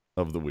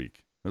of the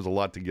week. There's a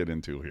lot to get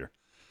into here.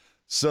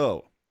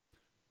 So,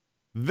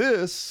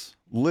 this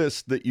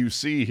list that you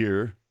see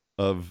here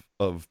of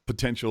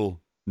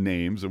potential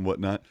names and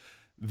whatnot,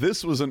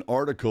 this was an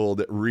article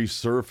that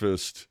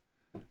resurfaced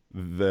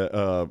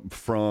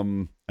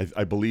from,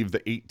 I believe,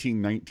 the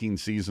 18-19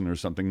 season or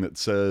something that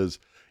says,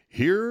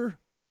 here,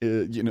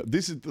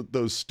 this is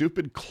those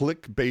stupid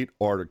clickbait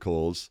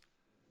articles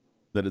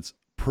that it's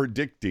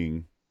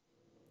predicting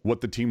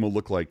what the team will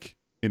look like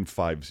in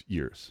 5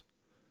 years.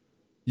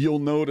 You'll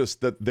notice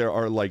that there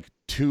are like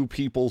 2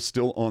 people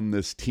still on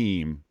this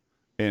team,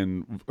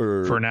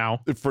 for now,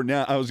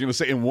 I was going to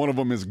say, and one of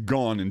them is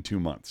gone in 2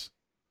 months.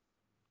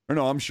 Or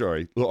no, I'm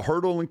sorry,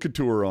 Hertl and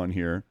Couture on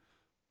here,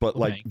 but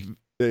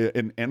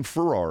and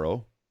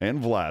Ferraro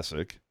and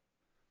Vlasic,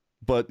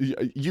 but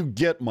you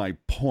get my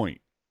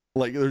point.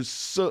 Like,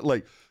 there's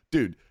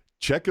dude,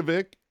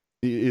 Chekovic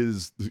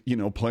is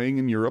playing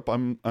in Europe.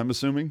 I'm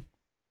assuming.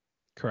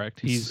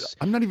 Correct.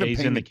 I'm not even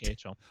paying in the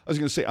KHL. I was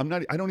going to say I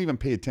don't even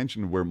pay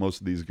attention to where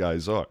most of these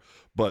guys are.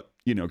 But,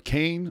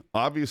 Kane,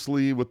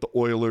 obviously with the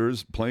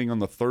Oilers, playing on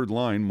the third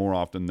line more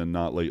often than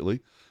not lately.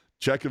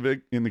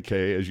 Chekovic in the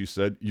K, as you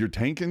said. Your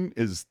Tankin,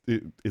 is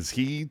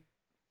he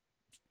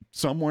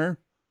somewhere?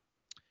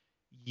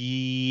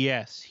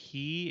 Yes,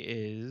 he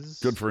is.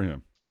 Good for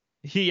him.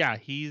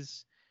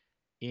 He's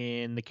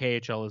in the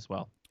KHL as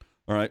well.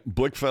 All right.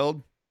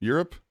 Blichfeld,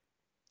 Europe?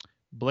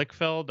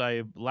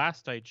 Blichfeld,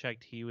 last I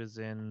checked, he was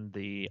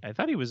I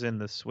thought he was in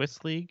the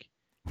Swiss League.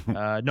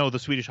 No, the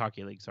Swedish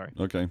Hockey League, sorry.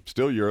 Okay,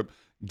 still Europe.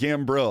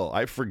 Gambrell,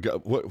 I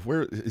forgot,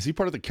 where is he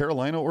part of the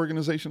Carolina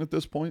organization at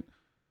this point?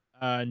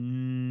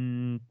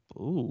 No,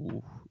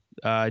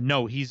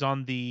 he's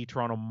on the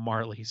Toronto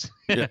Marlies.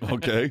 Yeah,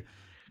 okay.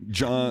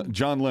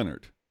 John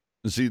Leonard.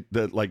 See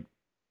that, like,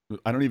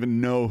 I don't even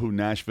know who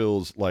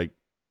Nashville's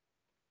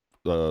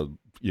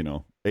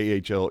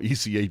AHL,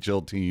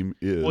 ECHL team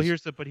is. Well,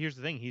 here's the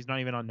thing. He's not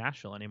even on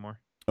Nashville anymore.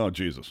 Oh,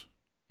 Jesus.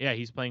 Yeah,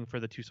 he's playing for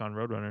the Tucson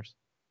Roadrunners.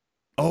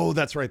 Oh,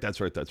 that's right.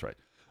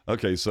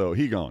 Okay, so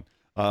he gone.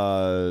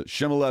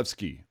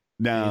 Shemilevsky.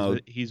 Now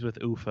he's with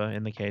Ufa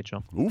in the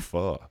KHL.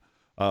 Ufa.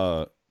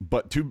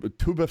 But to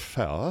be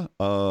fair,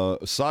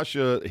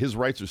 Sasha, his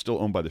rights are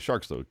still owned by the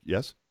Sharks, though.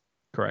 Yes.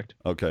 Correct.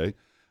 Okay.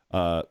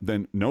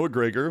 Then Noah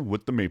Gregor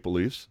with the Maple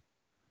Leafs.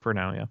 For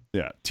now, yeah.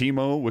 Yeah.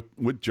 Timo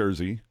with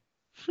Jersey.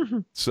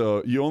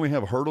 So you only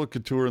have Hertl,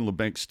 Couture, and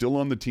LeBanc still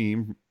on the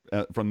team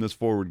from this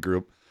forward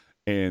group.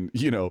 And,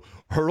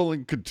 Hertl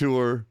and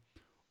Couture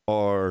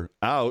are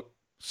out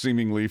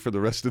seemingly for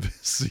the rest of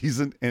this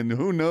season. And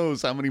who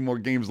knows how many more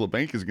games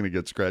LeBanc is going to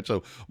get scratched.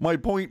 So my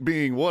point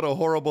being, what a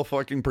horrible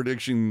fucking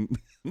prediction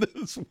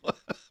this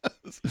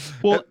was.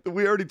 Well,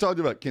 we already talked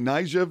about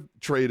Knyzhov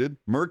traded,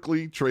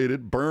 Merkley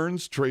traded,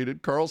 Burns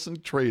traded,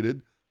 Carlson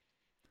traded.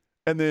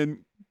 And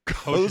then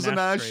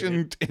Kozanash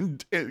and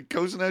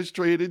Kozanash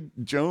traded.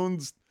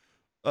 Jones,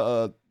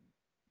 they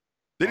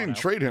didn't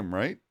trade him,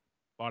 right?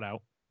 Bought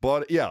out.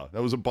 Yeah,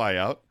 that was a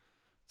buyout.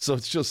 So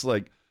it's just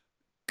like,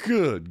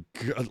 Good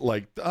God.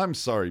 Like, I'm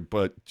sorry,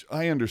 but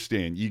I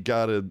understand. You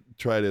got to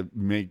try to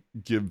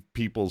give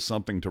people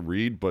something to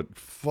read, but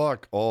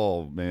fuck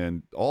all,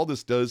 man. All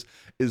this does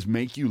is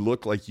make you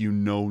look like you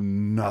know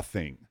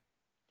nothing.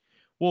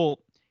 Well,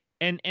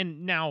 and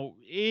now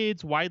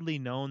it's widely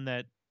known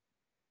that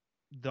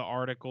the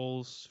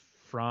articles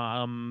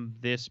from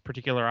this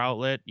particular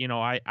outlet,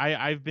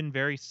 I've been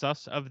very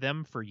sus of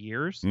them for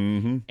years.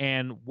 Mm-hmm.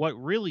 And what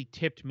really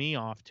tipped me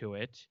off to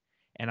it,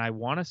 and I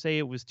want to say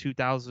it was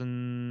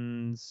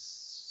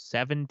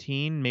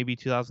 2017, maybe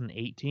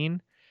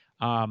 2018,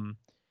 um,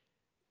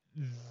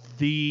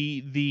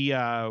 the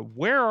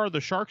Where Are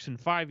the Sharks in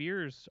 5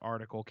 years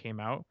article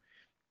came out,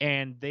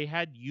 and they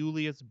had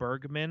Julius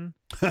Bergman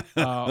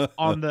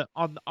on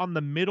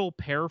the middle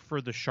pair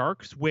for the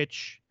Sharks,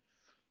 which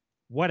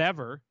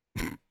whatever,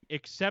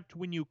 except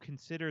when you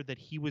consider that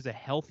he was a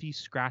healthy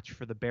scratch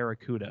for the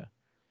Barracuda.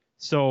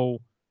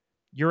 So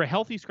you're a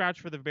healthy scratch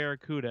for the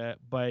Barracuda,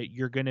 but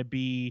you're going to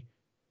be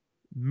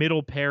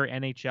middle pair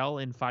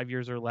NHL in 5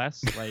 years or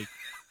less. Like,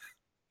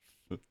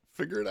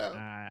 Figure it out.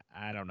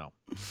 I don't know.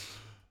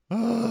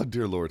 Oh,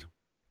 dear Lord.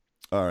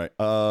 All right.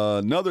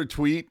 Another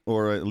tweet,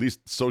 or at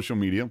least social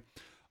media.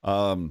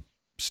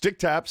 Stick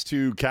taps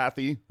to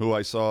Kathy, who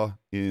I saw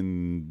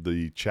in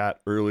the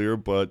chat earlier,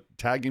 but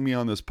tagging me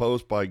on this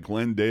post by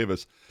Glenn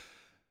Davis.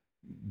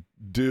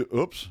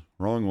 Oops,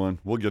 wrong one.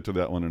 We'll get to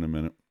that one in a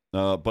minute.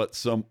 But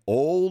some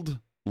old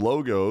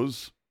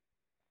logos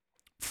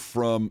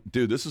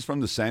this is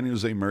from the San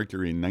Jose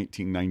Mercury in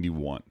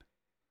 1991.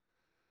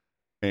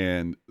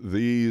 And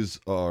these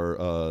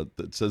are,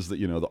 it says that,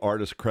 the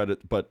artist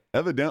credit, but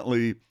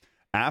evidently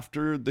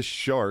after the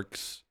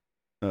Sharks,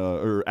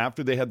 or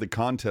after they had the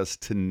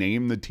contest to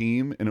name the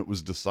team and it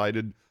was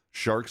decided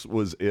Sharks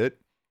was it,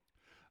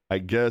 I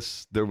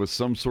guess there was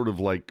some sort of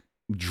like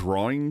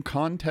drawing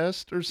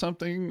contest or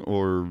something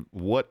or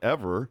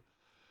whatever.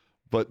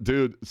 But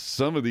dude,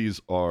 some of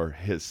these are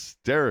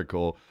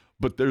hysterical,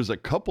 but there's a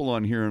couple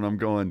on here and I'm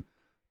going,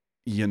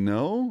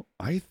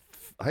 I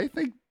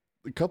think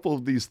a couple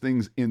of these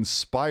things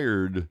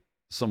inspired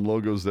some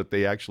logos that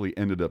they actually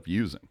ended up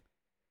using.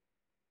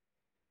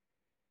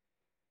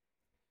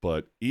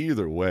 But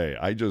either way,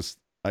 I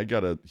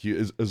gotta,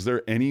 is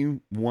there any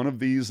one of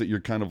these that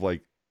you're kind of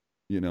like,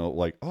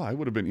 I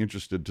would have been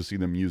interested to see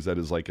them use that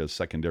as like a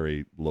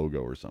secondary logo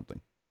or something?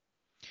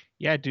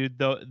 Yeah, dude.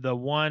 The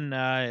one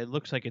it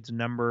looks like it's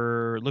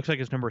number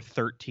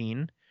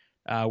 13,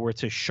 where it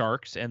says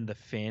Sharks and the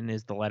fin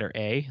is the letter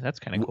A. That's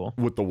kind of cool.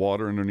 With the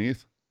water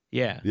underneath.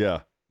 Yeah.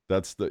 Yeah,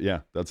 that's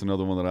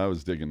another one that I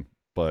was digging.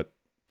 But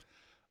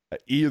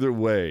either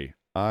way,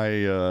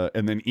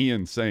 and then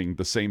Ian saying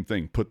the same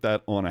thing. Put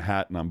that on a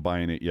hat, and I'm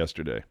buying it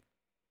yesterday.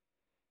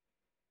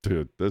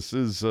 Dude, this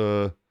is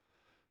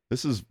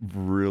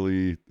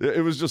really.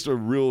 It was just a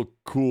real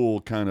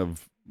cool kind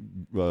of,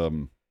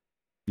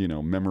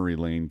 memory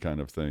lane kind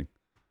of thing.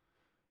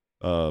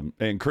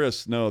 And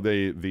Chris, no,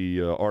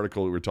 the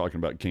article that we're talking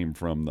about came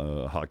from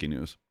the Hockey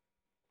News.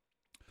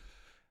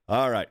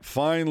 All right,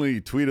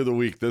 finally, tweet of the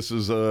week. This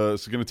is going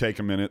to take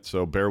a minute,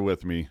 so bear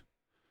with me.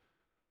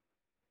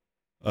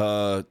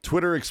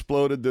 Twitter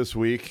exploded this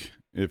week,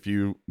 if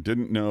you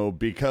didn't know,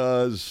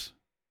 because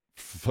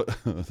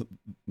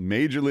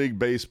Major League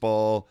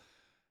Baseball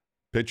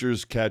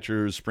pitchers,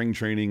 catchers, spring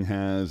training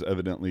has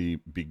evidently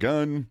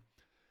begun,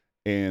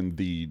 and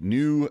the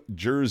new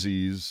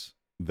jerseys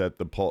that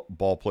the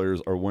ball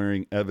players are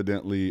wearing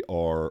evidently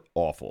are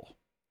awful.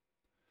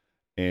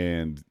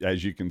 And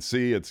as you can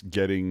see, it's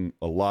getting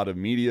a lot of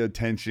media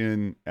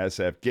attention.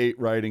 SF Gate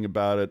writing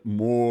about it,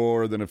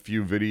 more than a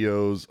few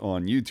videos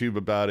on YouTube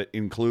about it,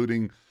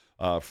 including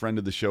a friend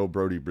of the show,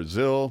 Brody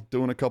Brazil,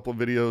 doing a couple of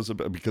videos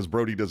about, because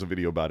Brody does a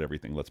video about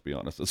everything, let's be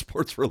honest, it's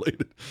sports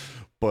related.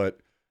 But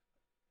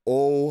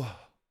oh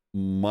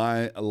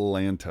my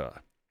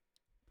Atlanta.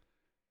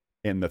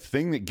 And the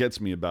thing that gets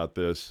me about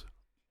this,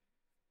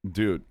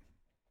 dude,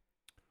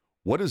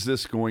 what is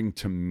this going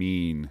to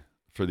mean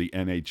for the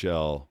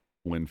NHL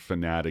when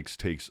Fanatics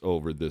takes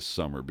over this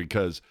summer?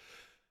 Because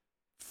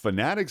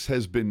Fanatics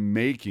has been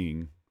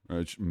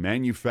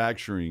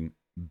manufacturing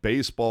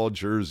baseball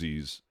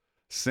jerseys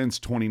since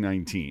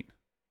 2019.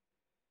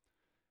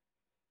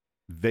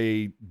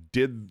 They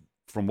did,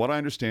 from what I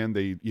understand,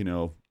 they,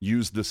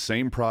 used the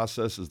same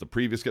process as the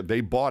previous guy. They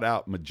bought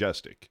out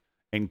Majestic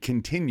and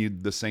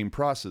continued the same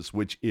process,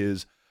 which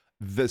is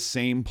the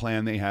same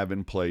plan they have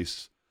in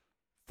place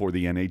for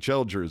the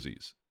NHL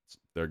jerseys.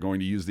 They're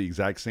going to use the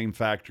exact same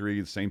factory,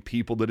 the same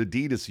people that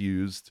Adidas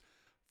used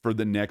for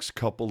the next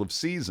couple of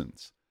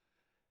seasons.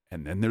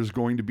 And then there's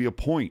going to be a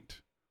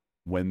point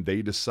when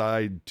they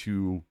decide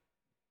to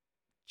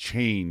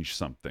change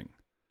something,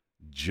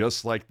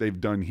 just like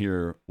they've done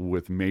here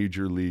with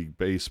Major League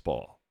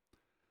Baseball.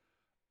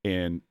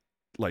 And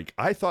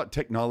I thought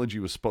technology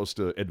was supposed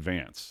to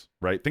advance,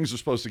 right? Things are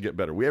supposed to get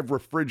better. We have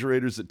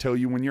refrigerators that tell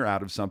you when you're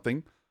out of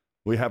something.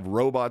 We have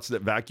robots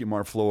that vacuum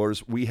our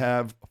floors. We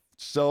have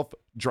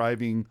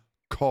self-driving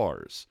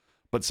cars.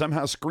 But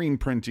somehow screen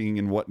printing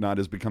and whatnot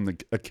has become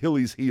the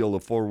Achilles heel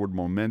of forward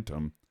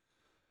momentum.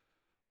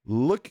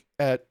 Look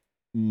at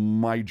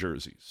my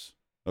jerseys,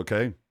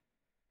 okay?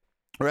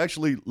 Or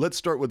actually, let's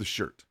start with a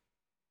shirt.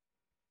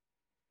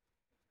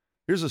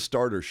 Here's a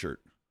starter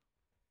shirt.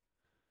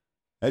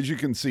 As you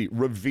can see,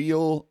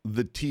 Reveal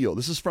the Teal.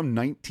 This is from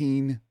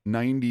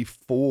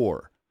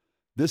 1994.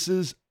 This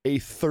is a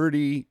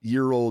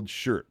 30-year-old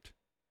shirt.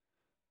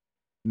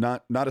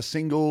 Not a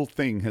single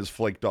thing has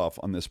flaked off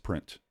on this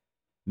print.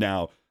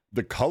 Now,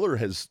 the color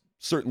has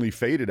certainly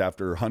faded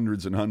after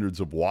hundreds and hundreds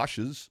of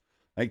washes.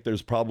 I think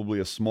there's probably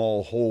a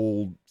small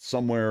hole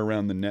somewhere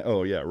around the neck.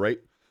 Oh, yeah, right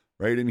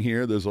in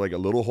here. There's like a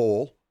little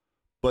hole.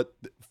 But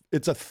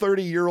it's a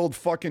 30-year-old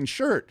fucking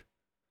shirt.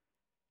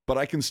 But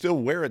I can still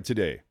wear it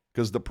today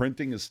because the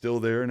printing is still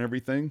there and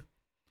everything.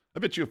 I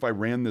bet you if I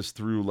ran this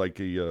through like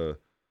a,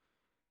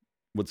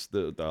 what's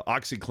the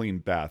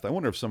OxyClean bath, I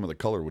wonder if some of the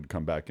color would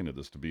come back into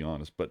this, to be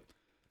honest. But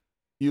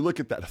you look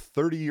at that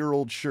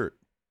 30-year-old shirt.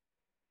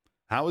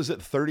 How is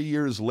it 30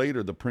 years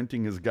later the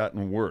printing has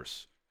gotten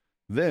worse?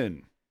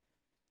 Then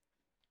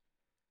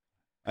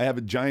I have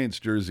a Giants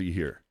jersey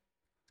here,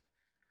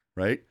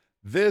 right?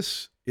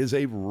 This is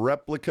a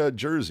replica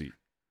jersey.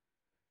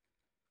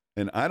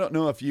 And I don't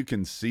know if you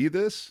can see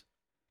this.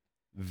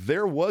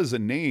 There was a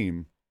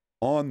name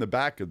on the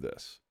back of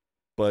this,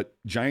 but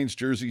Giants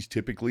jerseys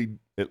typically,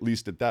 at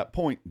least at that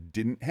point,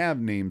 didn't have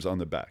names on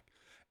the back.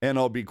 And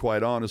I'll be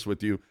quite honest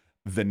with you,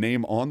 the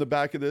name on the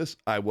back of this,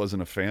 I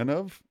wasn't a fan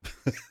of.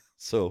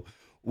 So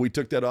we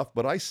took that off,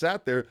 but I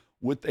sat there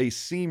with a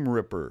seam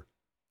ripper,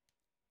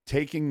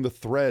 taking the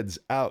threads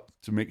out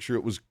to make sure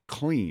it was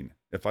clean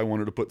if I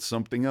wanted to put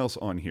something else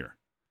on here.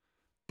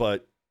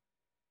 But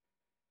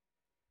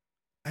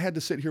I had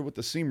to sit here with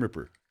the seam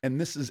ripper, and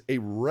this is a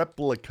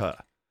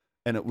replica,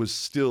 and it was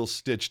still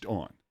stitched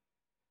on.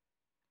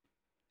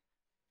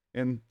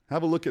 And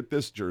have a look at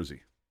this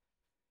jersey.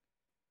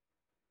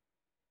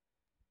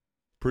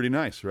 Pretty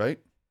nice, right?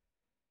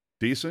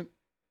 Decent.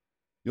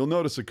 You'll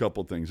notice a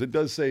couple things. It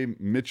does say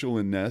Mitchell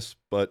and Ness,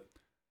 but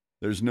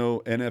there's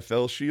no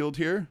NFL shield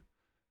here.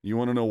 You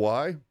want to know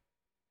why?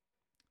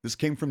 This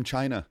came from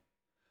China,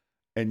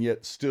 and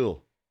yet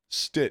still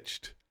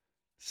stitched,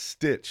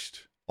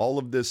 all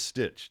of this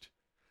stitched.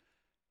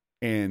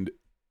 And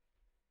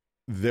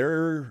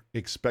they're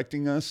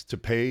expecting us to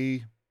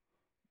pay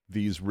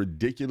these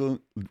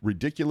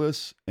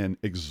ridiculous and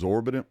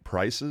exorbitant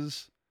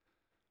prices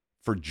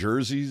for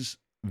jerseys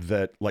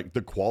that, like,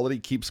 the quality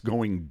keeps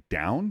going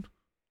down.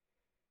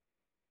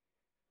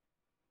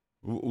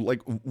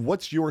 Like,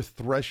 what's your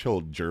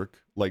threshold, jerk?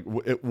 Like,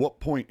 at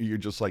what point are you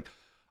just like,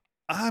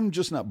 I'm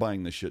just not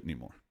buying this shit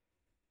anymore?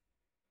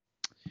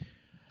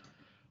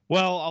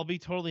 Well, I'll be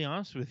totally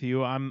honest with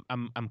you. I'm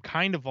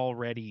kind of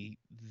already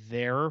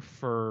there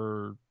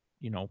for,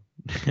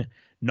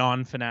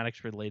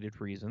 non-Fanatics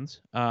related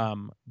reasons.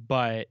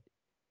 But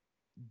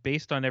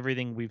based on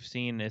everything we've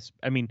seen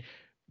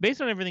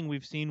based on everything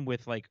we've seen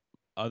with like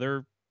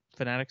other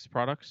Fanatics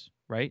products,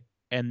 right?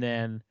 And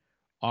then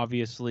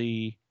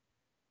obviously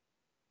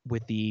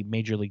with the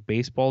Major League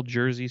Baseball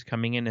jerseys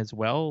coming in as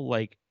well,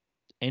 like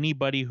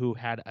anybody who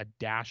had a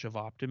dash of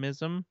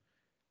optimism,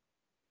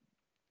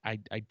 I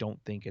don't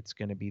think it's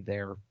going to be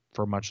there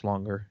for much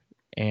longer.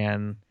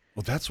 And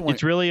well, that's why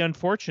it's really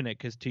unfortunate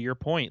because, to your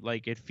point,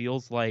 like it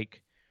feels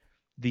like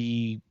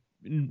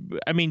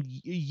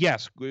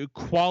yes,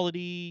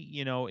 quality,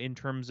 in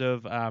terms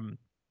of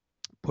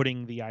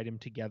putting the item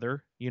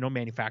together,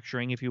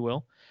 manufacturing, if you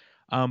will,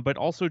 but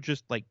also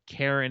just like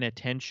care and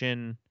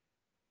attention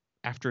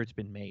after it's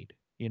been made,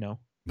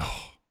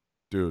 Oh,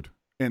 dude.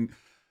 And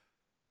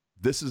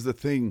this is the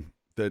thing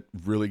that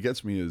really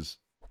gets me is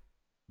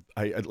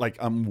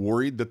I'm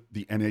worried that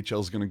the NHL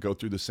is going to go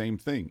through the same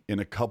thing. In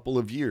a couple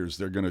of years,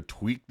 they're going to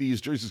tweak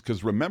these jerseys.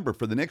 Because remember,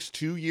 for the next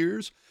 2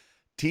 years,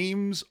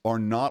 teams are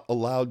not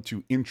allowed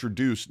to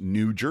introduce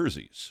new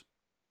jerseys,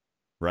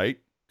 right?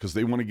 Because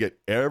they want to get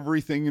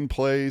everything in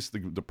place,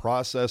 the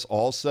process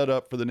all set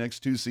up for the next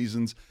 2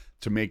 seasons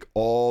to make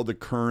all the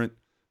current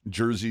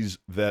jerseys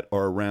that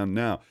are around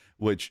now,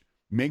 which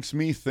makes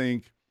me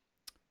think,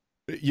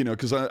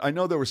 because I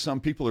know there were some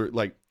people who are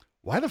like,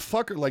 why the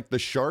fuck are like the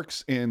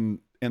Sharks and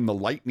the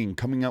Lightning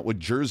coming out with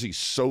jerseys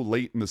so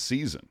late in the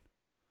season?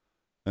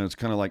 And it's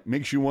kind of like,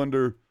 makes you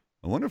wonder,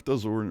 I wonder if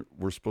those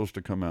were supposed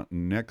to come out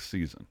next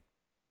season.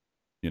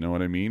 You know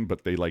what I mean?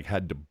 But they like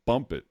had to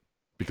bump it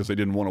because they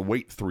didn't want to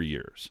wait 3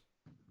 years.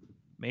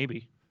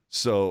 Maybe.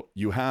 So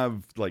you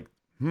have like,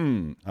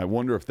 I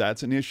wonder if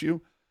that's an issue.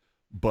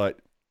 But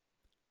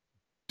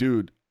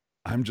dude,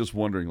 I'm just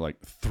wondering, like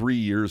 3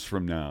 years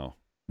from now,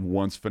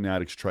 once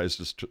Fanatics tries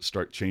to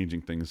start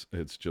changing things,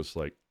 it's just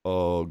like,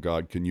 oh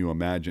God, can you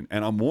imagine?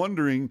 And I'm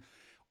wondering,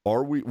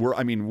 we're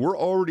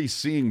already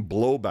seeing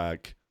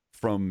blowback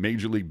from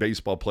Major League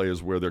Baseball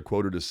players where they're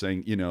quoted as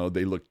saying,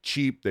 they look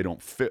cheap, they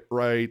don't fit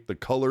right, the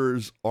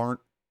colors aren't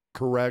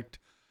correct.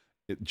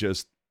 It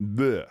just,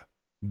 they're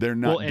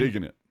not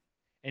digging it.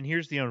 And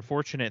here's the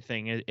unfortunate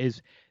thing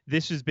is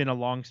this has been a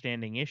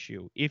long-standing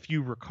issue. If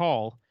you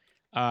recall,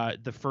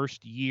 the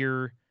first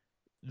year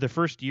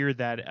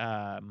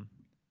that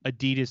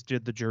Adidas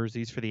did the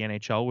jerseys for the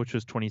NHL, which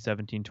was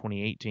 2017,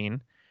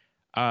 2018.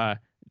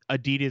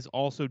 Adidas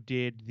also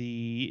did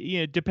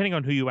depending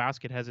on who you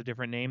ask, it has a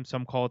different name.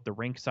 Some call it the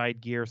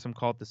rinkside gear, some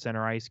call it the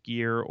center ice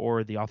gear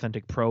or the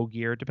authentic pro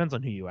gear. It depends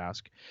on who you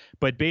ask.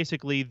 But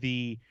basically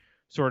the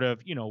sort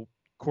of,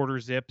 quarter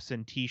zips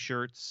and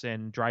t-shirts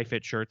and dry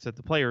fit shirts that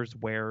the players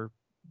wear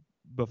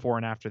before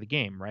and after the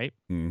game, right?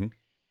 Mm-hmm.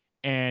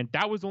 And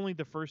that was only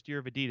the first year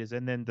of Adidas.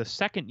 And then the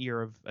second year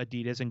of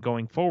Adidas and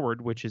going forward,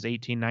 which is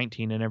 18,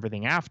 19 and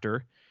everything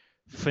after,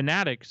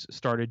 Fanatics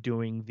started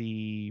doing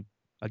the,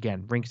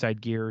 again, rinkside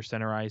gear,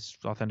 center ice,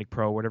 authentic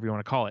pro, whatever you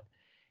want to call it.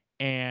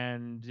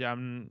 And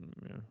I'm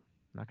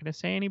not going to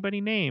say anybody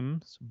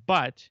names,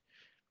 but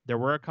there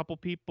were a couple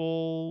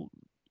people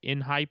in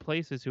high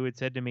places who had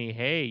said to me,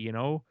 hey,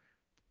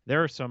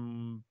 there are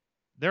some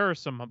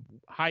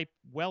high,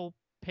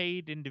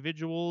 well-paid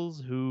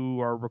individuals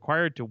who are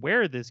required to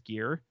wear this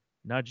gear,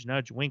 nudge,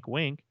 nudge, wink,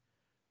 wink,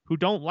 who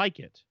don't like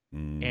it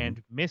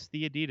and miss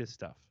the Adidas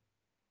stuff.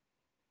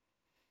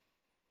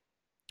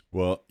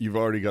 Well, you've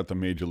already got the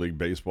Major League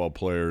Baseball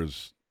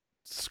players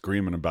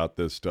screaming about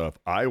this stuff.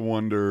 I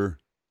wonder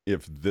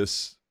if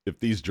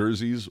these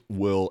jerseys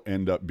will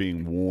end up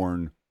being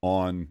worn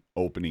on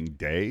opening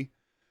day.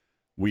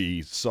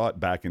 We saw it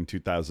back in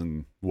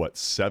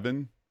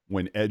 2007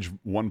 when Edge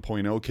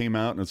 1.0 came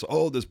out, and it's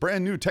this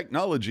brand new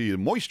technology,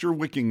 moisture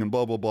wicking and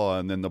blah blah blah.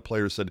 And then the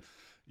players said,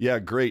 "Yeah,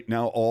 great.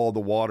 Now all the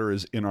water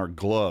is in our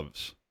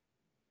gloves,"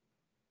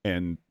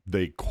 and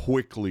they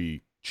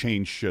quickly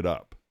changed shit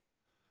up.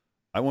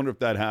 I wonder if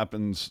that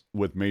happens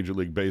with Major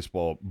League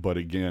Baseball. But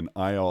again,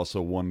 I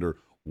also wonder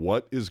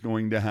what is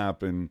going to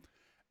happen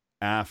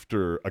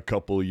after a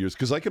couple of years.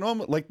 Because I can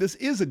almost, this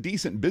is a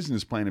decent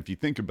business plan if you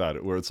think about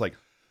it, where it's like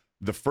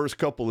the first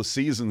couple of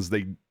seasons,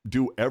 they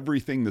do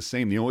everything the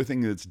same. The only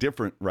thing that's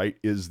different, right,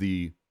 is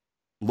the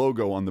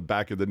logo on the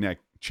back of the neck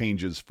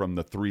changes from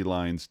the 3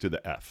 lines to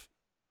the F.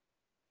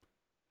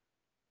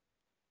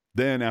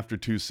 Then after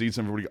 2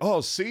 seasons, everybody,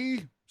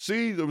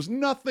 see, there was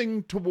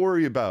nothing to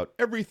worry about.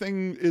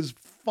 Everything is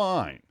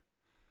fine.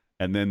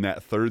 And then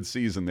that 3rd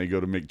season, they go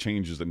to make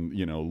changes and,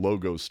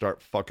 logos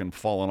start fucking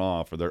falling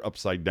off, or they're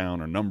upside down,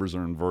 or numbers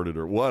are inverted,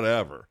 or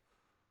whatever.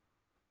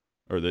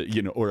 Or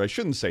or I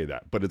shouldn't say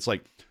that, but it's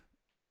like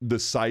the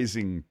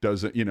sizing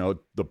doesn't,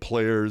 the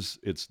players,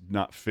 it's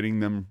not fitting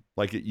them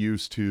like it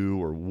used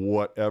to, or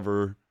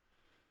whatever.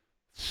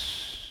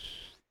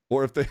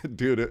 Or if they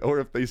do it, or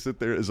if they sit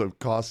there as a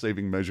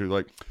cost-saving measure,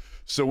 like,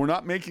 so we're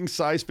not making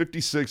size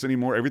 56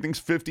 anymore. Everything's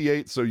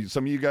 58. So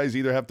some of you guys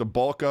either have to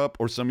bulk up,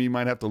 or some of you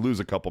might have to lose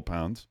a couple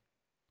pounds.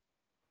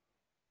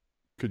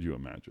 Could you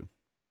imagine?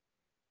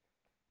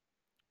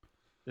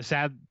 The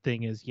sad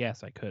thing is,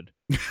 yes, I could.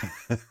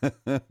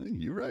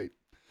 You're right.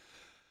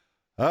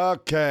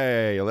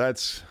 Okay,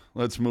 let's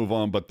move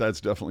on, but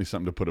that's definitely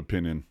something to put a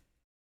pin in.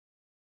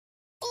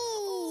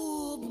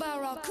 Ooh,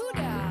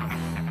 Barracuda.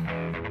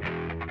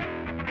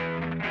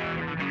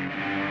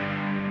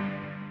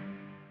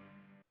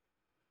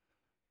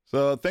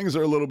 So things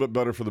are a little bit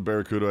better for the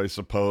Barracuda, I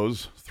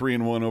suppose.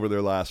 3-1 over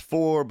their last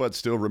 4, but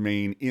still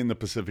remain in the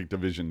Pacific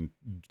Division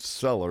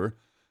cellar.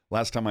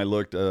 Last time I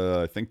looked,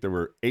 I think there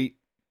were 8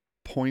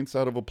 points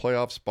out of a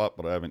playoff spot,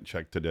 but I haven't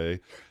checked today.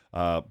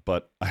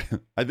 But I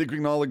think we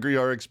can all agree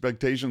our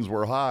expectations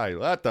were high.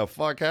 What the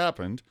fuck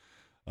happened?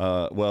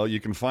 Well, you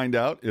can find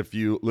out if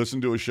you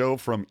listen to a show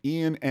from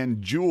Ian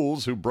and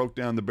Jules, who broke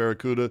down the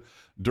Barracuda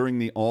during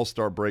the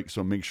All-Star break,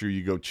 so make sure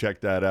you go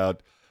check that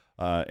out.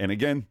 And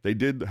again, they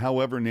did,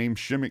 however, name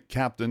Shimmick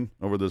captain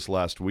over this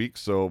last week,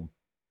 so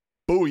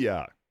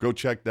booyah. Go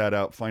check that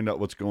out. Find out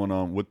what's going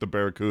on with the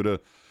Barracuda.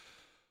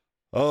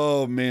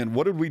 Oh, man,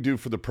 what did we do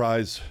for the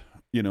prize?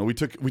 We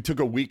took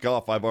a week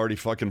off. I've already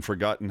fucking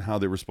forgotten how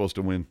they were supposed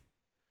to win.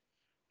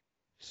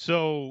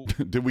 So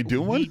did we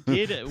do one?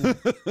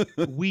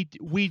 We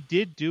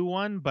did do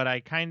one, but I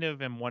kind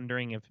of am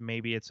wondering if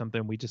maybe it's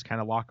something we just kind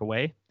of lock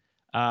away.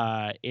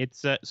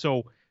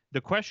 So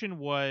the question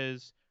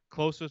was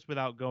closest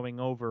without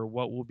going over.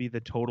 What will be the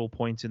total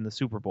points in the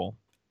Super Bowl?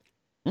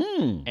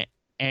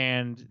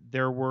 And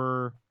there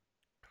were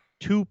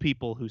 2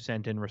 people who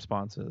sent in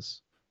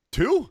responses.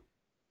 2?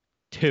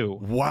 2.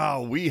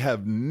 Wow, we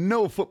have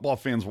no football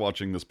fans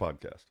watching this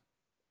podcast.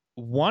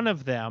 One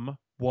of them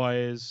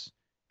was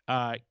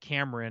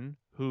Cameron,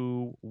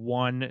 who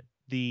won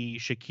the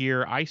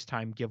Shakir Ice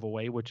Time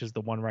giveaway, which is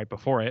the one right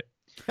before it.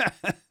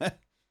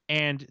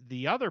 And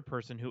the other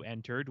person who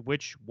entered,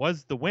 which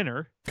was the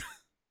winner,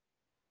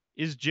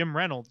 is Jim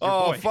Reynolds.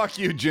 Your boy. Fuck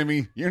you,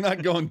 Jimmy. You're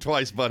not going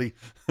twice, buddy.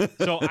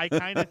 So I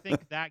kind of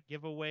think that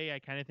giveaway,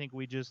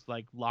 we just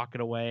lock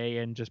it away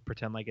and just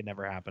pretend like it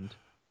never happened.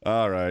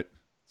 All right.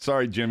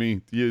 Sorry,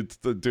 Jimmy.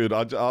 Dude,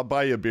 I'll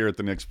buy you a beer at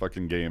the next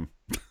fucking game.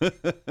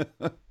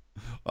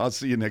 I'll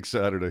see you next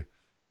Saturday.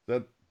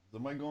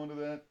 Am I going to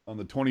that on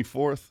the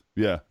 24th?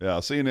 Yeah.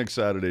 I'll see you next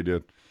Saturday,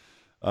 dude.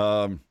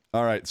 All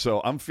right.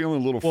 So I'm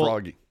feeling a little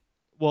froggy.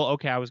 Well,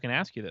 okay. I was going to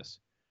ask you this.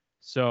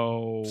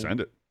 So send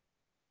it.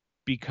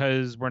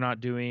 Because we're not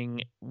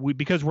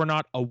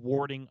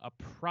awarding a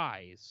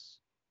prize.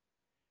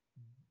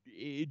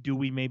 do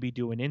we maybe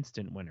do an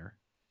instant winner?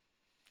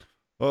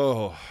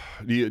 Oh,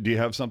 do you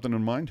have something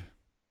in mind?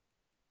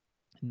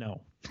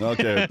 No.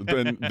 Okay,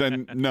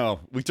 then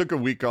no. We took a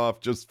week off.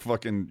 Just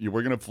fucking.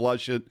 We're gonna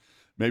flush it.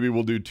 Maybe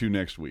we'll do 2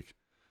 next week.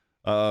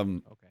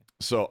 Okay.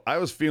 So I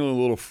was feeling a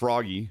little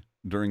froggy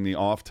during the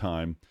off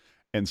time,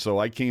 and so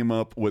I came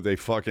up with a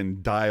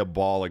fucking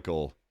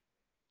diabolical,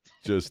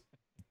 just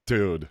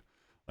dude,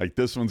 like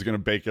this one's gonna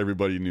bake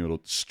everybody noodle.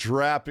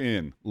 Strap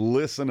in,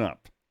 listen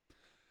up.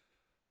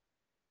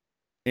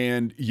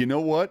 And you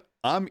know what?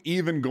 I'm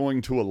even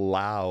going to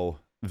allow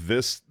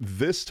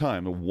this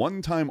time,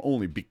 one time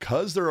only,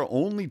 because there are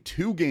only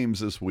 2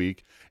 games this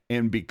week,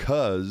 and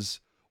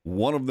because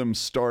one of them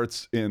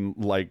starts in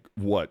like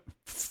what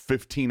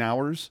 15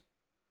 hours.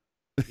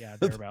 Yeah,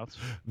 thereabouts.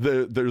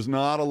 There's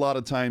not a lot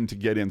of time to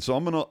get in, so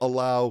I'm going to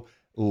allow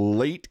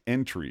late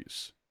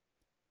entries.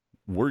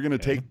 We're going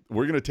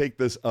to take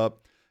this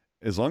up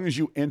as long as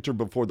you enter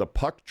before the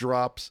puck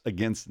drops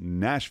against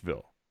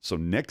Nashville. So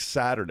next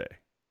Saturday.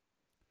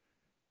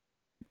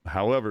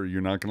 However,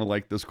 you're not going to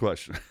like this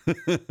question.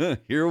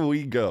 Here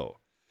we go.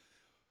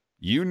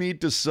 You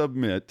need to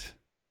submit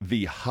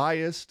the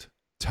highest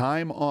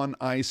time on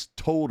ice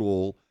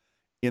total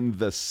in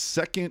the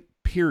second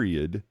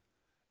period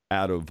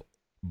out of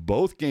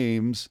both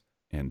games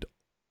and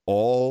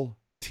all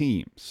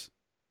teams.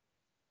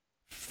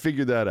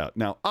 Figure that out.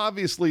 Now,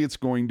 obviously, it's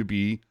going to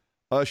be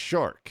a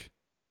Shark.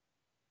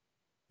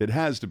 It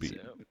has to be.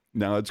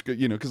 Now, it's good,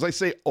 because I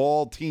say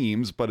all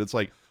teams, but it's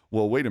like,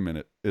 well, wait a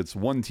minute. It's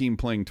one team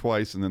playing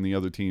twice and then the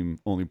other team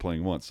only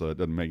playing once, so it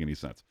doesn't make any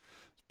sense.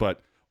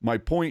 But my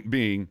point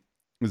being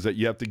is that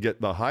you have to get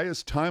the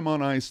highest time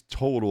on ice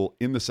total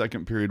in the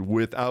second period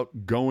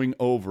without going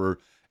over,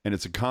 and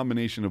it's a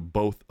combination of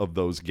both of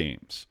those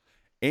games.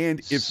 And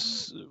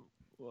if...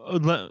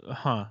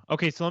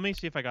 Okay, so let me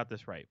see if I got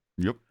this right.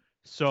 Yep.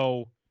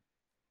 So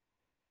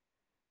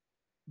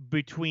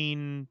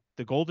between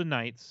the Golden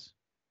Knights,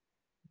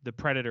 the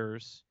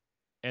Predators,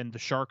 and the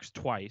Sharks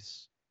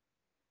twice,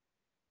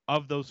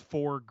 of those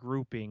 4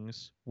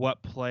 groupings, what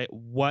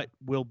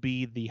will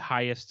be the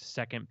highest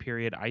second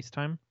period ice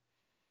time?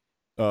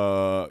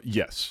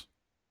 Yes.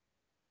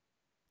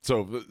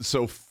 So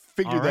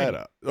figure that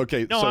out.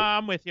 Okay. No, so,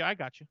 I'm with you. I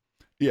got you.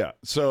 Yeah.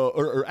 So,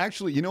 or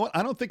actually, you know what?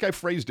 I don't think I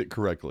phrased it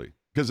correctly,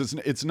 because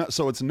it's not.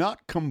 So it's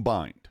not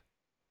combined,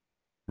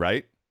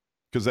 right?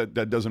 Because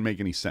that doesn't make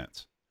any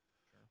sense.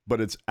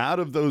 But it's out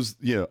of those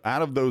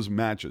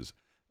matches.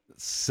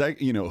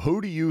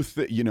 Who do you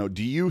think?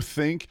 Do you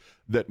think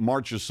that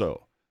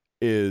Marchessault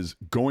is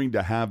going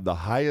to have the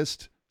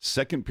highest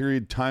second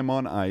period time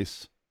on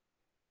ice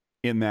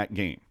in that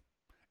game?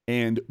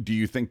 And do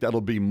you think that'll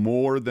be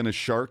more than a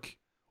Shark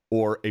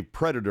or a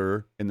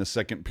Predator in the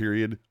second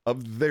period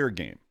of their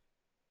game?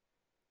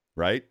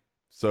 Right?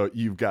 So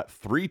you've got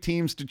 3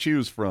 teams to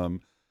choose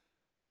from.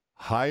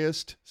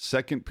 Highest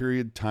second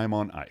period time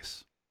on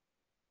ice.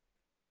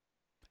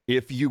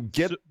 If you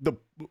get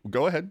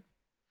go ahead.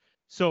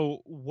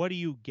 So what are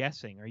you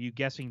guessing? Are you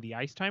guessing the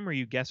ice time, or are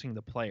you guessing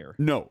the player?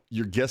 No,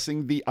 you're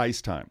guessing the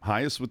ice time.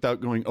 Highest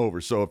without going over.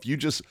 So if you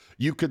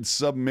could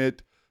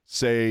submit,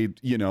 say,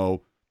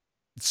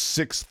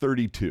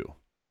 632.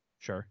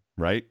 Sure.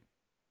 Right?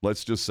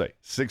 Let's just say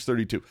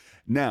 632.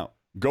 Now,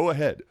 go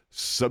ahead.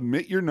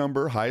 Submit your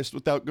number, highest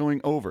without going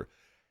over.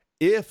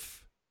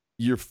 If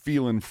you're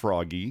feeling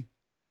froggy,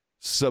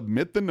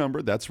 submit the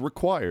number. That's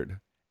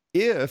required.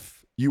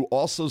 If you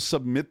also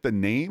submit the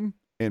name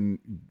and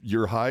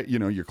you're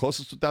you're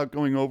closest without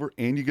going over,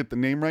 and you get the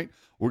name right,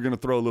 we're going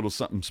to throw a little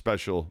something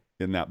special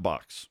in that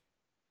box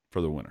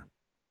for the winner.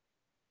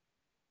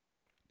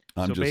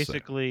 So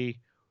basically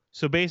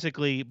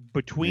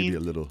between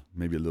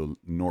maybe a little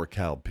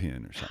NorCal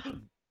pin or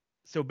something.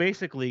 So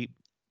basically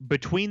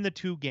between the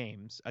 2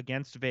 games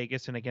against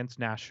Vegas and against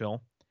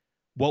Nashville,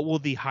 what will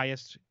the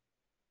highest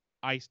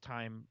ice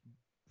time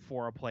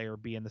for a player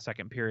be in the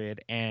second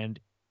period? And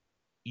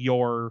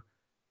your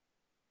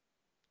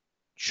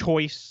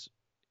choice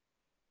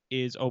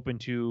is open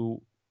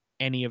to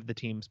any of the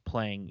teams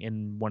playing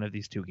in one of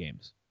these 2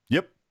 games.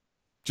 Yep.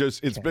 There's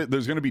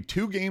going to be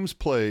 2 games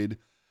played,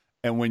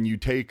 and when you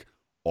take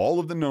all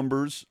of the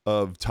numbers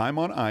of time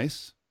on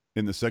ice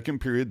in the second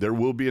period, there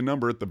will be a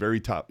number at the very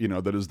top,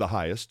 that is the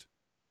highest.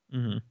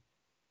 Mm-hmm.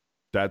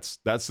 That's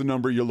the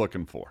number you're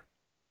looking for.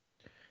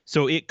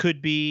 So it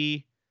could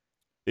be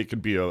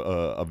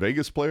a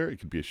Vegas player, it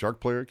could be a Shark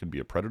player, it could be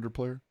a Predator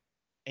player.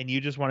 And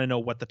you just want to know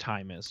what the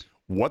time is.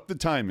 What the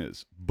time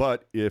is.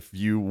 But if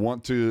you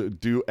want to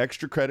do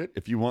extra credit,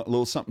 if you want a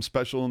little something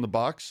special in the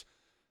box,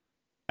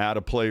 add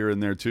a player in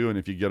there too, and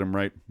if you get them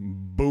right,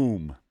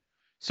 boom.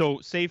 So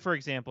say, for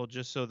example,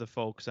 just so the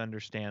folks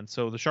understand,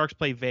 so the Sharks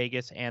play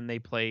Vegas and they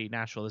play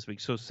Nashville this week.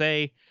 So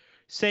say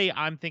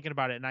I'm thinking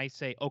about it and I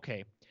say,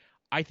 okay,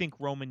 I think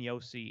Roman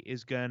Josi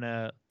is going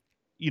to,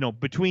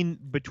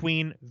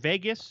 between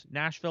Vegas,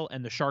 Nashville,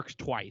 and the Sharks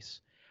twice,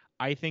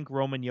 I think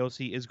Roman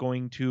Josi is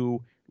going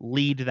to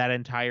lead that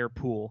entire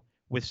pool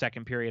with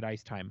second period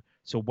ice time.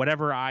 So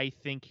whatever I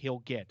think he'll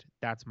get,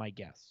 that's my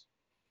guess.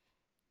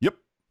 Yep.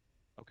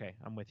 Okay,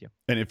 I'm with you.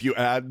 And if you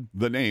add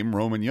the name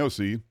Roman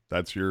Yossi,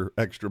 that's your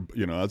extra,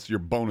 that's your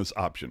bonus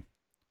option.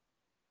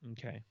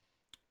 Okay.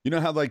 You know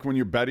how, like, when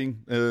you're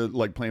betting,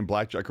 like playing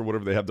blackjack or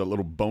whatever, they have that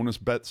little bonus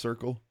bet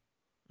circle?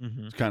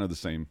 Mm-hmm. It's kind of the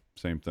same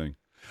thing.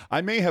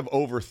 I may have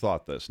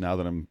overthought this now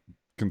that I'm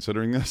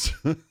considering this,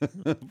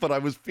 but I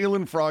was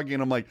feeling froggy,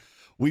 and I'm like,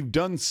 we've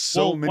done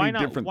so many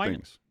different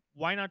things.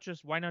 Why not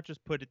just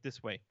put it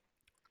this way?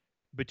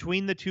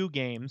 Between the two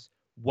games,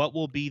 what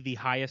will be the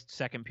highest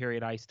second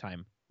period ice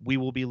time? We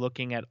will be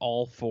looking at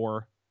all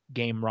 4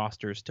 game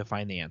rosters to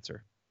find the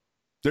answer.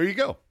 There you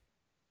go.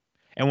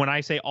 And when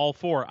I say all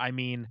 4, I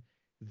mean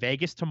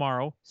Vegas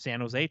tomorrow,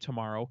 San Jose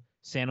tomorrow,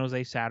 San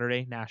Jose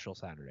Saturday, Nashville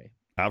Saturday.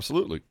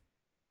 Absolutely.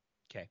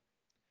 Okay.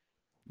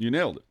 You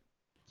nailed it.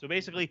 So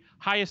basically,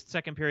 highest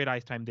second period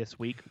ice time this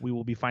week, we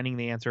will be finding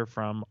the answer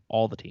from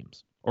all the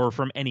teams, or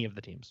from any of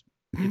the teams.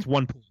 It's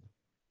one pool.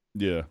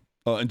 Yeah.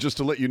 And just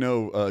to let you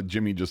know,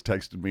 Jimmy just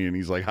texted me, and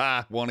he's like,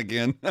 "Ha, won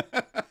again."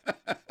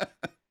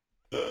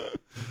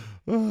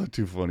 Oh,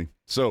 too funny.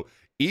 So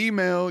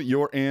email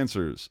your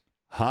answers.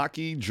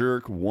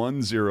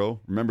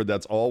 HockeyJerk10. Remember,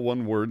 that's all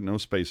one word, no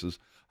spaces.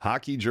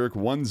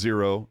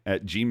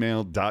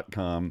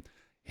 HockeyJerk10@gmail.com.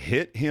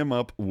 Hit him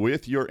up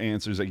with your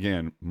answers.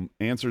 Again,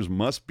 answers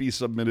must be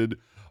submitted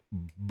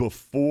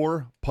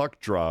before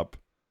puck drop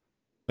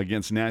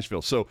against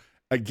Nashville. So,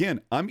 again,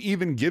 I'm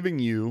even giving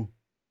you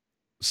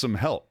some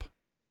help.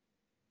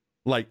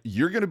 Like,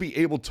 you're going to be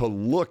able to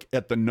look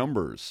at the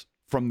numbers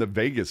from the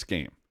Vegas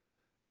game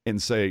and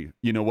say,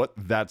 you know what,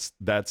 that's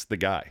the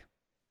guy.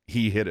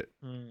 He hit it.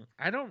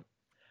 I don't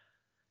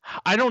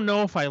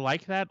know if I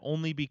like that,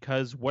 only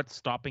because what's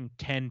stopping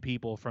 10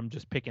 people from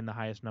just picking the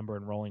highest number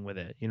and rolling with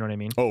it? You know what I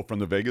mean? Oh, from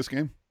the Vegas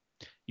game?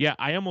 Yeah,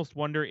 I almost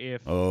wonder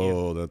if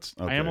that's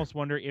okay. I almost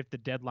wonder if the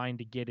deadline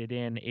to get it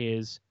in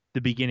is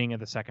the beginning of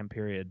the second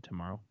period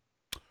tomorrow.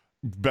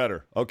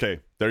 Better.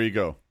 Okay, there you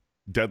go.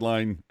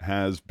 Deadline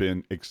has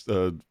been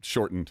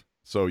shortened.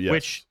 So, yes.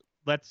 Which,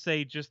 let's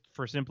say, just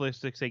for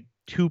simplistic sake,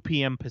 2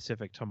 p.m.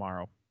 Pacific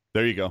tomorrow.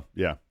 There you go.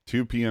 Yeah,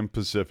 2 p.m.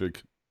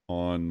 Pacific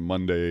on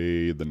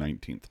Monday the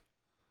 19th.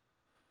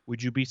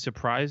 Would you be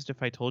surprised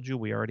if I told you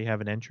we already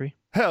have an entry?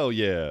 Hell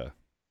yeah.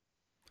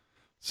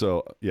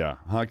 So, yeah,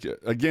 hockey.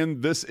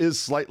 Again, this is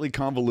slightly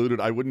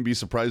convoluted. I wouldn't be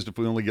surprised if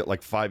we only get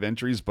like 5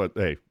 entries, but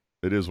hey,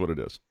 it is what it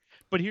is.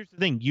 But here's the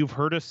thing. You've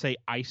heard us say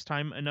ice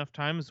time enough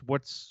times.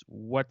 What's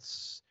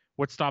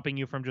stopping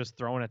you from just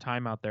throwing a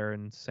time out there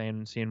and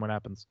seeing what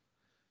happens?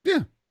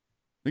 Yeah,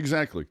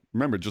 exactly.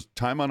 Remember, just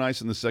time on ice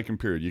in the second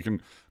period. You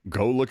can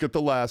go look at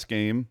the last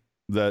game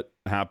that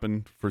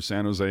happened for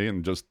San Jose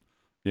and just,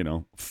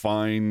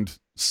 find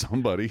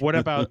somebody. What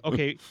about,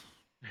 okay,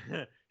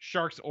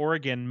 Sharks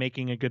Oregon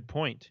making a good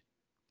point.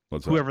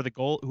 What's whoever the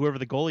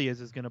goalie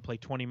is going to play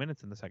 20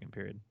 minutes in the second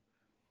period.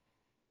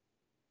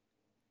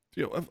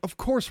 Of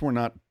course we're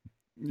not,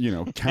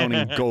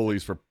 counting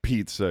goalies, for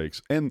Pete's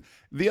sakes. And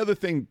the other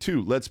thing,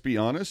 too, let's be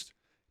honest,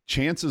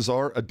 chances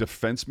are a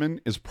defenseman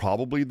is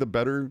probably the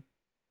better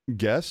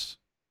guess.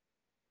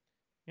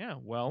 Yeah,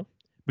 well,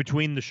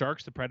 between the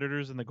Sharks, the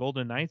Predators, and the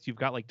Golden Knights, you've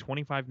got like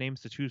 25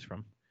 names to choose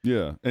from.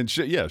 Yeah, and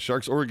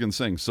Sharks Oregon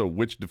saying, so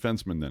which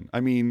defenseman then? I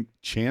mean,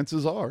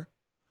 chances are.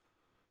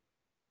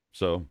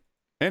 So,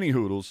 any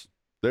hoodles,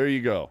 there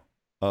you go.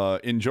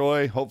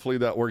 Enjoy. Hopefully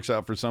that works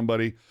out for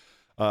somebody.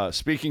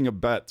 Speaking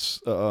of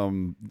bets,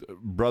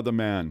 brother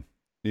man,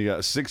 you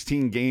got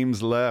 16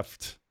 games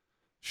left.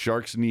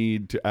 Sharks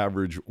need to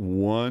average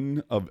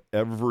 1 of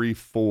every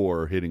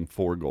 4 hitting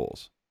 4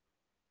 goals.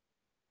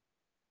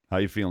 How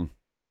you feeling?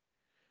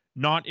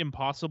 Not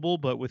impossible,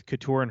 but with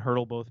Couture and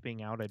Hertl both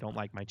being out, I don't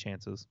like my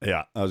chances.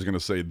 Yeah, I was going to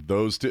say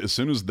those two. As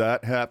soon as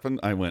that happened,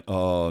 I went,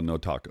 oh, no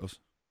tacos.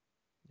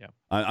 Yeah.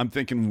 I'm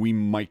thinking we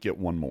might get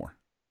 1 more.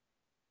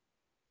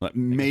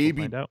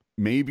 Maybe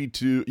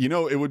 2.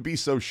 It would be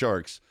so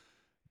Sharks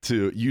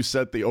you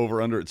set the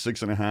over-under at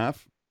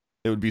 6.5.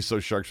 It would be so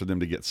Sharks for them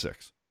to get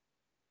 6.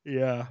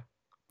 Yeah.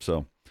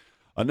 So,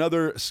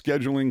 another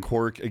scheduling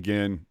quirk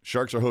again.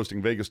 Sharks are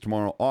hosting Vegas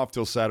tomorrow, off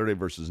till Saturday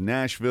versus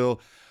Nashville.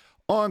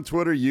 On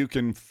Twitter, you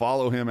can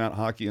follow him at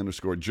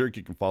hockey_jerk.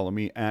 You can follow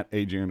me at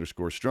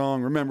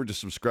AJ_strong. Remember to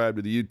subscribe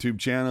to the YouTube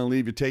channel.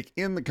 Leave your take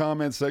in the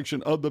comment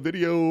section of the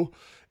video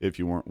if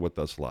you weren't with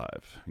us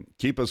live.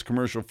 Keep us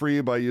commercial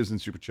free by using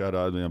Super Chat.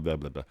 Blah, blah,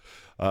 blah.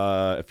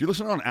 If you're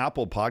listening on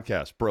Apple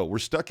Podcasts, bro, we're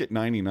stuck at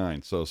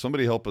 99. So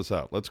somebody help us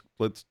out. Let's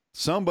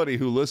somebody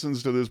who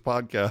listens to this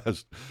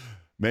podcast,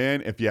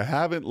 man, if you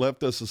haven't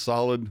left us a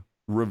solid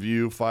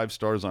review, 5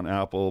 stars on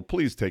Apple,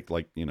 please take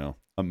a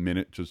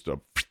minute just to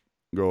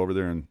go over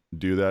there and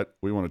do that.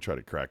 We want to try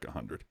to crack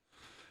 100.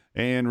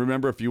 And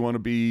remember, if you want to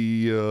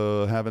be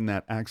having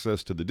that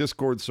access to the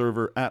Discord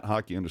server at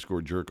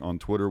hockey_jerk on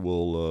Twitter,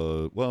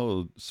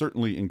 will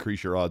certainly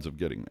increase your odds of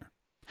getting there.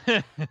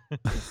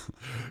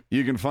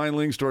 You can find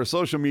links to our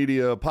social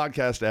media,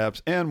 podcast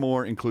apps, and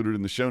more included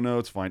in the show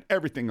notes. Find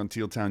everything on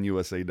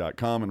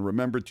tealtownusa.com. And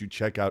remember to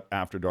check out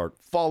After Dark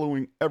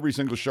following every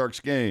single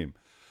Sharks game.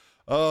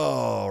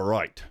 All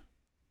right.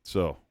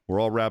 So we're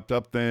all wrapped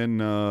up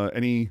then.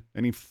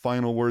 Any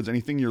final words?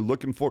 Anything you're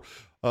looking for?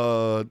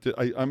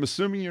 I'm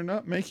assuming you're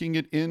not making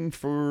it in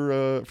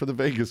for the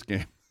Vegas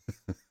game.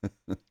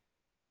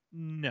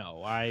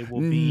 No, I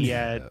will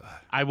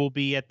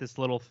be at this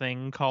little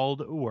thing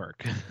called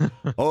work.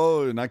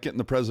 Oh, you're not getting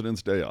the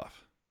President's Day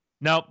off.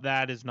 Nope,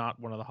 that is not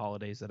one of the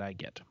holidays that I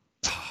get,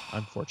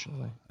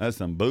 unfortunately. That's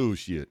some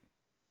bullshit.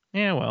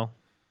 Yeah, well,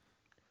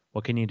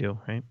 what can you do,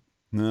 right?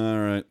 All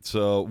right.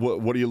 So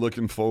what are you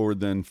looking forward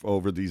then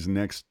over these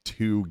next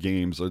 2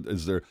 games?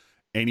 Is there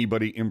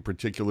anybody in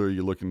particular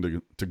you're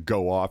looking to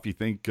go off? You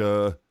think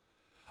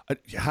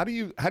how do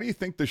you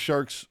think the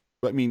Sharks,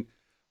 I mean,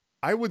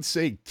 I would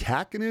say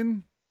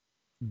Kakkonen,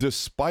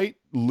 despite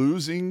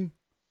losing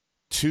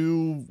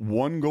 2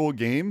 1-goal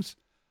games,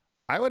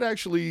 I would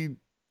actually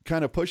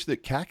kind of push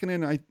that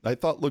Kakkonen I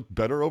thought looked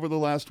better over the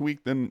last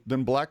week than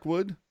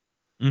Blackwood.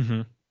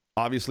 Mm-hmm.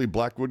 Obviously,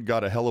 Blackwood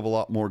got a hell of a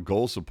lot more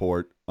goal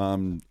support.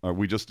 Are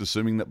we just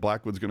assuming that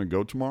Blackwood's going to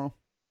go tomorrow?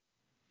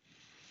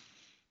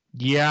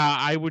 Yeah,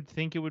 I would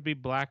think it would be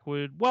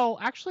Blackwood. Well,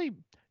 actually,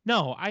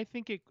 no. I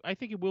think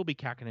it will be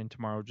Kakkonen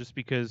tomorrow, just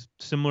because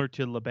similar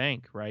to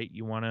LeBanc, right?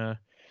 You want to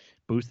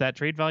boost that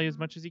trade value as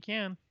much as you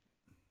can.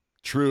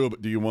 True,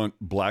 but do you want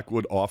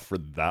Blackwood off for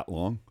that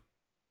long?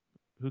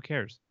 Who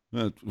cares?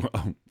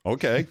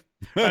 Okay.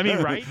 I mean,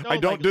 right? No, I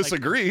don't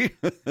disagree.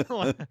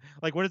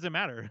 Like, what does it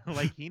matter?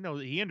 Like,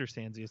 he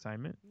understands the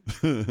assignment.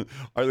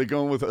 Are they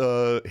going with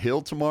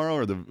Hill tomorrow,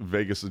 or the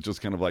Vegas is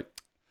just kind of like,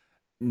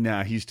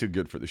 nah, he's too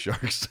good for the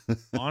Sharks?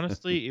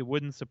 Honestly, it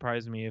wouldn't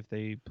surprise me if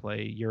they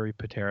play Yuri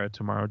Patera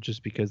tomorrow,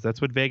 just because that's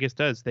what Vegas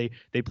does. They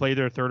play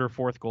their 3rd or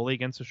 4th goalie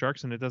against the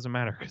Sharks, and it doesn't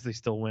matter because they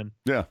still win.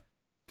 Yeah.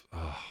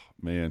 Oh,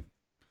 man.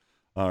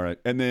 All right.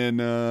 And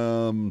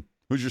then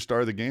who's your star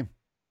of the game?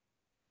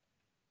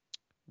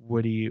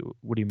 What do you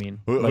mean?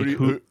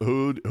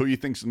 Who you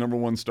think's the number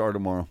 1 star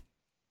tomorrow?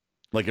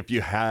 Like, if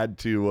you had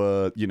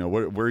to,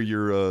 where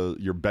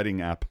your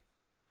betting app?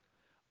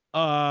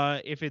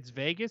 If it's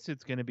Vegas,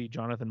 it's going to be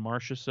Jonathan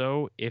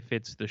Marchessault. If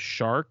it's the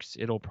Sharks,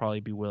 it'll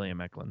probably be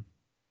William Eklund.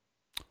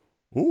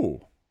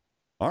 Ooh,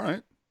 all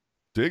right,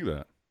 dig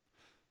that.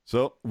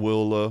 So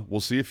we'll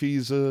see if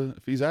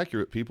he's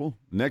accurate. People,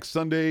 next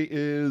Sunday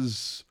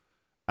is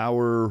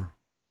our.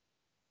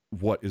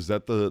 What is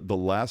that? The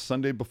last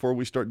Sunday before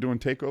we start doing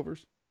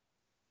takeovers?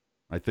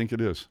 I think it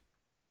is.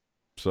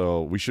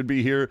 So we should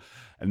be here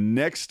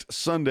next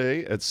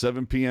Sunday at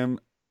 7 p.m.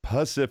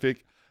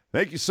 Pacific.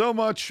 Thank you so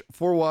much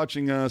for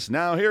watching us.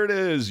 Now here it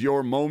is,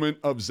 your moment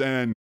of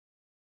Zen.